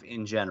stuff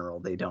in general,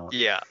 they don't.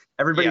 Yeah.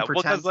 Everybody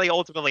pretends because they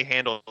ultimately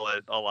handle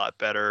it a lot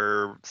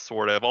better,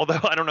 sort of. Although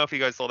I don't know if you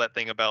guys saw that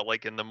thing about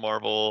like in the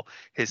Marvel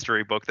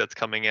history book that's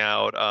coming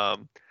out.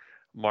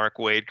 Mark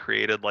Waid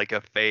created like a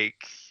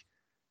fake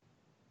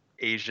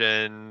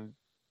Asian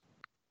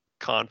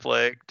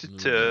conflict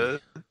to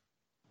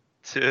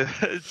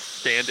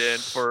stand in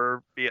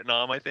for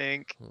Vietnam, I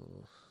think.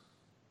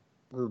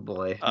 Oh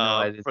boy!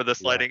 For the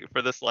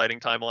sliding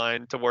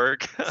timeline to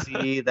work.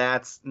 See,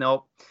 that's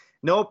nope.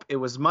 It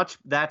was much.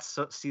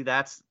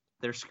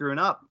 They're screwing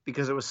up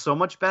because it was so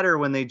much better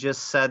when they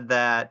just said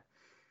that.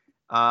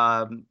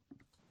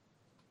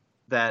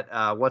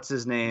 What's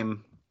his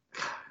name?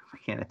 I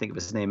can't think of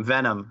his name.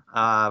 Venom.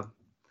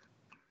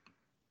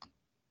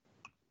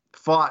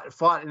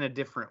 Fought in a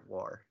different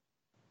war.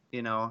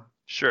 You know.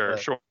 Sure.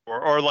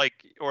 Or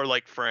like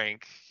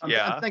Frank.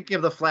 I'm thinking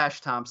of the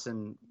Flash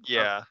Thompson.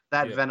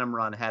 That Venom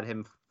run had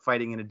him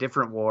fighting in a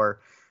different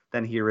war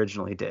than he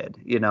originally did.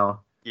 You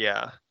know.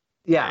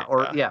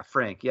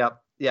 Frank.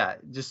 Yep. Yeah.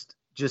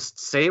 Just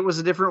say it was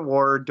a different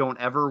war. Don't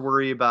ever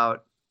worry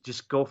about.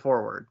 Just go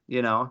forward.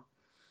 You know.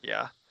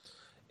 Yeah.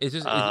 It's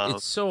just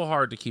it's so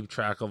hard to keep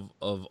track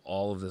of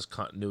all of this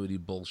continuity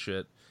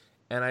bullshit,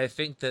 and I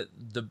think that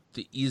the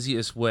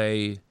easiest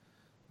way,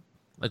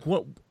 like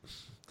what.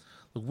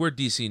 Look, we're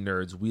DC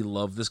nerds. We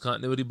love this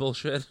continuity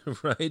bullshit,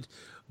 right?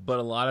 But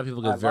a lot of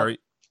people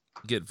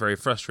get very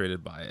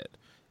frustrated by it.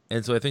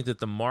 And so I think that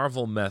the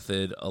Marvel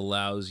method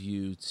allows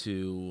you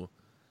to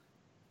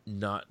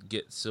not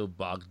get so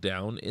bogged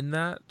down in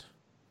that.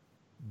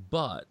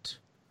 But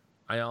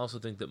I also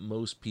think that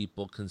most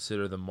people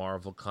consider the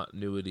Marvel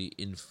continuity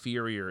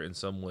inferior in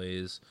some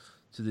ways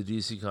to the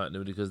DC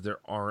continuity because there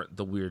aren't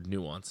the weird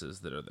nuances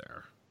that are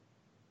there.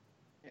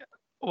 Yeah.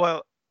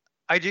 Well,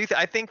 I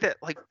think that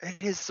like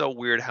it is so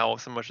weird how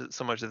so much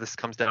of this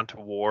comes down to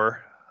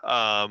war,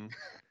 and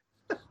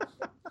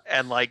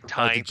like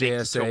tying like the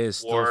JSA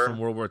is war. Still from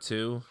World War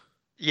II.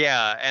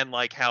 Yeah, and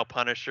like how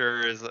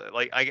Punisher is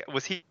like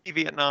was he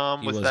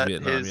Vietnam? He was that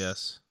Vietnam, his?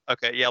 Yes.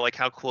 Okay, yeah, like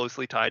how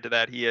closely tied to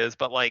that he is,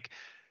 but like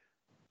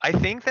I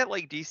think that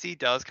like DC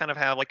does kind of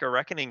have like a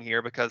reckoning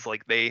here because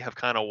like they have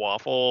kind of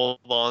waffled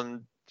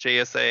on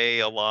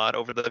JSA a lot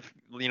over the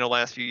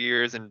last few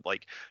years, and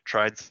like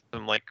tried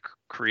some like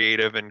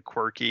creative and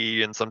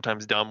quirky and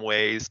sometimes dumb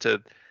ways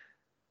to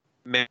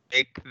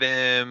make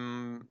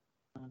them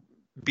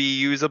be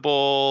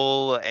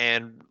usable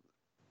and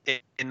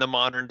in the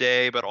modern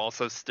day, but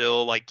also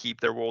still like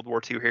keep their World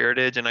War II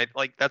heritage. And I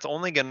like that's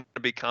only going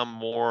to become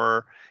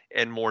more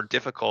and more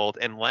difficult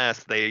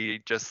unless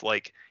they just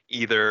like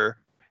either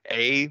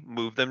A,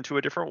 move them to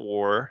a different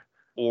war,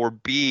 or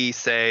B,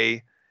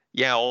 say,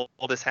 yeah, all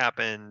this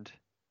happened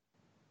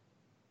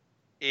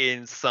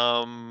in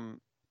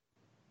some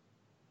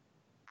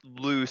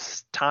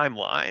loose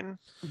timeline.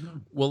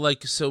 Well,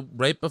 like, so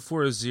right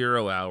before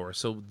 0 Hour,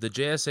 so the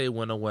JSA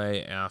went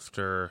away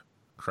after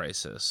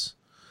Crisis.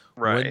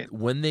 Right.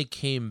 When they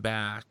came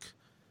back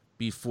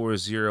before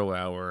 0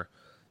 Hour,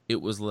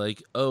 it was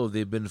like, oh,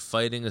 they've been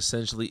fighting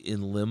essentially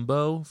in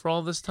limbo for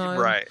all this time.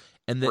 Right.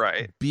 And that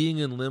Right. being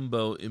in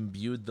limbo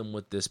imbued them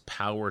with this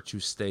power to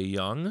stay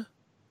young.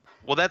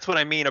 Well, that's what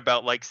I mean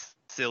about like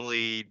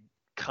silly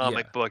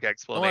comic book Oh,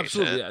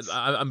 explanations.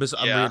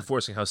 absolutely. I'm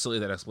reinforcing how silly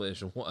that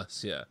explanation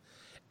was. Yeah.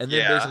 And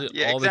then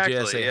basically all exactly,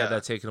 the JSA had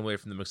that taken away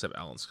from them except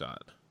Alan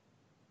Scott.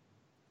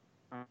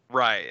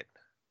 Right.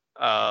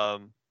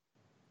 But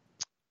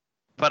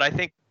I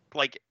think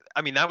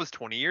that was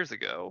 20 years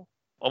ago.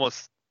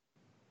 Almost.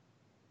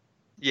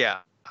 Yeah.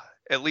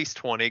 At least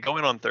 20,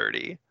 going on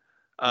 30.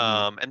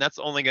 And that's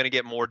only going to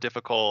get more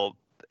difficult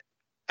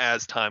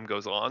as time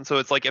goes on. So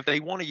it's like if they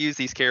want to use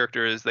these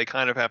characters, they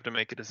kind of have to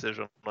make a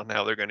decision on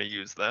how they're going to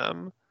use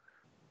them.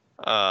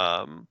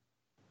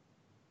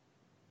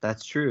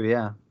 That's true.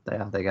 Yeah,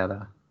 they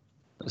gotta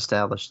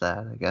establish that,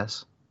 I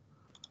guess.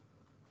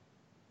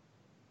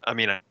 I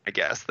mean, I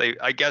guess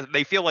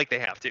they feel like they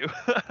have to,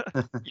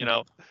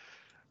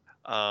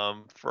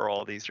 for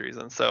all these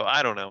reasons. So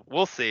I don't know.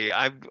 We'll see.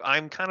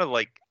 I'm kind of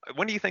like,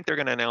 when do you think they're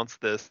going to announce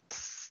this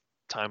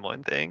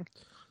timeline thing?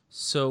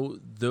 So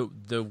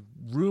the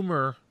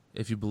rumor,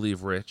 if you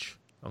believe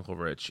Uncle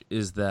Rich,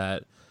 is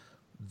that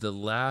the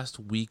last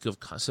week of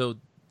so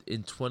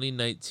in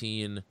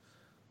 2019,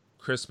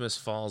 Christmas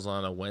falls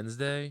on a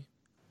Wednesday,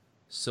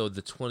 so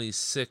the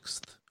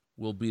 26th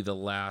will be the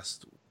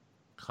last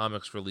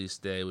comics release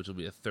day, which will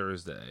be a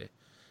Thursday,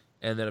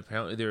 and then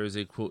apparently there is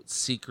a quote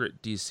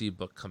secret DC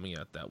book coming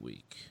out that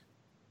week.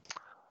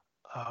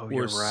 Oh, or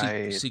you're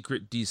right.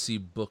 Secret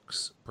DC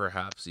books,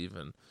 perhaps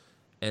even.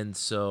 And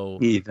so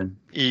even.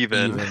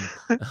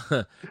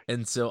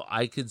 And so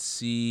I could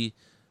see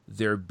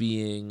there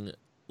being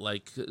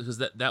like, because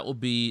that will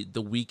be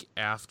the week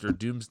after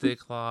Doomsday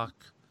Clock,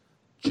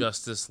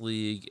 Justice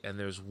League, and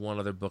there's one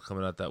other book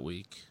coming out that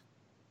week.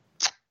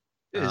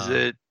 Is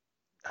it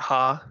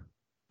Ha?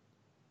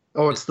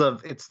 Oh, it's the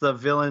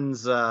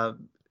villains. The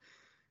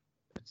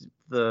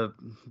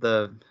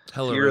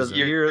Hellraiser.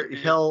 You're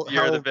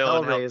the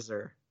villain.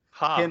 Hellraiser.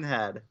 Ha.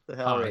 Pinhead, the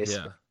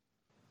Hellraiser.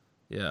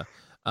 Yeah.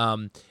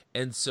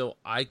 And so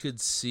I could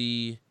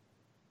see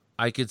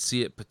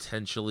it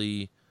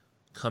potentially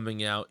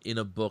coming out in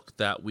a book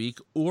that week,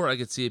 or I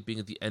could see it being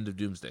at the end of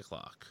Doomsday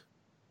Clock.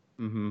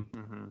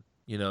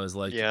 As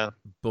like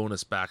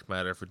bonus back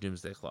matter for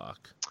Doomsday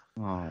Clock.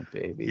 Oh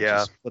baby, yeah,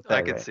 just put that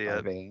I could right see in my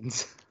it.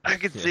 veins. I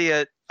could see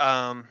it.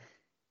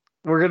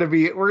 We're gonna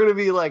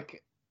be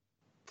like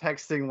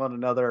texting one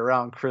another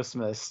around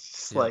Christmas,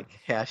 just like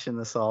hashing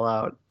this all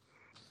out.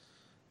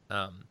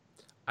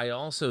 I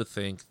also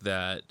think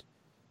that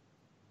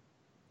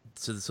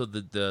so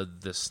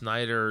the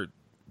Snyder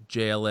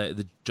JLA,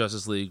 the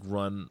Justice League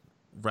run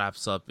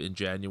wraps up in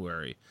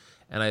January,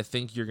 and I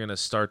think you're gonna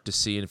start to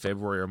see in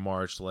February or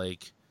March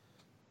like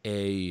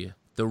the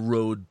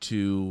road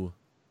to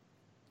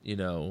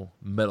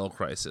Metal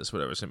Crisis,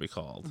 whatever it's gonna be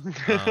called,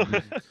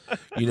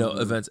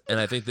 events. And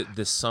I think that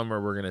this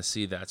summer we're gonna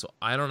see that. So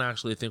I don't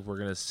actually think we're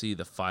gonna see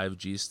the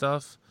 5G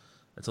stuff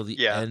until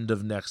the end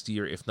of next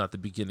year, if not the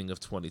beginning of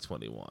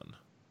 2021.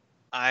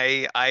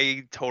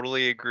 I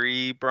totally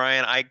agree,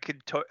 Brian. I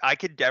could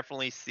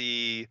definitely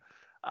see,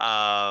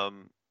 I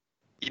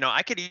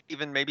could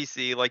even maybe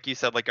see, like you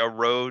said, like a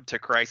Road to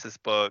Crisis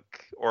book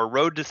or a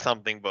Road to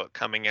Something book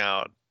coming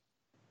out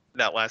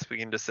that last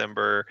week in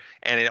December,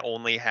 and it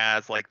only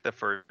has like the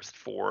first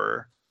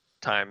 4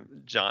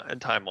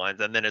 timelines,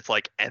 and then it's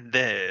like, and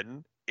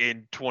then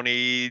in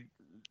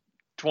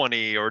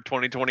 2020 or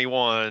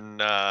 2021,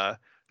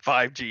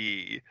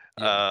 5G.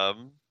 I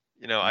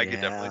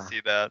could definitely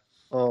see that.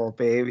 Oh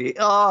baby,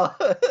 oh.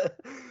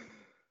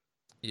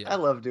 Yeah, I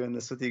love doing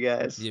this with you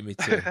guys. Yeah, me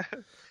too.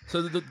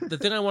 So the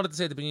thing I wanted to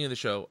say at the beginning of the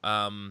show,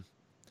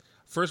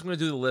 first I'm going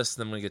to do the list,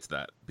 and then I'm going to get to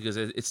that because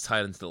it's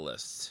tied into the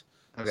list.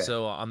 Okay.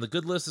 So on the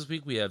good list this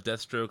week, we have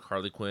Deathstroke,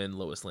 Harley Quinn,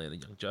 Lois Lane,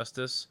 and Young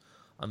Justice.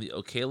 On the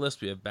okay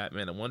list, we have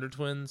Batman and Wonder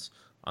Twins.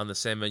 On the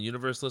Sandman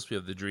Universe list, we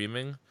have The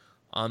Dreaming.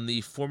 On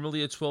the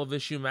formerly a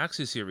 12-issue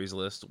maxi series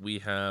list, we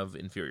have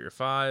Inferior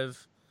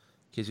 5.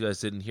 In case you guys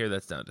didn't hear,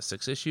 that's down to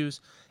 6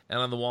 issues. And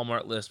on the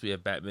Walmart list, we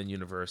have Batman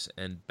Universe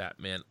and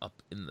Batman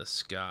Up in the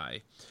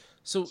Sky.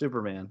 So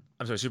Superman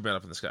Up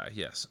in the Sky,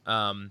 yes.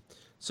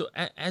 So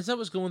as I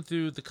was going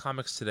through the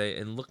comics today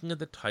and looking at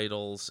the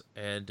titles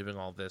and doing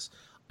all this,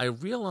 I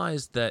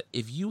realized that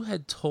if you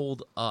had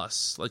told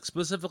us, like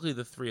specifically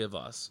the three of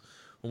us,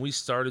 when we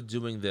started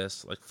doing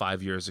this like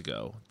 5 years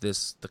ago,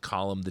 the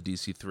column, the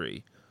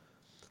DC3,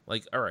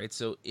 like, all right,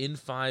 so in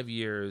 5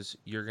 years,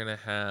 you're going to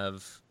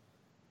have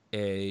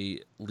a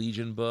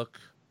Legion book,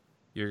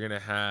 you're going to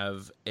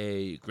have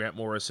a Grant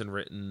Morrison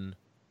written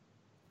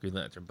Green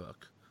Lantern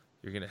book,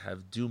 you're going to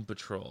have Doom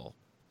Patrol,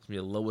 there's going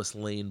to be a Lois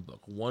Lane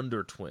book,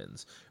 Wonder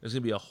Twins, there's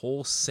going to be a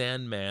whole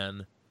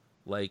Sandman,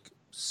 like,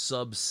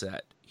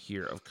 subset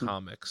here of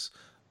comics.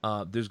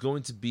 There's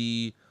going to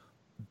be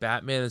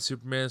Batman and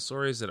Superman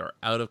stories that are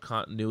out of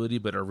continuity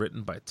but are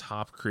written by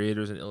top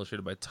creators and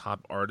illustrated by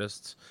top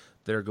artists.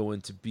 They're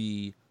going to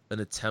be an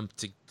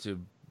attempt to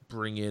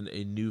bring in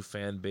a new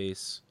fan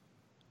base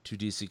to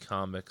DC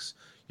Comics.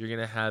 You're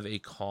going to have a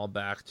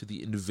callback to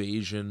the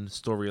Invasion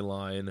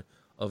storyline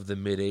of the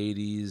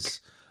mid-'80s.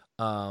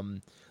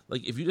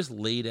 Like, if you just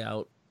laid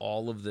out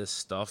all of this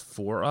stuff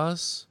for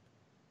us,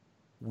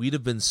 we'd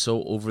have been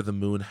so over the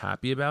moon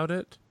happy about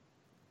it.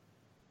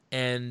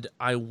 And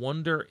I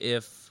wonder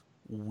if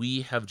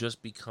we have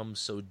just become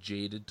so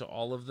jaded to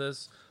all of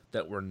this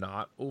that we're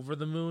not over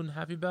the moon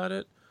happy about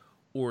it,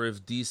 or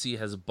if DC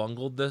has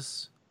bungled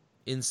this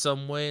in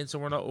some way and so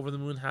we're not over the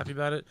moon happy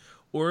about it,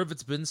 or if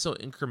it's been so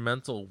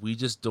incremental we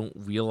just don't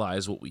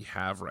realize what we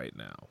have right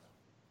now.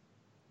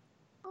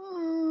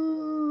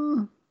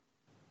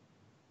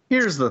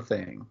 Here's the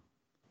thing.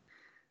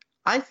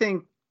 I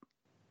think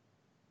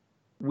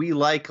we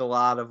like a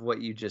lot of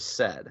what you just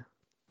said.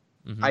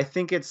 Mm-hmm. I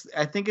think it's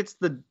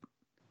the,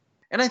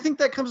 and I think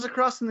that comes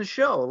across in the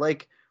show.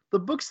 Like, the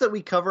books that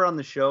we cover on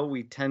the show,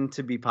 we tend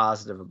to be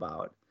positive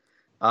about.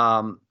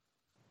 Tom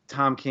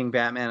King,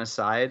 Batman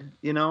aside,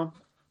 you know,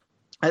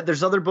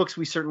 there's other books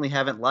we certainly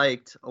haven't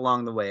liked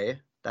along the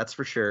way. That's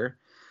for sure.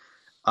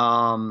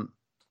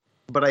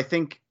 But I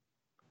think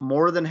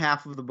more than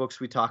half of the books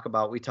we talk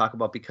about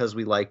because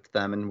we liked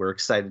them and we're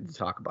excited to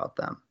talk about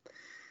them.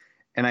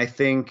 And I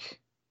think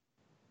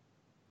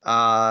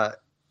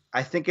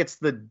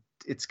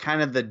it's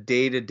kind of the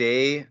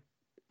day-to-day,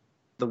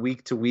 the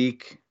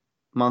week-to-week,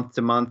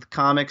 month-to-month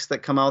comics that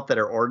come out that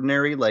are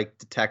ordinary, like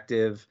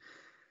Detective,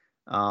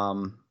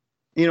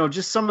 you know,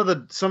 just some of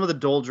the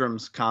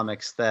doldrums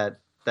comics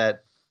that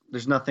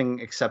there's nothing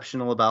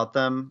exceptional about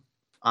them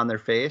on their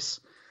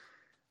face,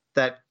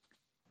 that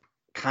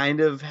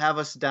kind of have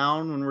us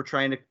down when we're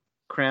trying to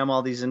cram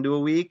all these into a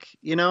week,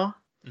 you know?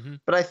 Mm-hmm.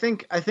 But I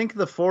think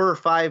the 4 or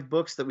 5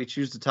 books that we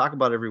choose to talk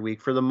about every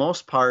week, for the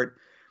most part,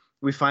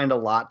 we find a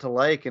lot to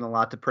like and a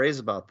lot to praise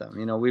about them.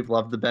 You know, we've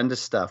loved the Bendis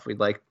stuff. We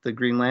like the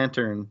Green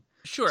Lantern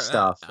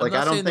stuff. I'm like,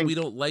 not I don't saying think that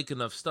we don't like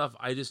enough stuff.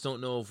 I just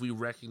don't know if we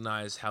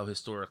recognize how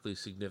historically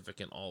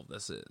significant all of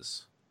this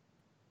is.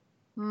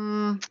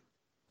 I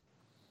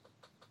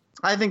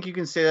think you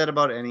can say that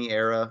about any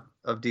era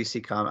of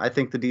DC Comics. I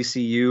think the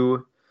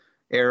DCU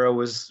era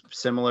was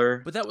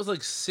similar. But that was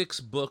like 6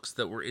 books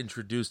that were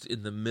introduced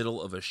in the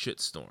middle of a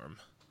shitstorm.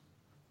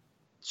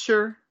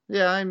 Sure.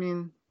 Yeah, I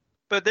mean...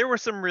 But there were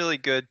some really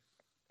good,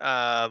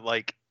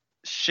 like,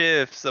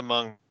 shifts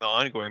among the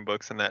ongoing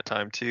books in that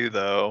time, too,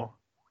 though.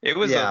 It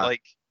was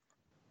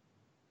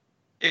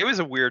it was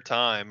a weird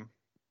time.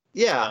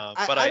 Yeah,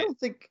 but I don't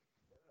think...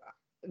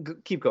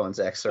 Keep going,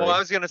 Zach. Sorry. Well, I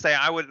was gonna say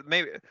I would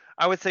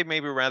say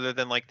maybe rather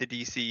than like the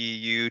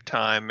DCEU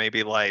time,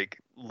 maybe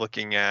like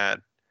looking at,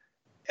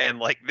 and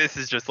like this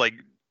is just like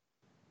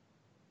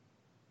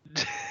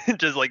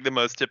just like the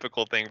most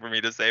typical thing for me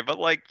to say, but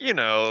like, you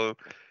know,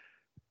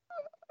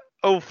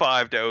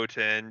 05 to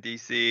 010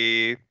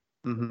 DC,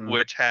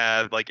 which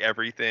had like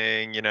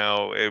everything, you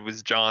know, it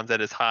was Johns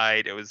at his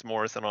height, it was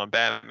Morrison on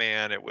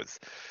Batman, it was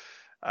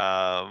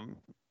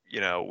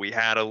you know, we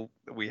had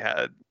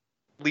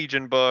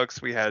Legion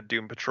books, we had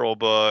Doom Patrol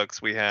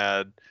books, we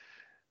had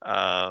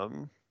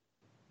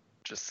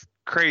just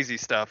crazy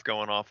stuff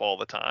going off all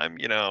the time,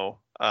 you know.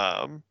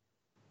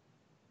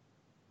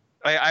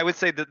 I would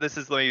say that this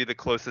is maybe the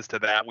closest to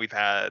that we've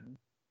had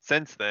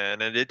since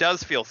then, and it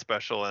does feel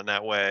special in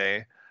that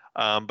way.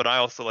 But I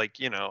also, like,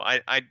 you know,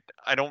 I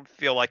don't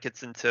feel like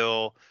it's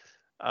until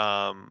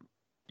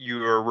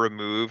you're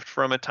removed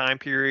from a time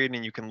period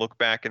and you can look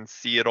back and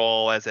see it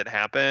all as it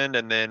happened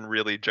and then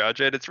really judge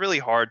it. It's really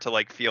hard to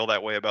like feel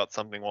that way about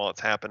something while it's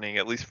happening,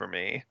 at least for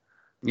me.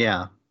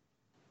 Yeah.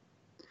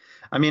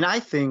 I mean, I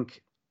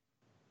think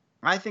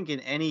in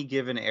any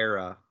given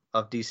era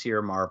of DC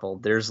or Marvel,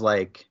 there's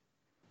like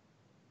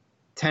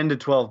 10 to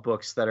 12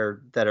 books that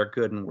are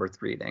good and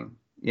worth reading,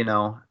 you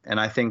know?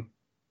 And I think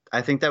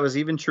that was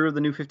even true of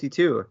the New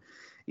 52.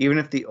 Even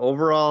if the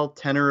overall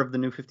tenor of the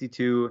New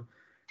 52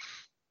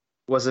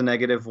 was a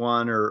negative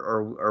one,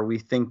 or we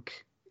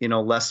think, you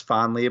know, less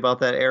fondly about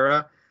that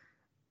era,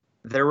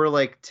 there were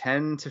like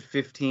 10 to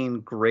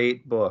 15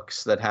 great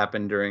books that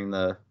happened during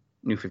the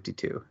New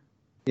 52,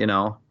 you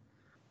know?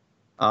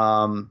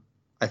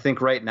 I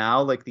think right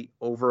now, like, the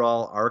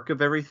overall arc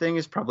of everything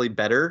is probably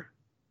better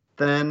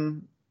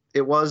than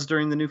it was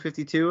during the New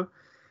 52,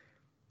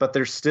 but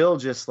there's still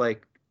just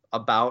like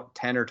about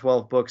 10 or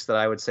 12 books that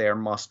I would say are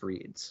must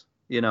reads,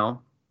 you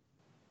know.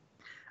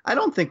 I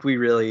don't think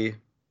there's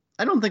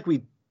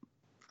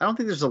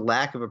a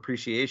lack of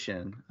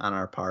appreciation on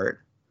our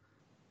part.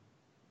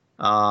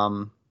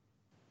 I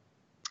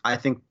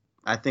think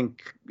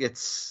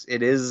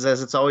it is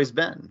as it's always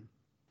been.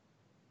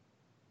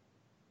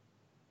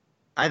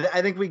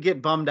 I think we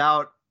get bummed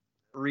out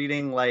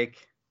reading,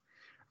 like,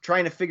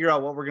 trying to figure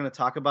out what we're going to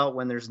talk about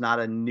when there's not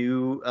a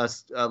new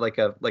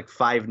like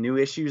 5 new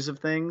issues of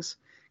things,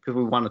 because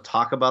we want to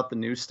talk about the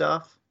new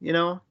stuff, you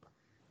know.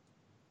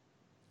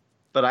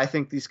 But I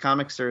think these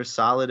comics are as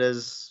solid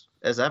as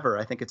ever.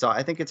 I think it's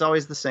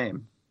always the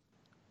same.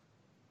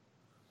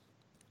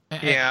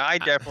 Yeah, I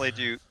definitely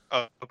do.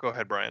 Oh, go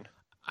ahead, Brian.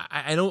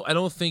 I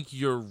don't think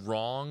you're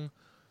wrong.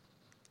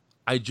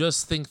 I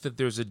just think that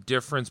there's a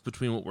difference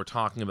between what we're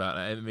talking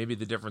about. Maybe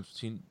the difference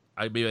between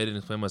maybe I didn't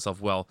explain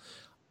myself well.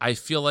 I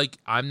feel like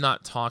I'm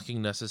not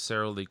talking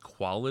necessarily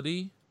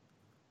quality,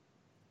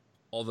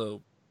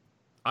 although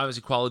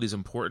obviously quality is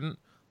important.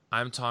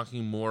 I'm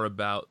talking more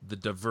about the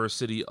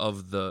diversity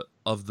of the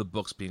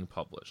books being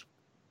published.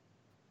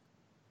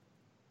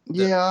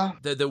 Yeah,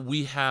 that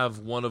we have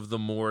one of the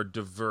more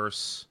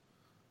diverse.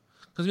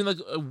 Because I mean, like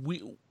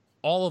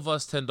all of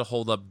us tend to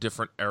hold up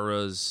different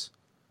eras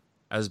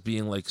as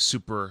being like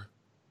super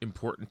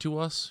important to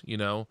us, you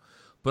know.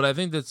 But I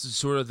think that's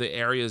sort of the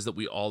areas that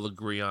we all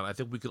agree on. I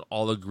think we can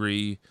all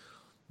agree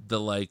the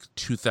like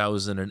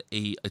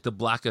 2008, like the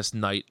Blackest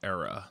Night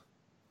era,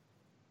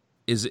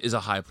 is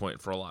a high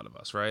point for a lot of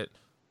us, right?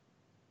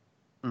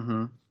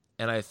 Mm-hmm.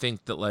 And I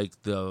think that like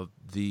the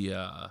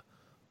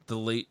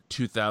late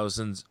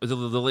 2000s, the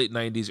late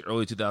 90s,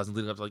 early 2000s,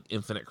 leading up to like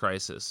Infinite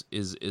Crisis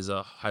is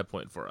a high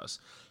point for us.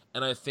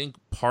 And I think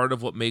part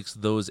of what makes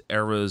those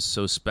eras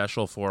so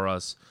special for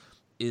us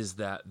is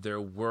that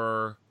there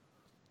were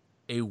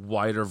a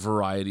wider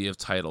variety of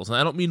titles. And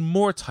I don't mean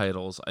more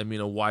titles, I mean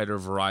a wider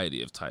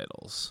variety of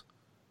titles.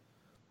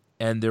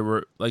 And there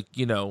were, like,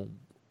 you know,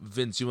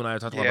 Vince, you and I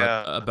have talked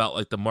about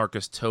like the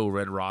Marcus Toe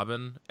Red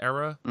Robin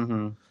era,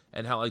 Mm-hmm.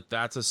 and how like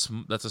that's a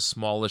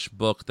smallish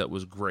book that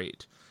was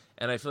great.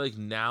 And I feel like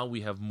now we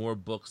have more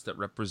books that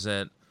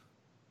represent,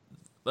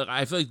 like,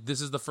 I feel like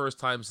this is the first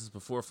time since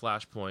before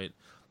Flashpoint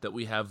that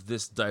we have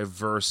this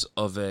diverse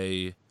of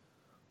a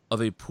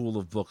pool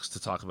of books to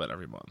talk about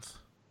every month.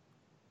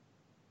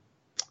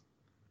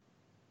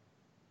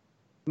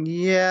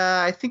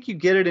 Yeah, I think you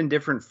get it in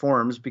different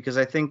forms, because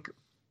I think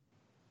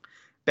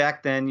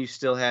back then you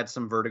still had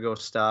some Vertigo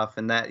stuff,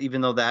 and that,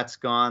 even though that's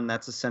gone,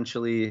 that's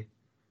essentially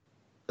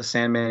the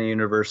Sandman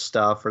universe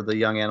stuff or the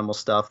Young Animal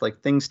stuff.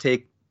 Like,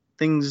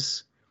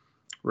 things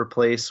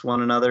replace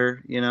one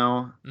another, you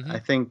know. Mm-hmm. I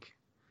think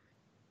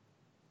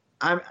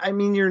I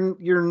mean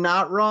you're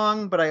not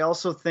wrong, but I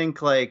also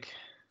think like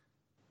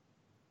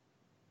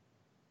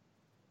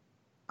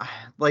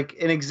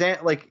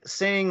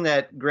saying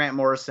that Grant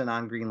Morrison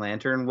on Green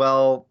Lantern,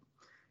 well,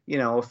 you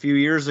know, a few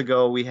years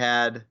ago we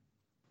had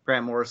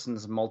Grant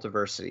Morrison's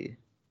Multiversity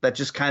that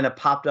just kind of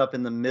popped up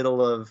in the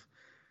middle of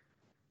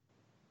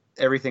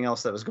everything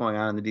else that was going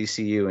on in the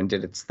DCU and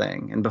did its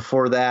thing. And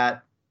before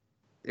that,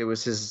 it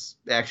was his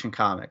Action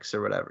Comics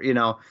or whatever, you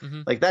know.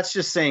 Mm-hmm. Like, that's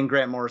just saying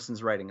Grant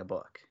Morrison's writing a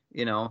book,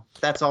 you know.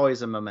 That's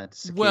always a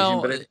momentous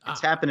occasion, but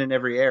it's happened in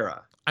every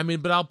era. I mean,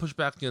 but I'll push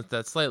back against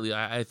that slightly.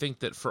 I think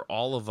that for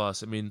all of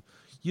us, I mean,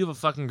 you have a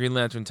fucking Green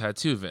Lantern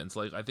tattoo, Vince.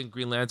 Like, I think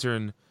Green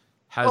Lantern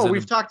has.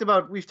 We've talked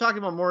about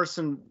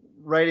Morrison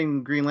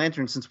writing Green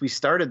Lantern since we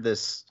started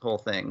this whole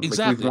thing.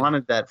 Exactly. Like, we've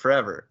wanted that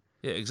forever.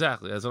 Yeah,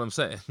 exactly. That's what I'm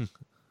saying.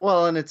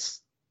 Well, and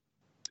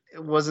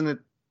wasn't it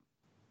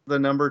the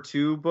number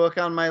 2 book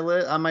on my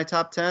on my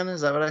top 10?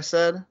 Is that what I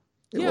said?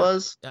 It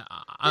was. Yeah,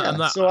 I'm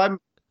not. So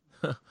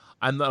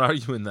I'm not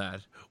arguing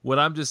that. What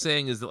I'm just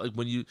saying is that, like,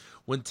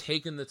 when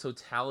taking the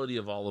totality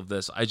of all of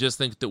this, I just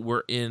think that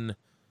we're in.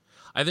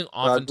 I think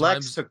oftentimes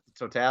Lex took the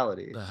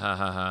totality.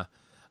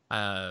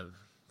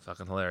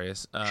 Fucking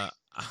hilarious.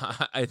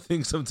 I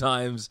think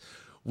sometimes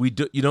you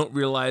don't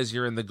realize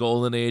you're in the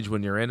golden age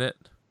when you're in it.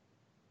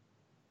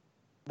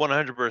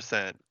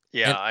 100%.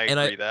 Yeah, I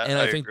agree that. And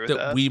I think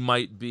that we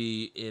might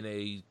be in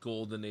a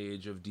golden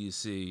age of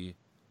DC.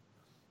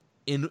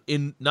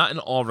 In not in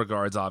all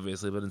regards,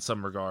 obviously, but in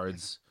some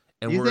regards.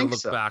 And we're going to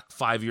look back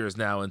 5 years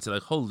now and say,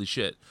 like, holy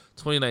shit,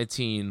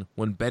 2019,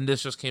 when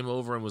Bendis just came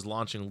over and was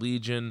launching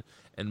Legion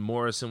and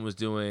Morrison was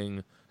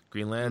doing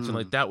Green Lantern,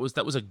 like, that was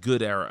a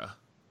good era.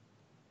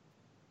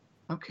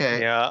 Okay.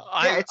 Yeah,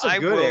 it's a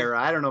good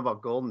era. I don't know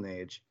about Golden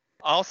Age.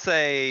 I'll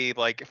say,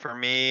 like, for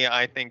me,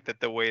 I think that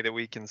the way that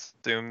we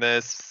consume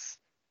this,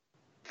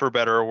 for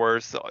better or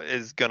worse,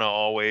 is going to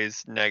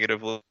always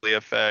negatively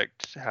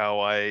affect how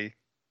I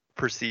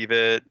perceive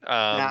it.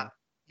 Now,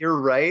 you're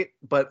right,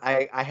 but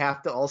I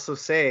have to also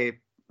say,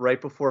 right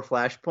before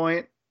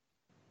Flashpoint,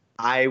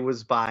 I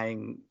was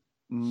buying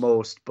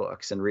most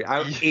books and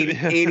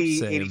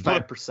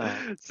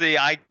 85%. See,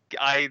 I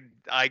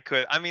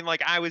could. I mean,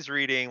 like, I was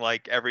reading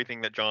like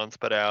everything that John's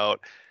put out,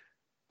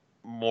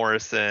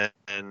 Morrison,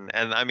 and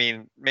I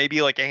mean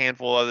maybe like a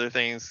handful of other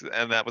things,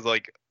 and that was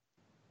like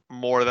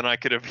more than I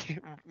could have,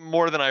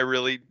 more than I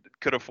really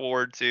could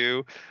afford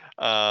to.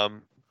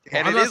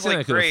 And I'm it not is saying like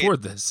I can great.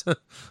 afford this.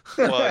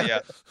 Well, yeah.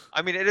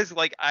 I mean, it is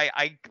like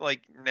I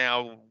like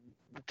now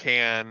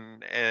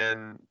can,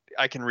 and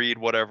I can read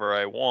whatever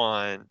I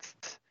want,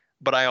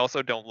 but I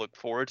also don't look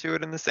forward to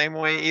it in the same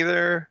way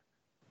either.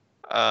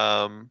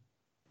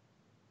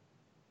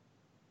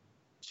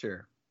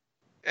 Sure.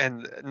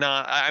 And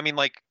not, I mean,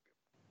 like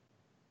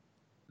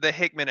the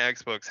Hickman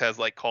X books has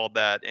like called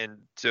that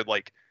into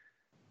like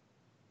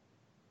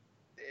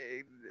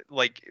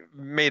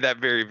made that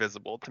very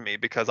visible to me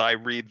because I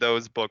read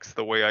those books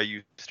the way I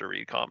used to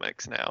read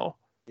comics now.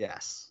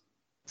 Yes.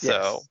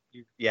 So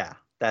Yeah,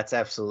 that's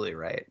absolutely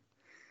right.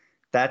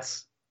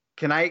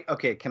 Can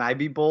I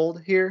be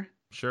bold here?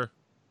 Sure.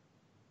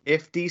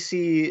 If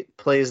DC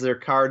plays their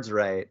cards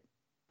right,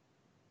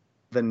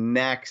 the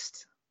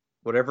next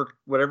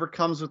whatever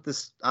comes with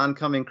this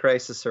oncoming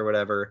crisis or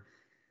whatever,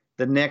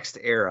 the next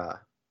era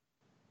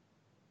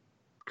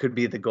could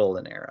be the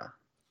golden era.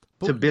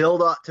 To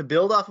build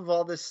off of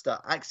all this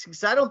stuff.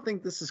 Because I don't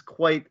think this is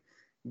quite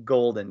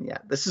golden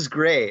yet. This is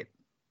great.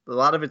 A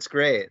lot of it's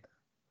great.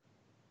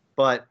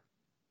 But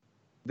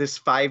this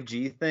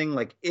 5G thing,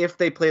 like if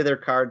they play their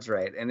cards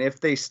right and if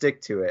they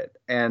stick to it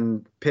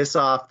and piss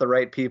off the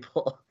right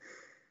people,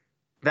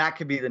 that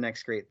could be the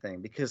next great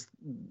thing. Because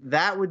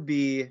that would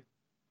be,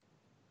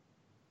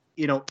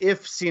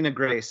 if Sina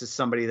Grace is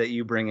somebody that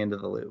you bring into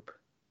the loop.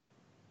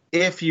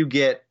 If you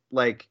get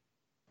like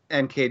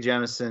N.K.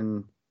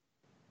 Jemisin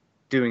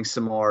doing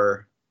some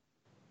more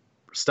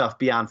stuff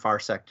beyond Far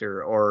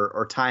Sector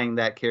or tying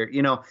that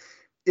character,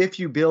 if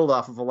you build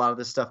off of a lot of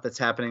the stuff that's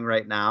happening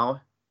right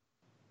now,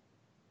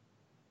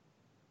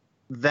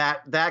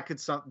 that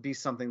could be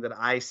something that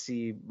I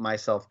see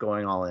myself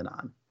going all in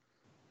on.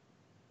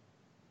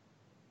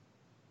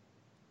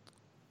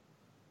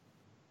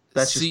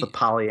 That's just the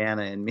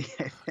Pollyanna in me.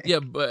 Yeah,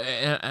 but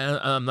and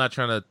I'm not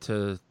trying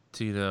to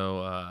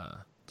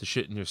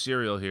shit in your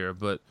cereal here,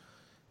 but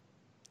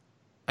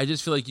I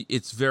just feel like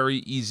it's very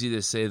easy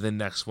to say the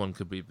next one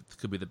could be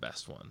the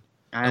best one.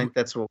 I think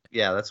that's what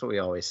we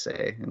always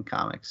say in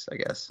comics, I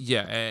guess.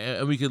 Yeah,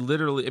 and we could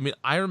literally. I mean,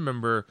 I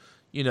remember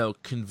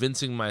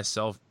convincing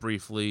myself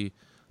briefly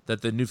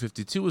that the New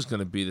 52 was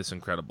going to be this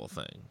incredible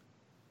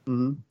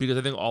thing, because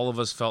I think all of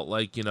us felt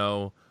like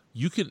you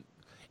can,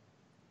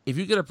 if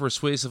you get a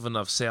persuasive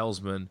enough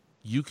salesman,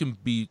 you can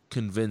be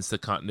convinced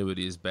that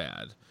continuity is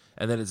bad,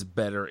 and then it's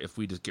better if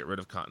we just get rid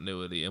of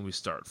continuity and we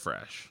start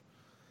fresh.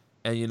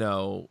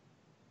 And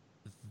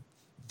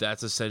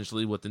that's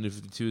essentially what the New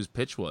 52's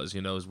pitch was,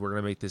 is we're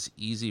going to make this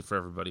easy for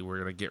everybody. We're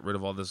going to get rid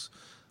of all this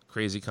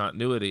crazy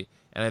continuity.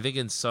 And I think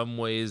in some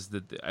ways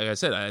that, like I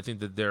said, I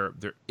think that there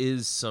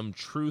is some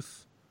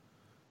truth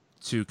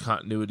to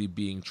continuity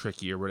being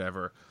tricky or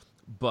whatever.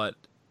 But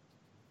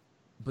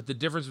the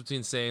difference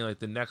between saying like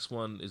the next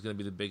one is going to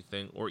be the big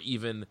thing, or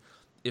even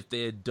if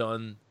they had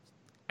done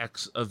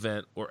X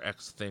event or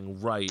X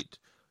thing right,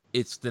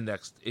 it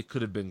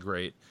could have been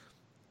great.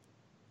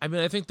 I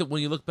mean, I think that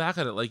when you look back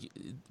at it, like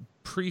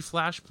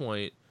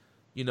pre-Flashpoint,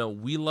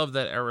 we love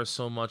that era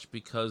so much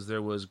because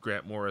there was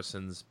Grant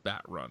Morrison's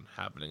Bat Run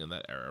happening in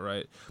that era,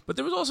 right? But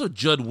there was also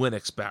Judd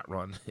Winnick's Bat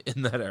Run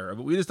in that era,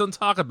 but we just don't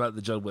talk about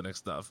the Judd Winnick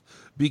stuff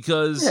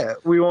because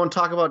we won't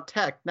talk about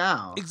tech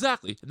now.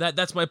 Exactly.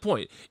 That's my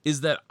point.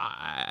 Is that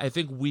I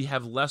think we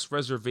have less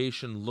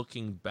reservation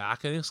looking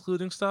back and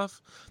excluding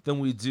stuff than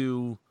we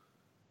do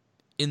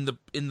in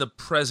the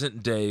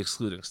present day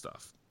excluding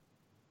stuff.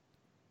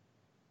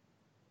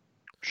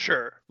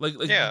 Sure. Like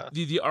yeah.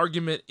 The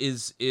argument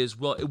is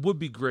well, it would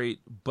be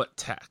great, but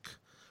tech.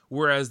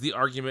 Whereas the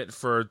argument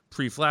for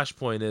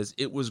pre-Flashpoint is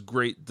it was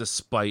great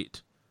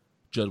despite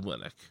Judd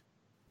Winnick.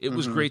 It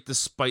was great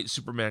despite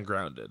Superman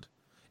Grounded.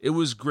 It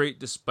was great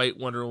despite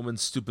Wonder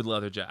Woman's stupid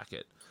leather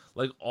jacket.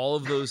 Like all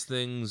of those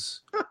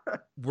things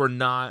were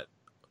not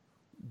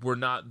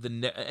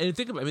and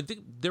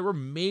think there were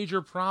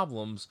major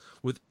problems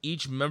with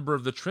each member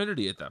of the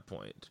Trinity at that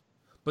point.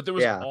 But there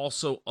was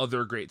also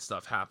other great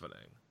stuff happening.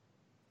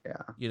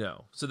 Yeah.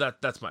 So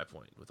that's my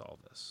point with all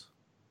this.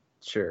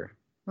 Sure.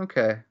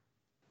 Okay.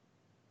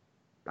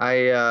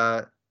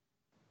 The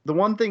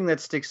one thing that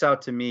sticks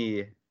out to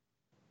me,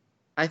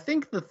 I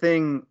think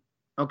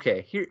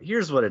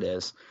here's what it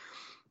is.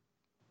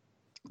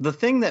 The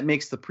thing that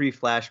makes the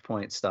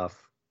pre-Flashpoint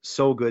stuff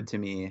so good to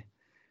me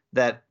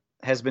that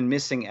has been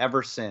missing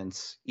ever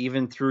since,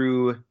 even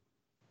through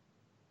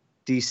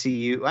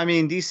DCU. I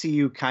mean,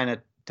 DCU kind of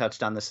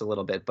touched on this a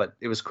little bit, but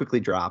it was quickly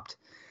dropped.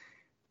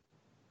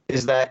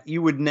 Is that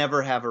you would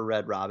never have a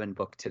Red Robin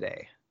book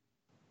today.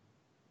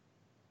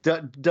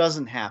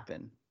 Doesn't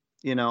happen,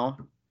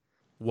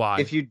 Why?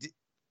 If you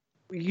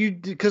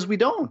because we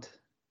don't.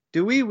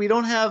 Do we? We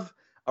don't have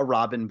a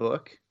Robin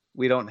book.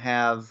 We don't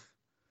have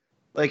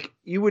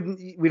we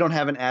don't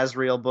have an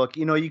Azrael book.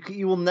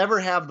 You will never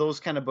have those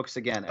kind of books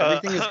again.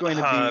 Everything is going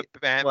to be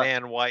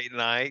Batman White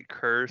Knight,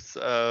 Curse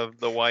of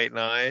the White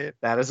Knight.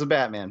 That is a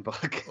Batman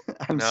book.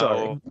 I'm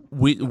sorry.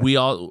 We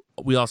also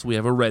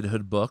have a Red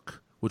Hood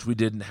book, which we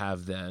didn't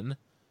have then.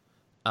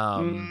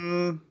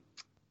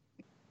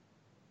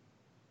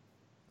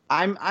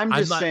 I'm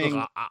just saying.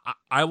 Look,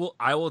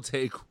 I will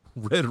take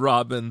Red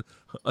Robin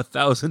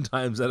 1,000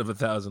 times out of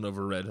 1,000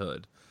 over Red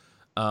Hood.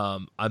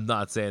 I'm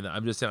not saying that.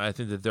 I'm just saying I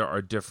think that there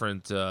are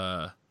different.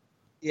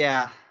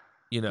 Yeah.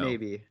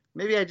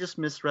 Maybe I just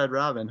missed Red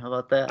Robin. How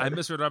about that? I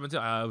miss Red Robin too.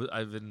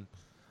 I've been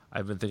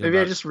thinking. Maybe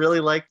I just really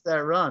liked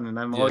that run, and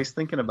I'm always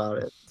thinking about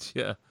it.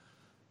 Yeah.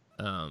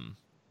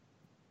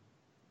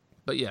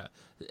 But yeah.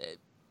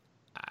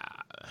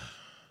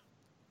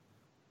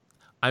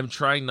 I'm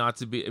trying not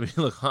to be. I mean,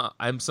 look,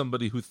 I'm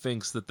somebody who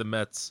thinks that the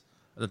Mets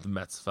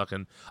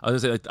fucking. I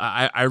was gonna say,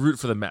 like, I root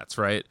for the Mets,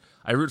 right?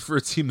 I root for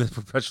a team that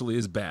perpetually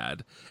is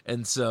bad,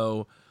 and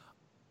so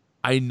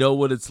I know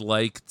what it's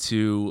like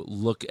to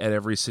look at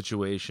every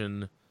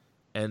situation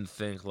and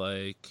think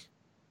like,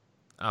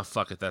 "Ah,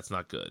 fuck it, that's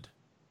not good."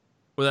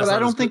 But I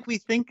don't think we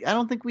think. I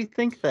don't think we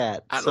think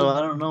that. I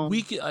don't know.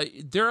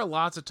 There are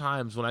lots of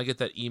times when I get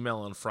that email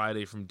on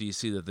Friday from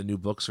DC that the new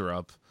books are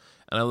up,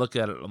 and I look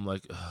at it, and I'm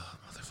like, "Oh,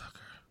 motherfucker."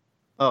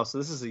 Oh, so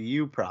this is a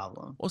you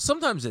problem. Well,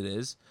 sometimes it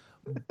is.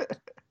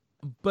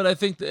 But I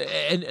think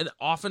and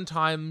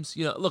oftentimes,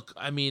 look,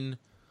 I mean,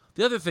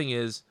 the other thing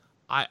is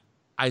I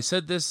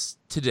said this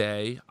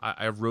today.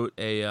 I wrote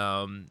a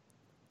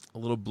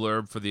little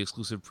blurb for the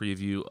exclusive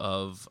preview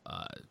of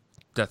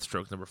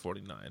Deathstroke number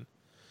 49.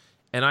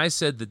 And I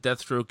said that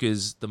Deathstroke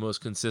is the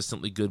most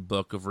consistently good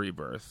book of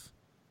Rebirth.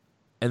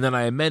 And then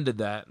I amended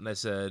that and I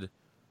said,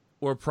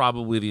 or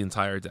probably the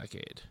entire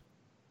decade.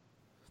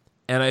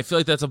 And I feel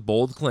like that's a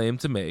bold claim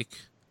to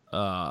make.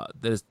 That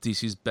is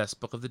DC's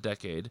best book of the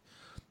decade.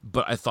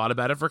 But I thought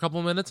about it for a couple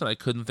of minutes, and I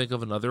couldn't think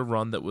of another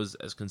run that was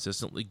as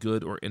consistently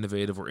good or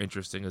innovative or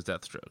interesting as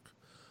Deathstroke.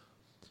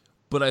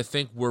 But I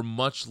think we're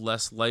much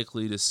less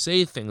likely to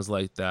say things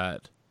like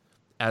that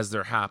as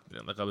they're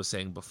happening, like I was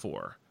saying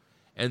before.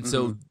 And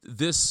so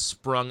this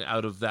sprung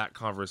out of that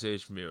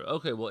conversation for me.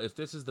 Okay, well, if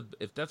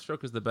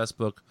Deathstroke is the best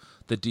book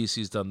that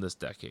DC's done this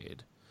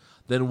decade,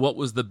 then what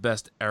was the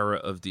best era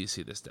of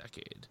DC this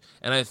decade?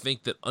 And I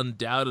think that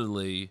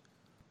undoubtedly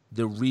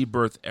the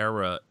Rebirth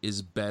era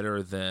is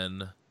better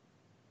than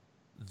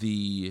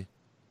the,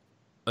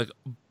 like,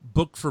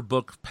 book for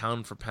book,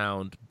 pound for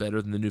pound,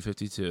 better than the New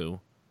 52.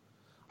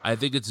 I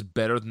think it's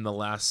better than the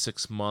last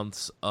 6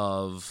 months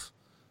of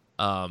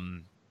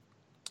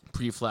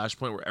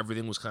pre-Flashpoint, where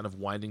everything was kind of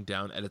winding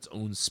down at its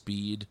own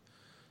speed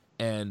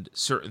and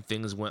certain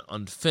things went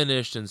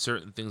unfinished and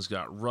certain things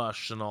got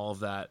rushed and all of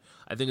that.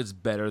 I think it's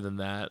better than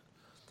that.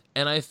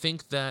 And I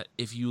think that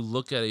if you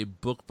look at a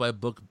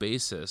book-by-book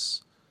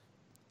basis,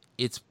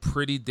 it's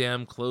pretty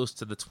damn close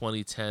to the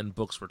 2010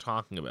 books we're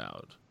talking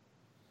about.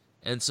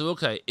 And so,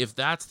 okay, if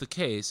that's the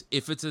case,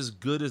 if it's as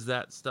good as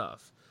that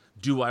stuff,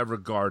 do I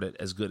regard it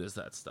as good as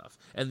that stuff?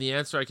 And the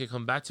answer I can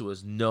come back to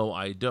is no,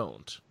 I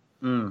don't.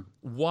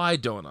 Why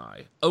don't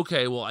I?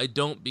 Okay, well, I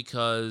don't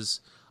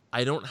because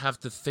I don't have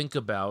to think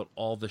about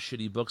all the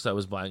shitty books I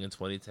was buying in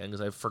 2010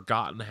 because I've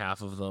forgotten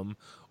half of them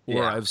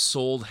or I've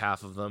sold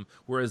half of them,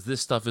 whereas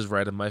this stuff is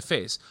right in my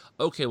face.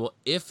 Okay, well,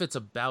 if it's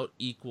about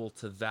equal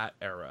to that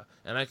era,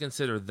 and I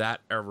consider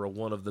that era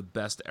one of the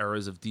best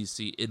eras of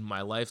DC in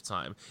my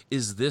lifetime,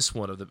 is this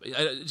one of them?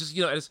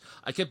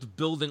 I kept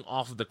building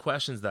off of the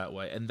questions that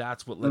way, and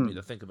that's what led me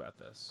to think about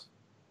this.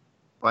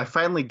 Well, I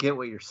finally get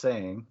what you're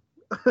saying.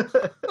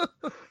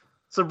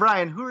 So,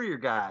 Brian, who are your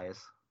guys?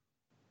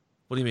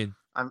 What do you mean?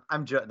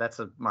 That's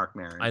a Mark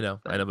Maron. I know,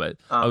 but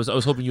I was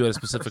hoping you had a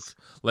specific set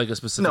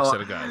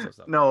of guys.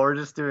 No, we're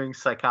just doing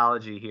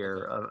psychology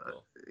here.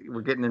 Cool.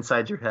 We're getting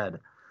inside your head.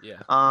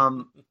 Yeah.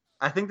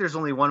 I think there's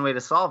only one way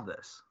to solve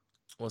this.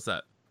 What's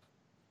that?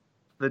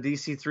 The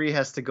DC3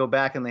 has to go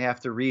back and they have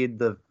to read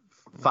the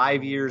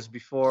 5 years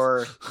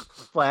before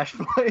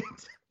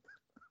Flashpoint.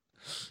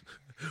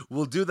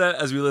 We'll do that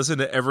as we listen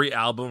to every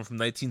album from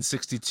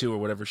 1962 or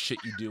whatever shit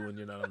you do when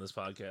you're not on this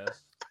podcast.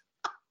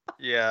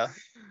 Yeah.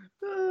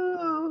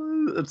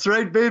 That's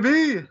right,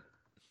 baby.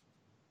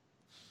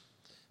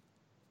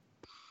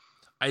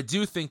 I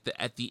do think that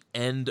at the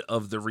end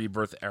of the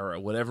Rebirth era,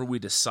 whatever we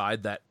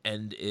decide that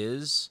end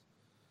is,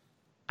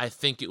 I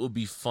think it will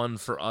be fun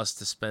for us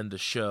to spend a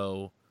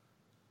show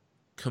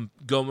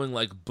going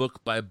like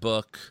book by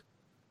book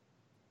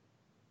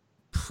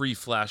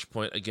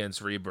pre-Flashpoint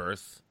against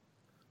Rebirth,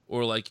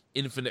 or like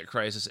Infinite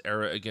Crisis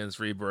era against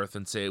Rebirth,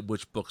 and say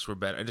which books were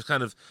better, and just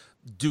kind of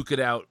duke it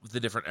out with the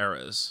different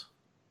eras.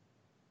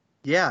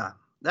 Yeah,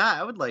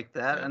 I would like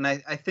that. And I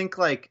think,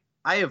 like,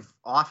 I have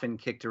often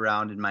kicked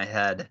around in my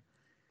head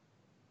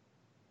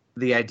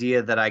the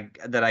idea that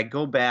I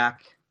go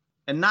back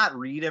and not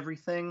read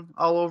everything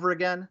all over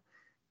again,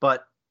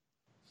 but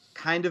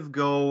kind of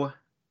go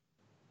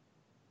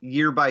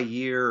year by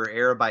year or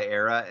era by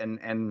era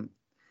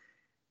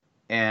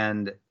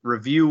and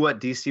review what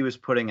DC was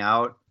putting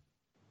out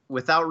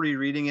without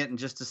rereading it, and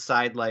just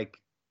decide, like,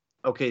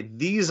 okay,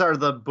 these are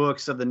the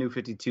books of the New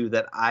 52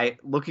 that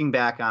looking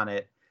back on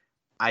it,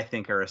 I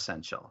think are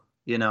essential,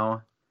 you know?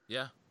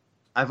 Yeah.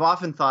 I've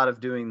often thought of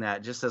doing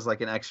that just as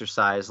like an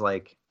exercise,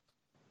 like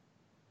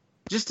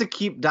just to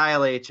keep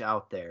Dial H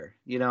out there,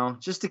 you know,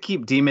 just to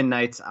keep Demon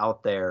Knights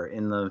out there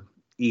in the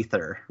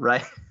ether,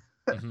 right?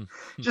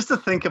 just to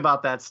think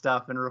about that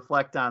stuff and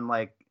reflect on,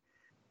 like,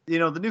 the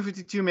New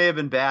 52 may have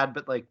been bad,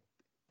 but like,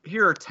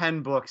 here are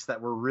 10 books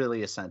that were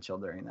really essential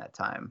during that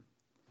time.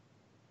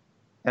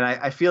 And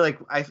I feel like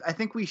I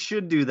think we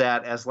should do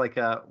that as like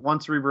a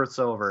once Rebirth's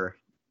over,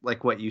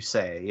 like what you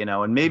say,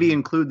 and maybe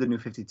include the New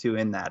 52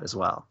 in that as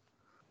well.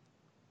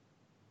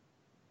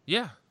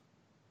 Yeah.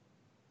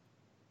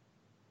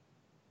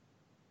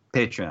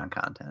 Patreon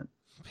content.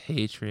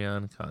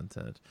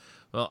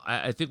 Well,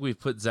 I think we've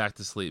put Zach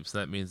to sleep, so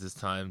that means it's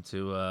time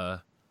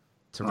to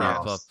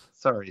wrap up.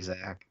 Sorry,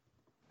 Zach.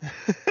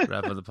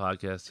 Wrap up the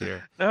podcast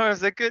here. No, it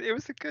was a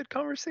good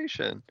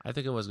conversation. I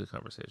think it was a good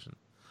conversation.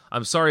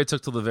 I'm sorry it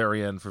took till the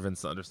very end for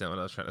Vince to understand what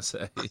I was trying to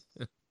say.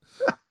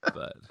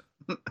 But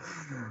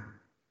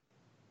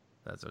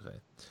that's okay.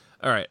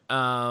 All right.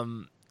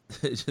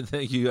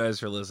 Thank you guys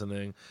for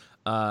listening.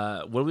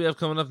 What do we have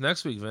coming up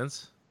next week,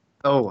 Vince?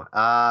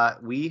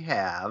 We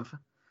have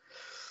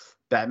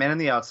Batman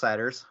and the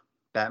Outsiders,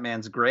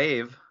 Batman's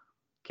Grave,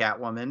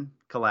 Catwoman,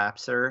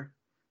 Collapser,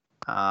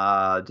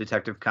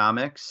 Detective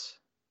Comics,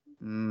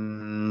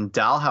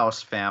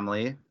 Dollhouse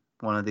Family,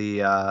 one of the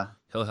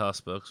Hill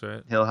House books,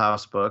 right? Hill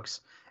House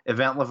books,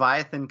 Event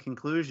Leviathan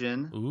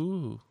Conclusion,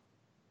 Ooh,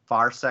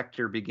 Far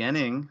Sector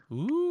Beginning,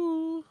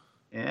 ooh,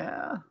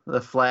 yeah, The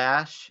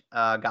Flash,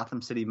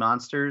 Gotham City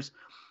Monsters,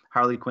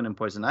 Harley Quinn and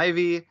Poison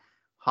Ivy,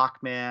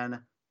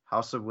 Hawkman,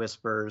 House of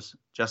Whispers,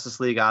 Justice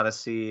League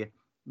Odyssey,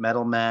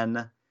 Metal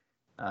Men,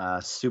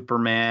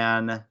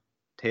 Superman,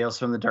 Tales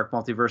from the Dark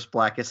Multiverse,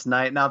 Blackest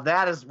Night. Now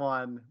that is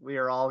one we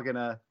are all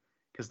gonna,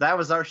 because that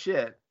was our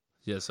shit.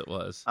 Yes, it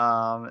was.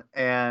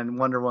 And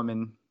Wonder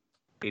Woman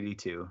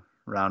 82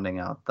 rounding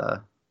out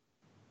the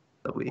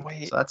week.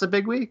 Wait. So that's a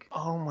big week.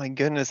 Oh my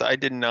goodness, I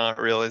did not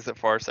realize that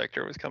Far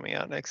Sector was coming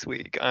out next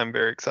week. I'm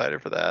very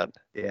excited for that.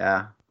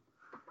 Yeah.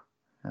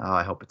 Oh,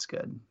 I hope it's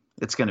good.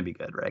 It's going to be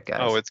good, right, guys?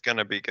 Oh, it's going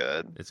to be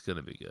good. It's going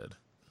to be good.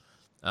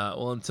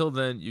 Well, until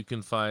then, you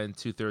can find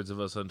 2/3 of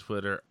us on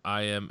Twitter.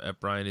 I am at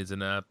Brian Needs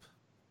an App.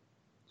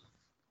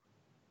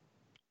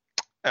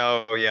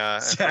 Oh, yeah. I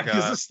Zach is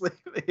forgot. asleep.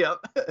 Yep.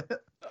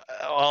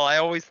 Well, I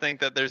always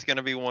think that there's going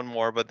to be one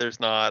more, but there's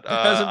not. It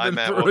hasn't I'm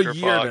been at for Walker a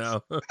year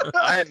Fox. now.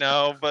 I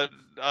know, but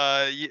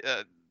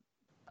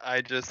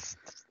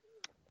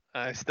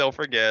I still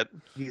forget.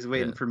 He's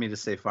waiting Yeah. for me to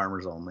say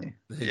Farmers Only.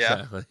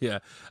 Exactly. Yeah.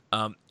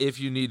 If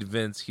you need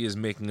Vince, he is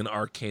making an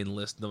arcane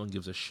list no one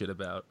gives a shit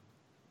about.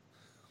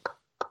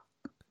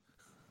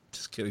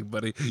 Just kidding,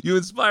 buddy. You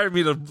inspired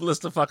me to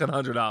list a fucking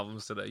 100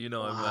 albums today. You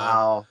know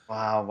I'm.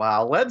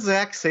 Wow. Let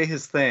Zach say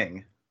his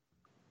thing.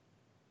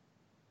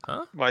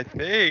 Huh? My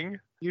thing.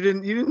 You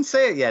didn't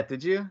say it yet,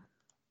 did you?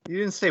 You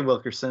didn't say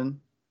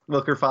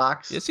Wilker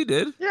Fox. Yes, he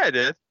did. Yeah, I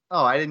did.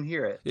 Oh, I didn't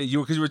hear it. Yeah,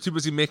 because you were too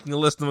busy making a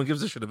list no one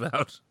gives a shit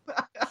about.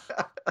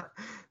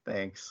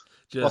 Thanks.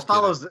 Just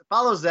well, kidding.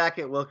 follow Zach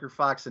at Wilker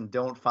Fox and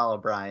don't follow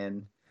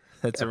Brian.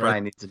 That's at all right.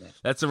 Brian Needs an App.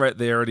 That's all right.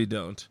 They already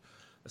don't.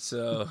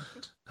 So,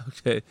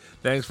 okay.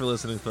 Thanks for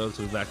listening, folks.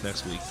 We'll be back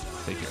next week.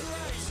 Take care.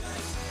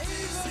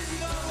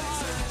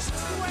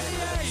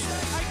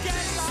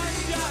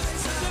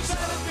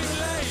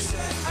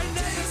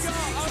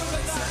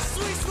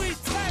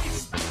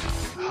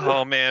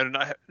 Oh man,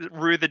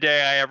 rue the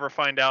day I ever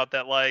find out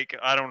that, like,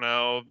 I don't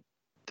know,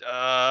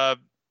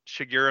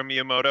 Shigeru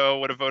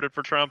Miyamoto would have voted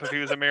for Trump if he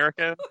was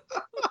American.